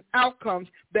mission outcomes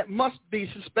that must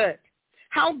be suspect.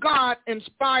 How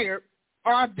God-inspired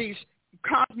are these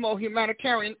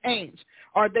cosmo-humanitarian aims?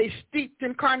 Are they steeped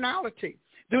in carnality?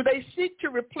 Do they seek to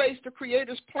replace the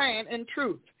Creator's plan and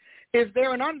truth? Is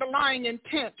there an underlying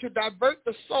intent to divert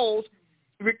the souls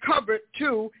recovered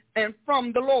to and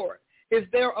from the Lord? Is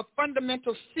there a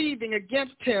fundamental seething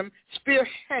against him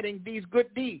spearheading these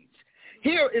good deeds?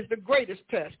 Here is the greatest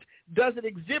test. Does it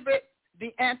exhibit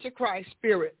the Antichrist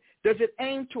spirit? Does it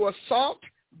aim to assault,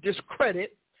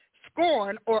 discredit,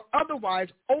 scorn, or otherwise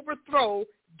overthrow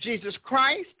Jesus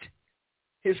Christ,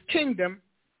 his kingdom,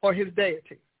 or his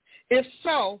deity? If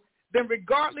so, then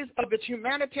regardless of its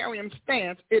humanitarian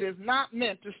stance, it is not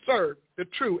meant to serve the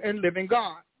true and living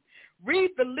God.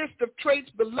 Read the list of traits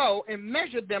below and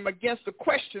measure them against the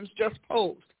questions just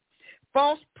posed.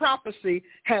 False prophecy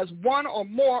has one or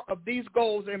more of these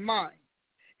goals in mind.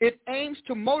 It aims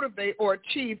to motivate or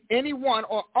achieve any one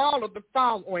or all of the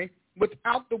following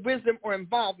without the wisdom or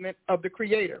involvement of the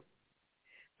Creator.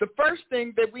 The first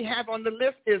thing that we have on the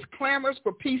list is clamors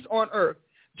for peace on earth.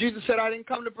 Jesus said, I didn't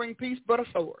come to bring peace but a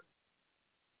sword.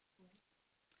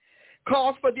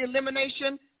 Calls for the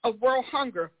elimination of world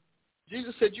hunger.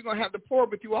 Jesus said, you're going to have the poor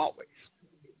with you always.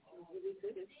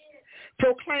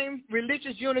 Proclaim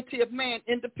religious unity of man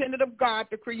independent of God,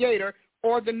 the Creator,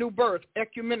 or the new birth,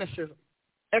 ecumenism.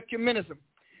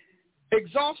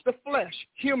 Exalts the flesh,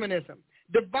 humanism.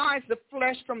 Divides the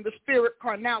flesh from the spirit,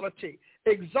 carnality.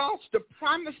 Exalts the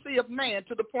primacy of man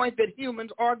to the point that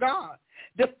humans are God.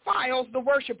 Defiles the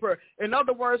worshiper. In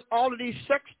other words, all of these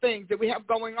sex things that we have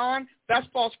going on, that's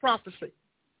false prophecy.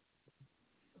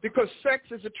 Because sex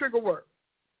is a trigger word.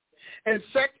 And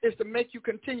sex is to make you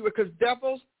continue it, because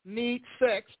devils need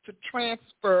sex to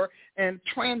transfer and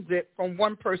transit from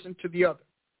one person to the other.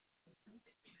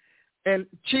 And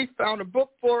Chief found a book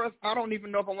for us. I don't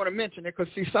even know if I want to mention it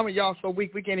because, see, some of y'all so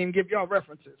weak we can't even give y'all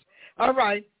references. All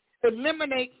right.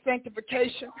 Eliminate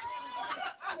sanctification.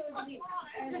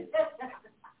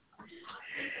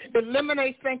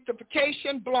 eliminates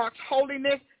sanctification, blocks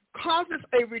holiness, causes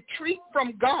a retreat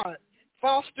from God,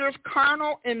 fosters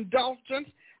carnal indulgence,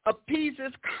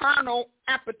 appeases carnal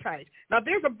appetite. Now,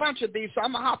 there's a bunch of these, so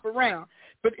I'm going to hop around.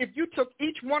 But if you took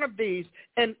each one of these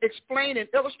and explained and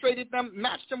illustrated them,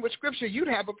 matched them with Scripture, you'd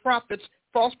have a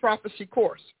false prophecy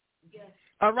course. Yes.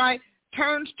 All right?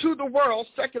 Turns to the world,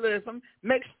 secularism,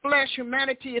 makes flesh,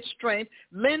 humanity its strength,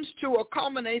 lends to or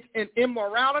culminates in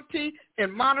immorality,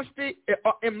 immodesty,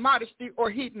 or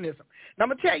hedonism. Now, I'm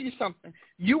going to tell you something.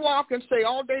 You all can say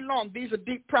all day long, these are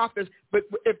deep prophets, but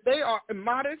if they are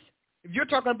immodest, if you're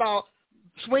talking about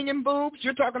swinging boobs,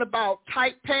 you're talking about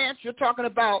tight pants, you're talking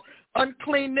about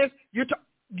uncleanness,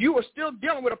 you are still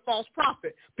dealing with a false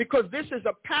prophet, because this is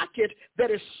a package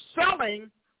that is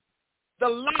selling the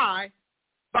lie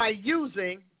by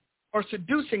using or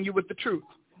seducing you with the truth.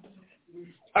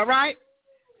 All right?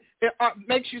 It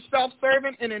makes you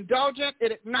self-serving and indulgent.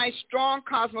 It ignites strong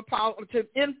cosmopolitan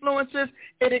influences.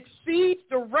 It exceeds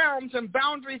the realms and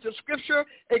boundaries of Scripture,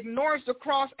 ignores the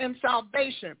cross and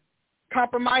salvation,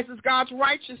 compromises God's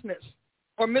righteousness,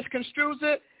 or misconstrues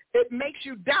it. It makes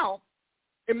you doubt.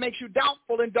 It makes you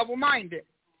doubtful and double-minded.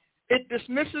 It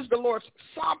dismisses the Lord's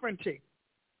sovereignty.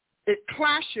 It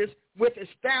clashes with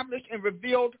established and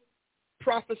revealed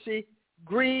prophecy,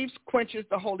 grieves, quenches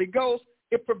the Holy Ghost.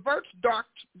 It perverts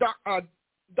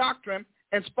doctrine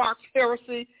and sparks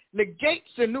heresy, negates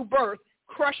the new birth,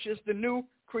 crushes the new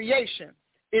creation.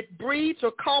 It breeds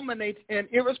or culminates in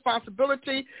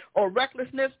irresponsibility or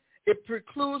recklessness. It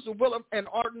precludes the will and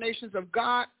ordinations of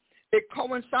God. It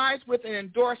coincides with and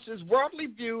endorses worldly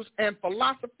views and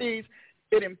philosophies.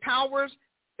 It empowers,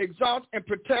 exalts, and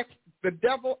protects the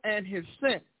devil and his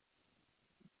sin.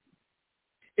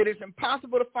 It is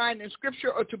impossible to find in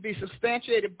Scripture or to be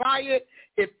substantiated by it.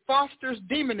 It fosters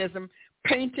demonism,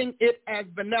 painting it as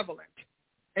benevolent.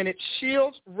 And it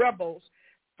shields rebels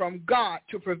from God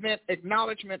to prevent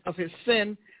acknowledgement of his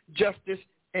sin, justice,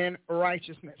 and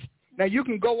righteousness. Now, you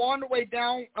can go all the way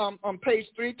down on page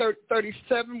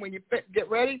 337 when you get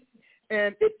ready,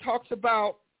 and it talks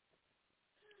about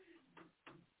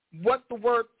what the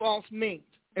word false means.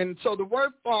 And so the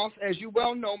word false, as you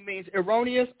well know, means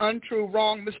erroneous, untrue,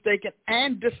 wrong, mistaken,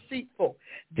 and deceitful.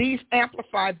 These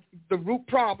amplify the root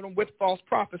problem with false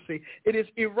prophecy. It is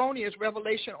erroneous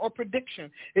revelation or prediction.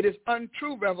 It is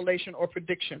untrue revelation or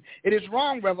prediction. It is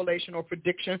wrong revelation or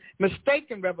prediction,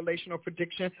 mistaken revelation or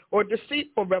prediction, or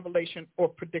deceitful revelation or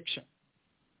prediction.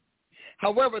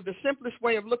 However, the simplest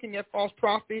way of looking at false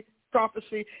prophecy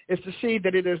is to see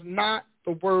that it is not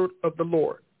the word of the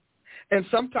Lord. And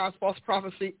sometimes false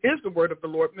prophecy is the word of the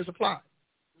Lord misapplied.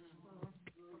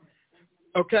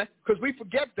 Okay? Because we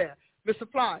forget that,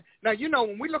 misapplied. Now,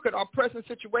 when we look at our present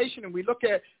situation and we look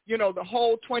at, the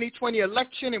whole 2020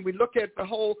 election and we look at the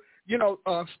whole,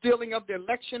 stealing of the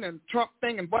election and Trump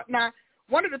thing and whatnot,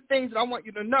 one of the things that I want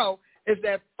you to know is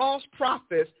that false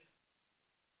prophets,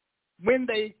 when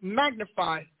they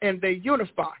magnify and they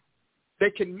unify,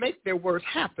 they can make their words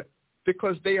happen,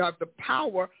 because they have the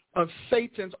power of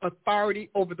Satan's authority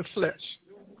over the flesh.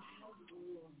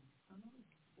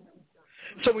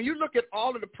 So when you look at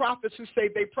all of the prophets who say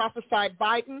they prophesied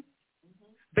Biden,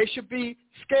 they should be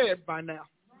scared by now,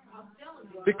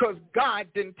 because God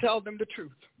didn't tell them the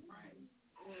truth.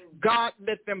 God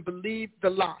let them believe the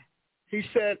lie. He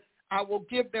said, I will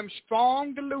give them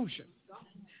strong delusion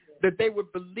that they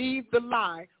would believe the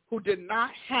lie, who did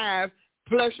not have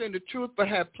pleasure in the truth but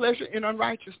have pleasure in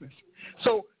unrighteousness.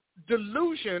 So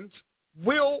delusions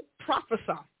will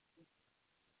prophesy.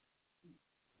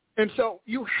 And so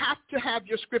you have to have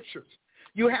your Scriptures.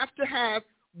 You have to have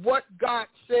what God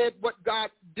said, what God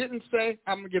didn't say.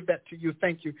 I'm going to give that to you.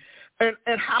 Thank you. And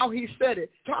how he said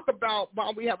it. Talk about,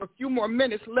 while we have a few more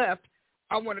minutes left,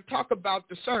 I want to talk about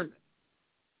discernment.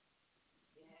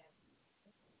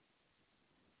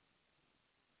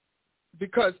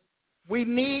 Because we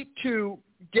need to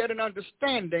get an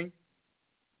understanding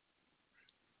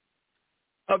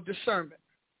of discernment.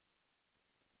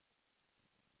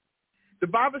 The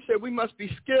Bible said we must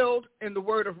be skilled in the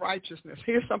word of righteousness.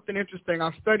 Here's something interesting.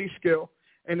 I study skill,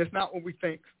 and it's not what we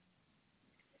think.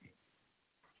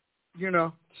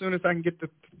 As soon as I can get the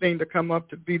thing to come up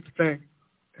to be the thing.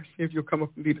 Let's see if you'll come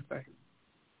up and be the thing.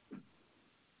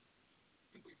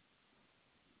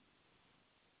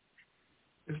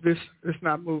 It's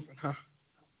not moving, huh?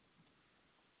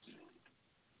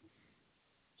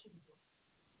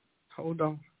 Hold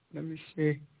on. Let me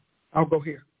see. I'll go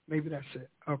here. Maybe that's it.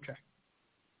 Okay.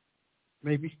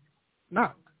 Maybe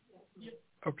not.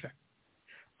 Okay.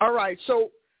 All right.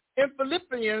 So In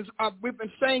Philippians, we've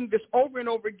been saying this over and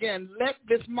over again, let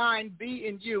this mind be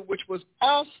in you, which was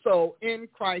also in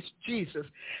Christ Jesus.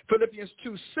 Philippians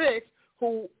 2:6,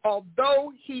 who,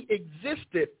 although he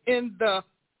existed in the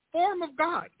form of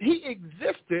God, he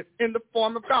existed in the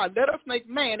form of God. Let us make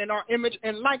man in our image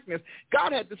and likeness.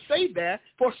 God had to say that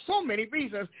for so many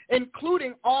reasons,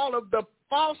 including all of the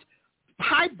false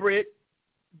hybrid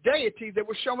deities that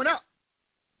were showing up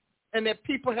and that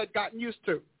people had gotten used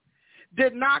to.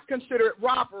 Did not consider it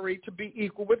robbery to be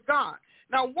equal with God.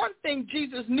 Now, one thing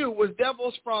Jesus knew was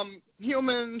devils from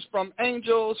humans, from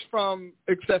angels, from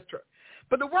etc.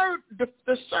 But the word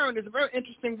discern is a very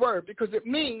interesting word because it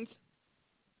means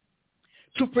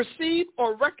to perceive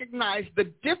or recognize the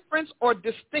difference or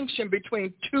distinction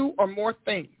between two or more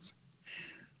things.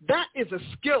 That is a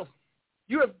skill.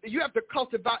 You have to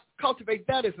cultivate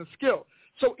that as a skill.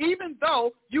 So even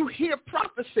though you hear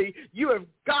prophecy, you have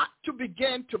got to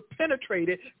begin to penetrate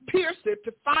it, pierce it,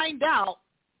 to find out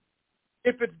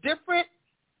if it's different,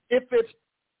 if it's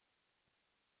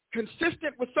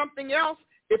consistent with something else,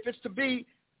 if it's to be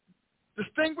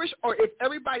distinguished, or if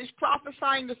everybody's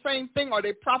prophesying the same thing, are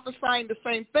they prophesying the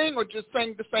same thing or just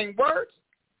saying the same words?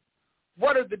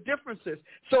 What are the differences?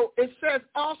 So it says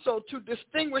also to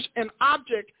distinguish an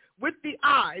object with the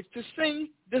eyes, to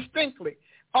see distinctly.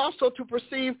 Also to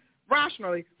perceive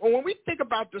rationally. Well, when we think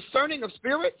about discerning of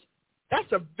spirits,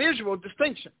 that's a visual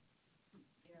distinction.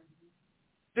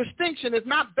 Yeah. Distinction is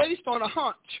not based on a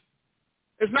hunch.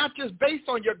 It's not just based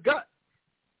on your gut.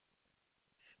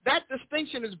 That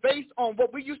distinction is based on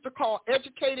what we used to call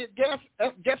educated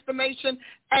guesstimation,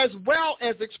 as well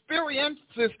as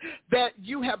experiences that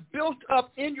you have built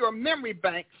up in your memory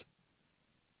banks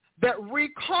that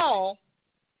recall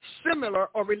similar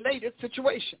or related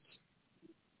situations.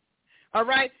 All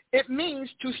right? It means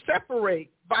to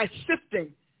separate by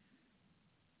sifting.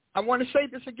 I want to say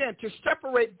this again, to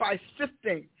separate by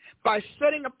sifting, by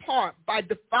setting apart, by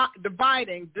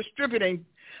dividing, distributing,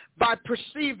 by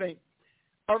perceiving,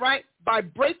 all right? By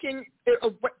breaking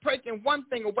one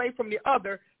thing away from the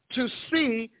other to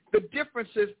see the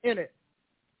differences in it,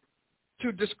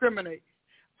 to discriminate.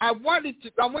 I want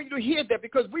you to hear that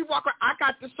because I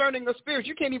got discerning of spirits.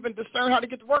 You can't even discern how to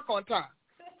get to work on time.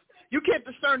 You can't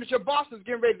discern that your boss is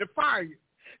getting ready to fire you.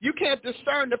 You can't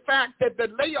discern the fact that the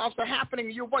layoffs are happening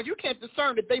in your work. You can't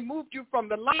discern that they moved you from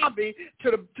the lobby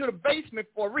to the basement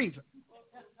for a reason.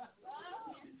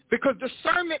 Because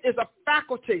discernment is a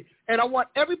faculty. And I want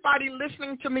everybody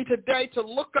listening to me today to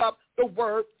look up the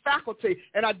word faculty.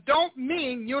 And I don't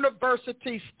mean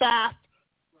university staff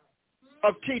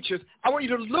of teachers. I want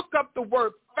you to look up the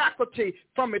word faculty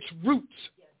from its roots.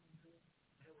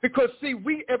 Because, see,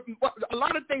 a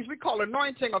lot of things we call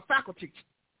anointing are faculties,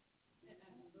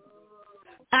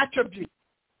 attributes,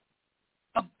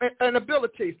 and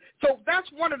abilities. So that's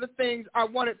one of the things I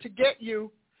wanted to get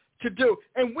you to do.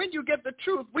 And when you get the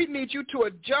truth, we need you to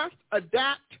adjust,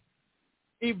 adapt,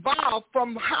 evolve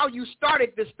from how you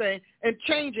started this thing and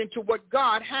change into what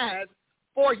God has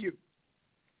for you.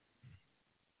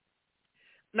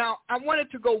 Now, I wanted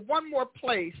to go one more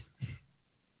place.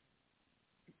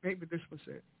 Maybe this was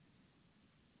it.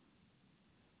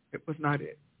 It was not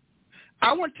it.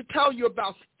 I want to tell you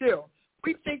about skill.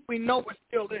 We think we know what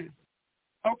skill is,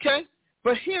 okay?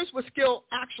 But here's what skill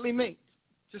actually means,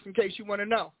 just in case you want to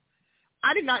know.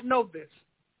 I did not know this,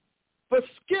 but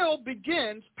skill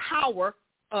begins power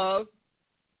of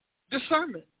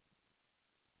discernment.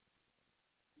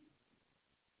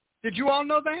 Did you all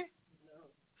know that?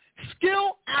 No.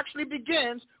 Skill actually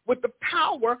begins with the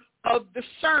power of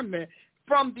discernment.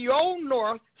 From the Old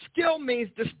North, skill means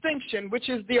distinction, which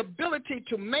is the ability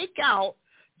to make out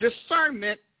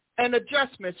discernment and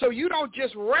adjustment. So you don't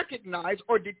just recognize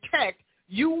or detect.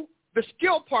 The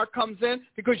skill part comes in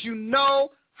because you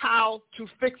know how to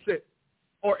fix it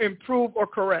or improve or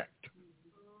correct.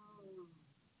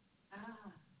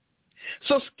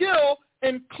 So skill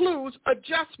includes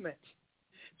adjustment,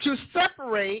 to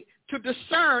separate, to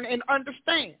discern, and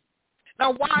understand.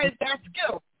 Now, why is that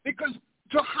skill? Because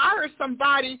to hire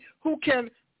somebody who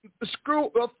can screw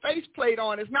a faceplate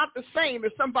on is not the same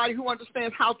as somebody who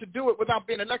understands how to do it without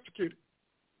being electrocuted.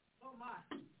 Oh,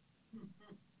 my.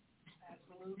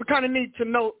 We kind of need to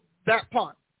know that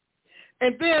part.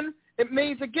 And then it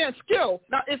means, again, skill.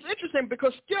 Now, it's interesting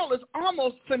because skill is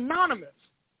almost synonymous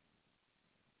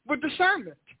with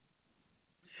discernment.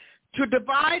 To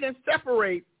divide and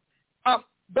separate,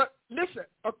 but listen,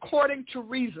 according to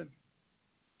reason.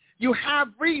 You have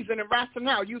reason and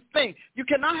rationale. You think. You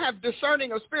cannot have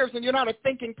discerning of spirits and you're not a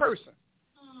thinking person.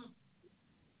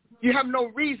 You have no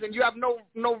reason. You have no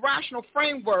rational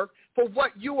framework for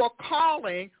what you are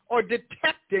calling or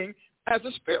detecting as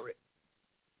a spirit.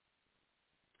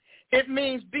 It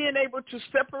means being able to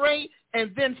separate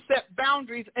and then set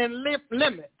boundaries and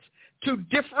limits to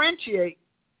differentiate.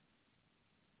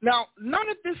 Now, none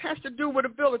of this has to do with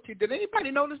ability. Did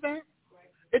anybody notice that?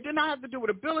 It did not have to do with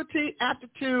ability,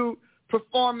 aptitude,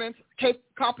 performance,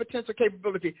 competence, or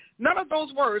capability. None of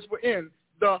those words were in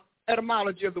the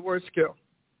etymology of the word skill.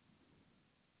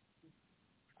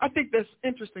 I think that's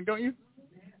interesting, don't you?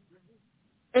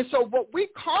 And so what we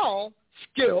call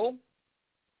skill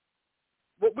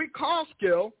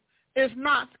is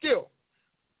not skill.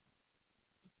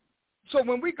 So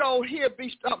when we go here,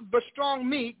 but strong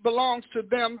meat belongs to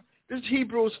them. This is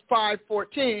Hebrews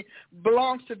 5:14,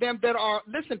 belongs to them that are,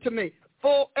 listen to me,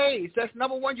 full age. That's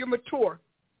number one, you're mature.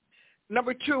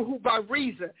 Number two, who by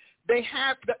reason, they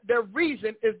have, their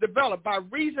reason is developed by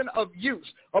reason of use,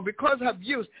 or because of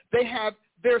use, they have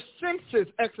their senses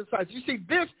exercised. You see,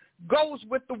 this goes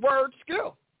with the word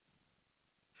skill,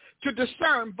 to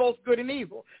discern both good and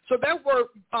evil. So that word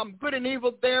good and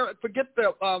evil there, forget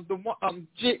the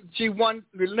G1,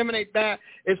 eliminate that,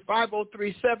 is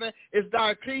 5037, is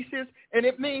diakrisis, and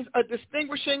it means a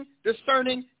distinguishing,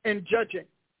 discerning, and judging.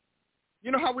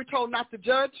 You know how we're told not to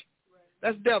judge?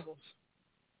 That's devils.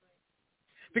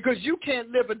 Because you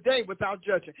can't live a day without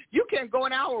judging. You can't go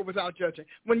an hour without judging.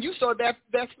 When you saw that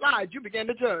slide, you began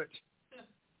to judge.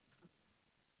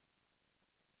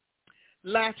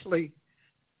 Lastly,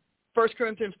 1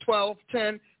 Corinthians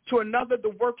 12:10, to another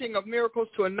the working of miracles,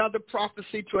 to another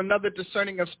prophecy, to another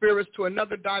discerning of spirits, to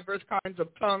another diverse kinds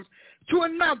of tongues, to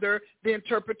another the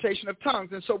interpretation of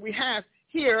tongues. And so we have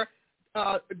here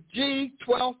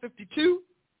G1252,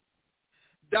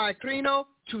 diakrino,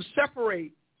 to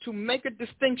separate, to make a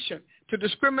distinction, to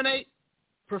discriminate,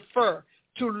 prefer,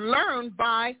 to learn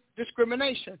by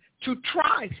discrimination, to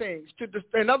try things,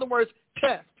 in other words,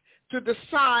 test, to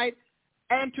decide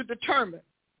and to determine,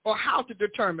 or how to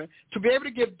determine, to be able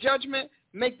to give judgment,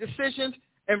 make decisions,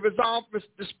 and resolve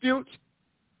disputes,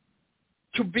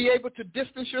 to be able to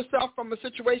distance yourself from a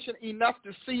situation enough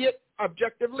to see it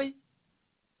objectively,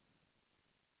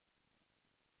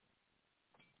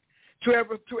 to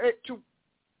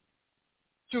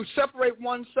separate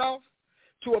oneself,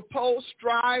 to oppose,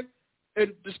 strive,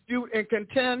 and dispute and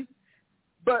contend.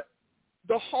 But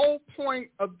the whole point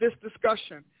of this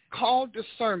discussion, called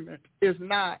discernment, is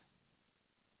not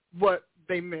what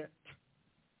they meant.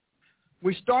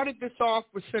 We started this off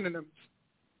with synonyms.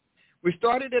 We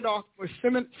started it off with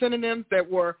synonyms that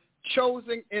were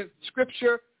chosen in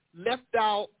Scripture, left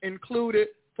out, included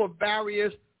for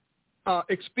various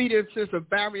expediencies of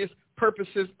various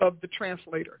purposes of the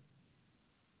translator.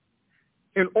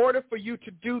 In order for you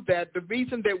to do that, the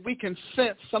reason that we can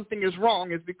sense something is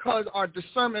wrong is because our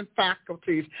discernment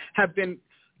faculties have been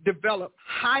developed,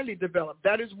 highly developed.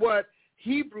 That is what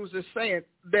Hebrews is saying,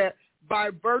 that by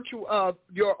virtue of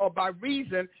or by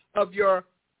reason of your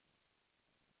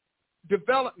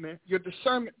development, your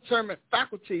discernment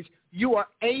faculties, you are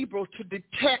able to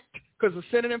detect, because the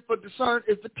synonym for discern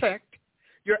is detect.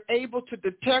 You're able to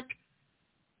detect,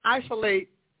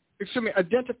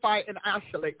 identify and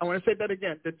isolate. I want to say that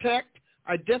again. Detect,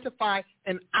 identify,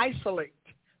 and isolate.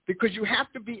 Because you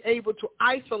have to be able to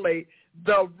isolate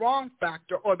the wrong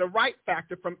factor or the right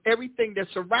factor from everything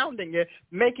that's surrounding it,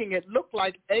 making it look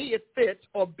like A, it fits,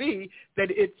 or B,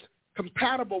 that it's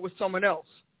compatible with someone else,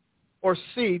 or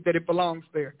C, that it belongs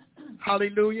there.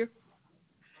 Hallelujah.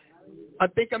 I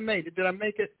think I made it. Did I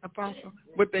make it, Apostle?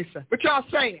 What they say? What y'all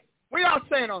saying? What y'all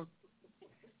saying on?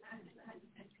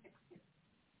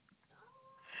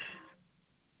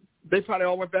 They probably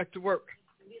all went back to work.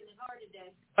 I'm getting it hard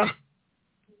today.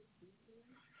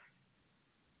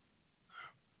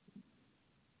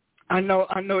 I know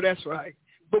that's right.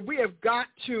 But we've got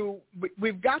to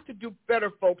do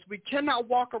better, folks. We cannot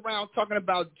walk around talking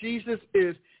about Jesus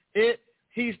is it.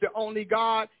 He's the only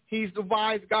God. He's the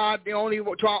wise God, to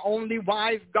our only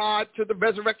wise God, to the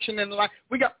resurrection and the life.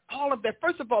 We got all of that.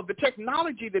 First of all, the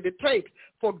technology that it takes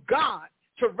for God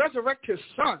to resurrect his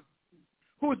son,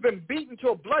 who's been beaten to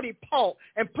a bloody pulp,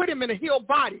 and put him in a healed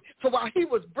body. So while he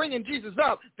was bringing Jesus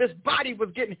up, this body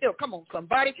was getting healed. Come on,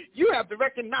 somebody. You have to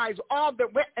recognize all that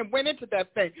went into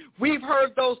that thing. We've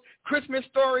heard those Christmas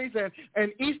stories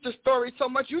and Easter stories so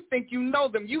much you think you know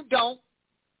them. You don't.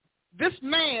 This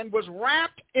man was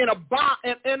wrapped in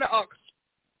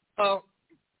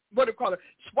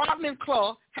swaddling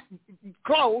clothes.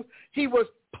 He was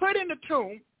put in the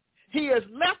tomb. He has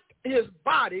left his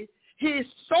body. His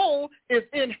soul is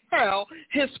in hell.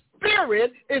 His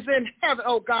spirit is in heaven.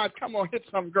 Oh, God, come on, hit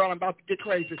something, girl. I'm about to get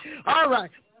crazy. All right.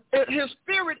 his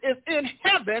spirit is in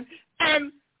heaven,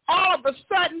 and all of a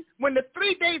sudden, when the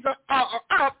 3 days are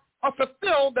up, are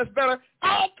fulfilled, that's better,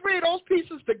 all three of those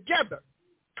pieces together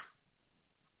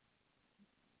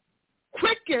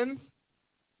quickens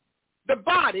the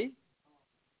body,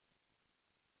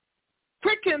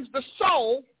 quickens the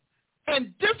soul,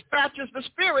 and dispatches the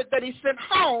spirit that he sent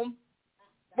home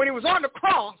when he was on the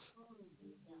cross.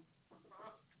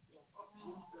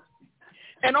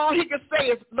 And all he could say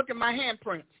is, look at my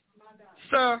handprints.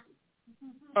 Sir,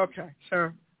 okay,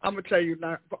 sir, I'm going to tell you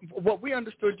now, what we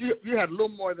understood, you had a little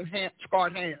more than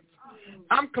scarred hands.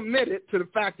 I'm committed to the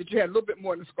fact that you had a little bit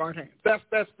more than scarred hands. That's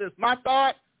just my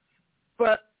thought.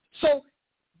 But so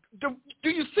do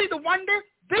you see the wonder?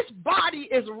 This body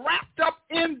is wrapped up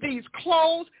in these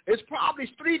clothes. It's probably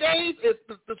 3 days.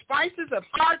 The spices have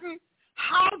hardened.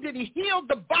 How did he heal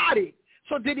the body?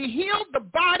 So did he heal the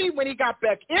body when he got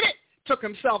back in it, took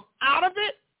himself out of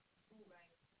it?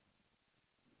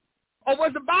 Or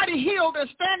was the body healed and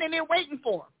standing there waiting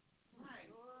for him?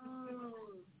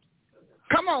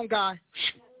 Come on, guy.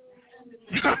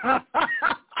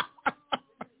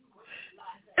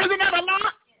 Isn't that a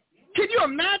lot? Can you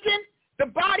imagine the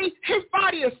body? His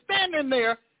body is standing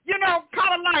there,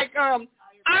 kind of like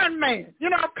Iron Man.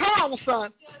 Come on,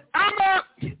 son. I'm up.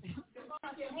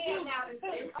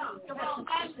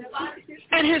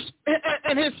 And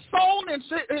his soul and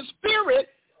his spirit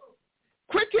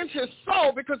quickens his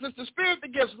soul, because it's the spirit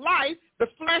that gives life. The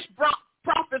flesh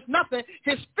profits nothing.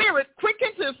 His spirit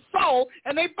quickens his soul,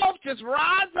 and they both just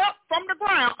rise up from the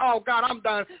ground. Oh, God, I'm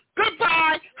done.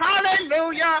 Goodbye.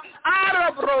 Hallelujah.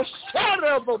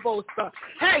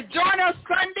 Hey, join us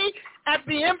Sunday at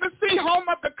the Embassy, home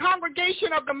of the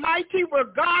Congregation of the Mighty, where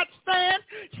God stands.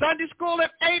 Sunday school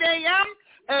at 8 a.m.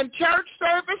 and church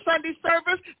service, Sunday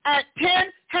service at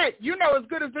 10. Hey, as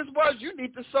good as this was, you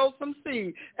need to sow some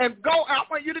seed and go. I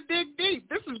want you to dig deep.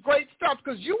 This is great stuff,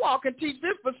 because you all can teach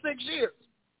this for 6 years.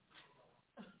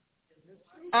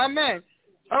 Amen.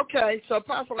 Okay, so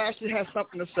Apostle Ashley has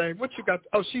something to say. What you got?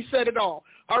 Oh, she said it all.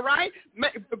 All right?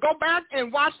 Go back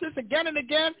and watch this again and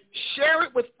again. Share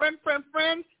it with friends,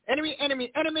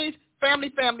 enemies,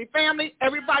 family.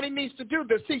 Everybody needs to do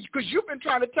this. See, because you've been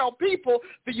trying to tell people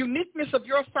the uniqueness of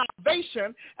your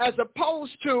salvation as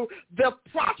opposed to the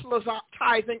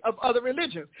proselytizing of other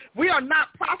religions. We are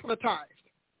not proselytized.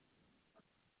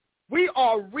 We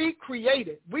are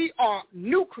recreated. We are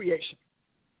new creation.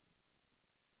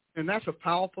 And that's a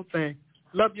powerful thing.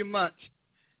 Love you much.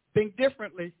 Think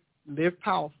differently. Live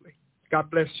powerfully.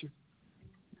 God bless you.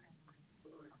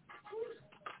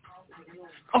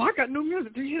 Oh, I got new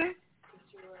music. Do you hear that?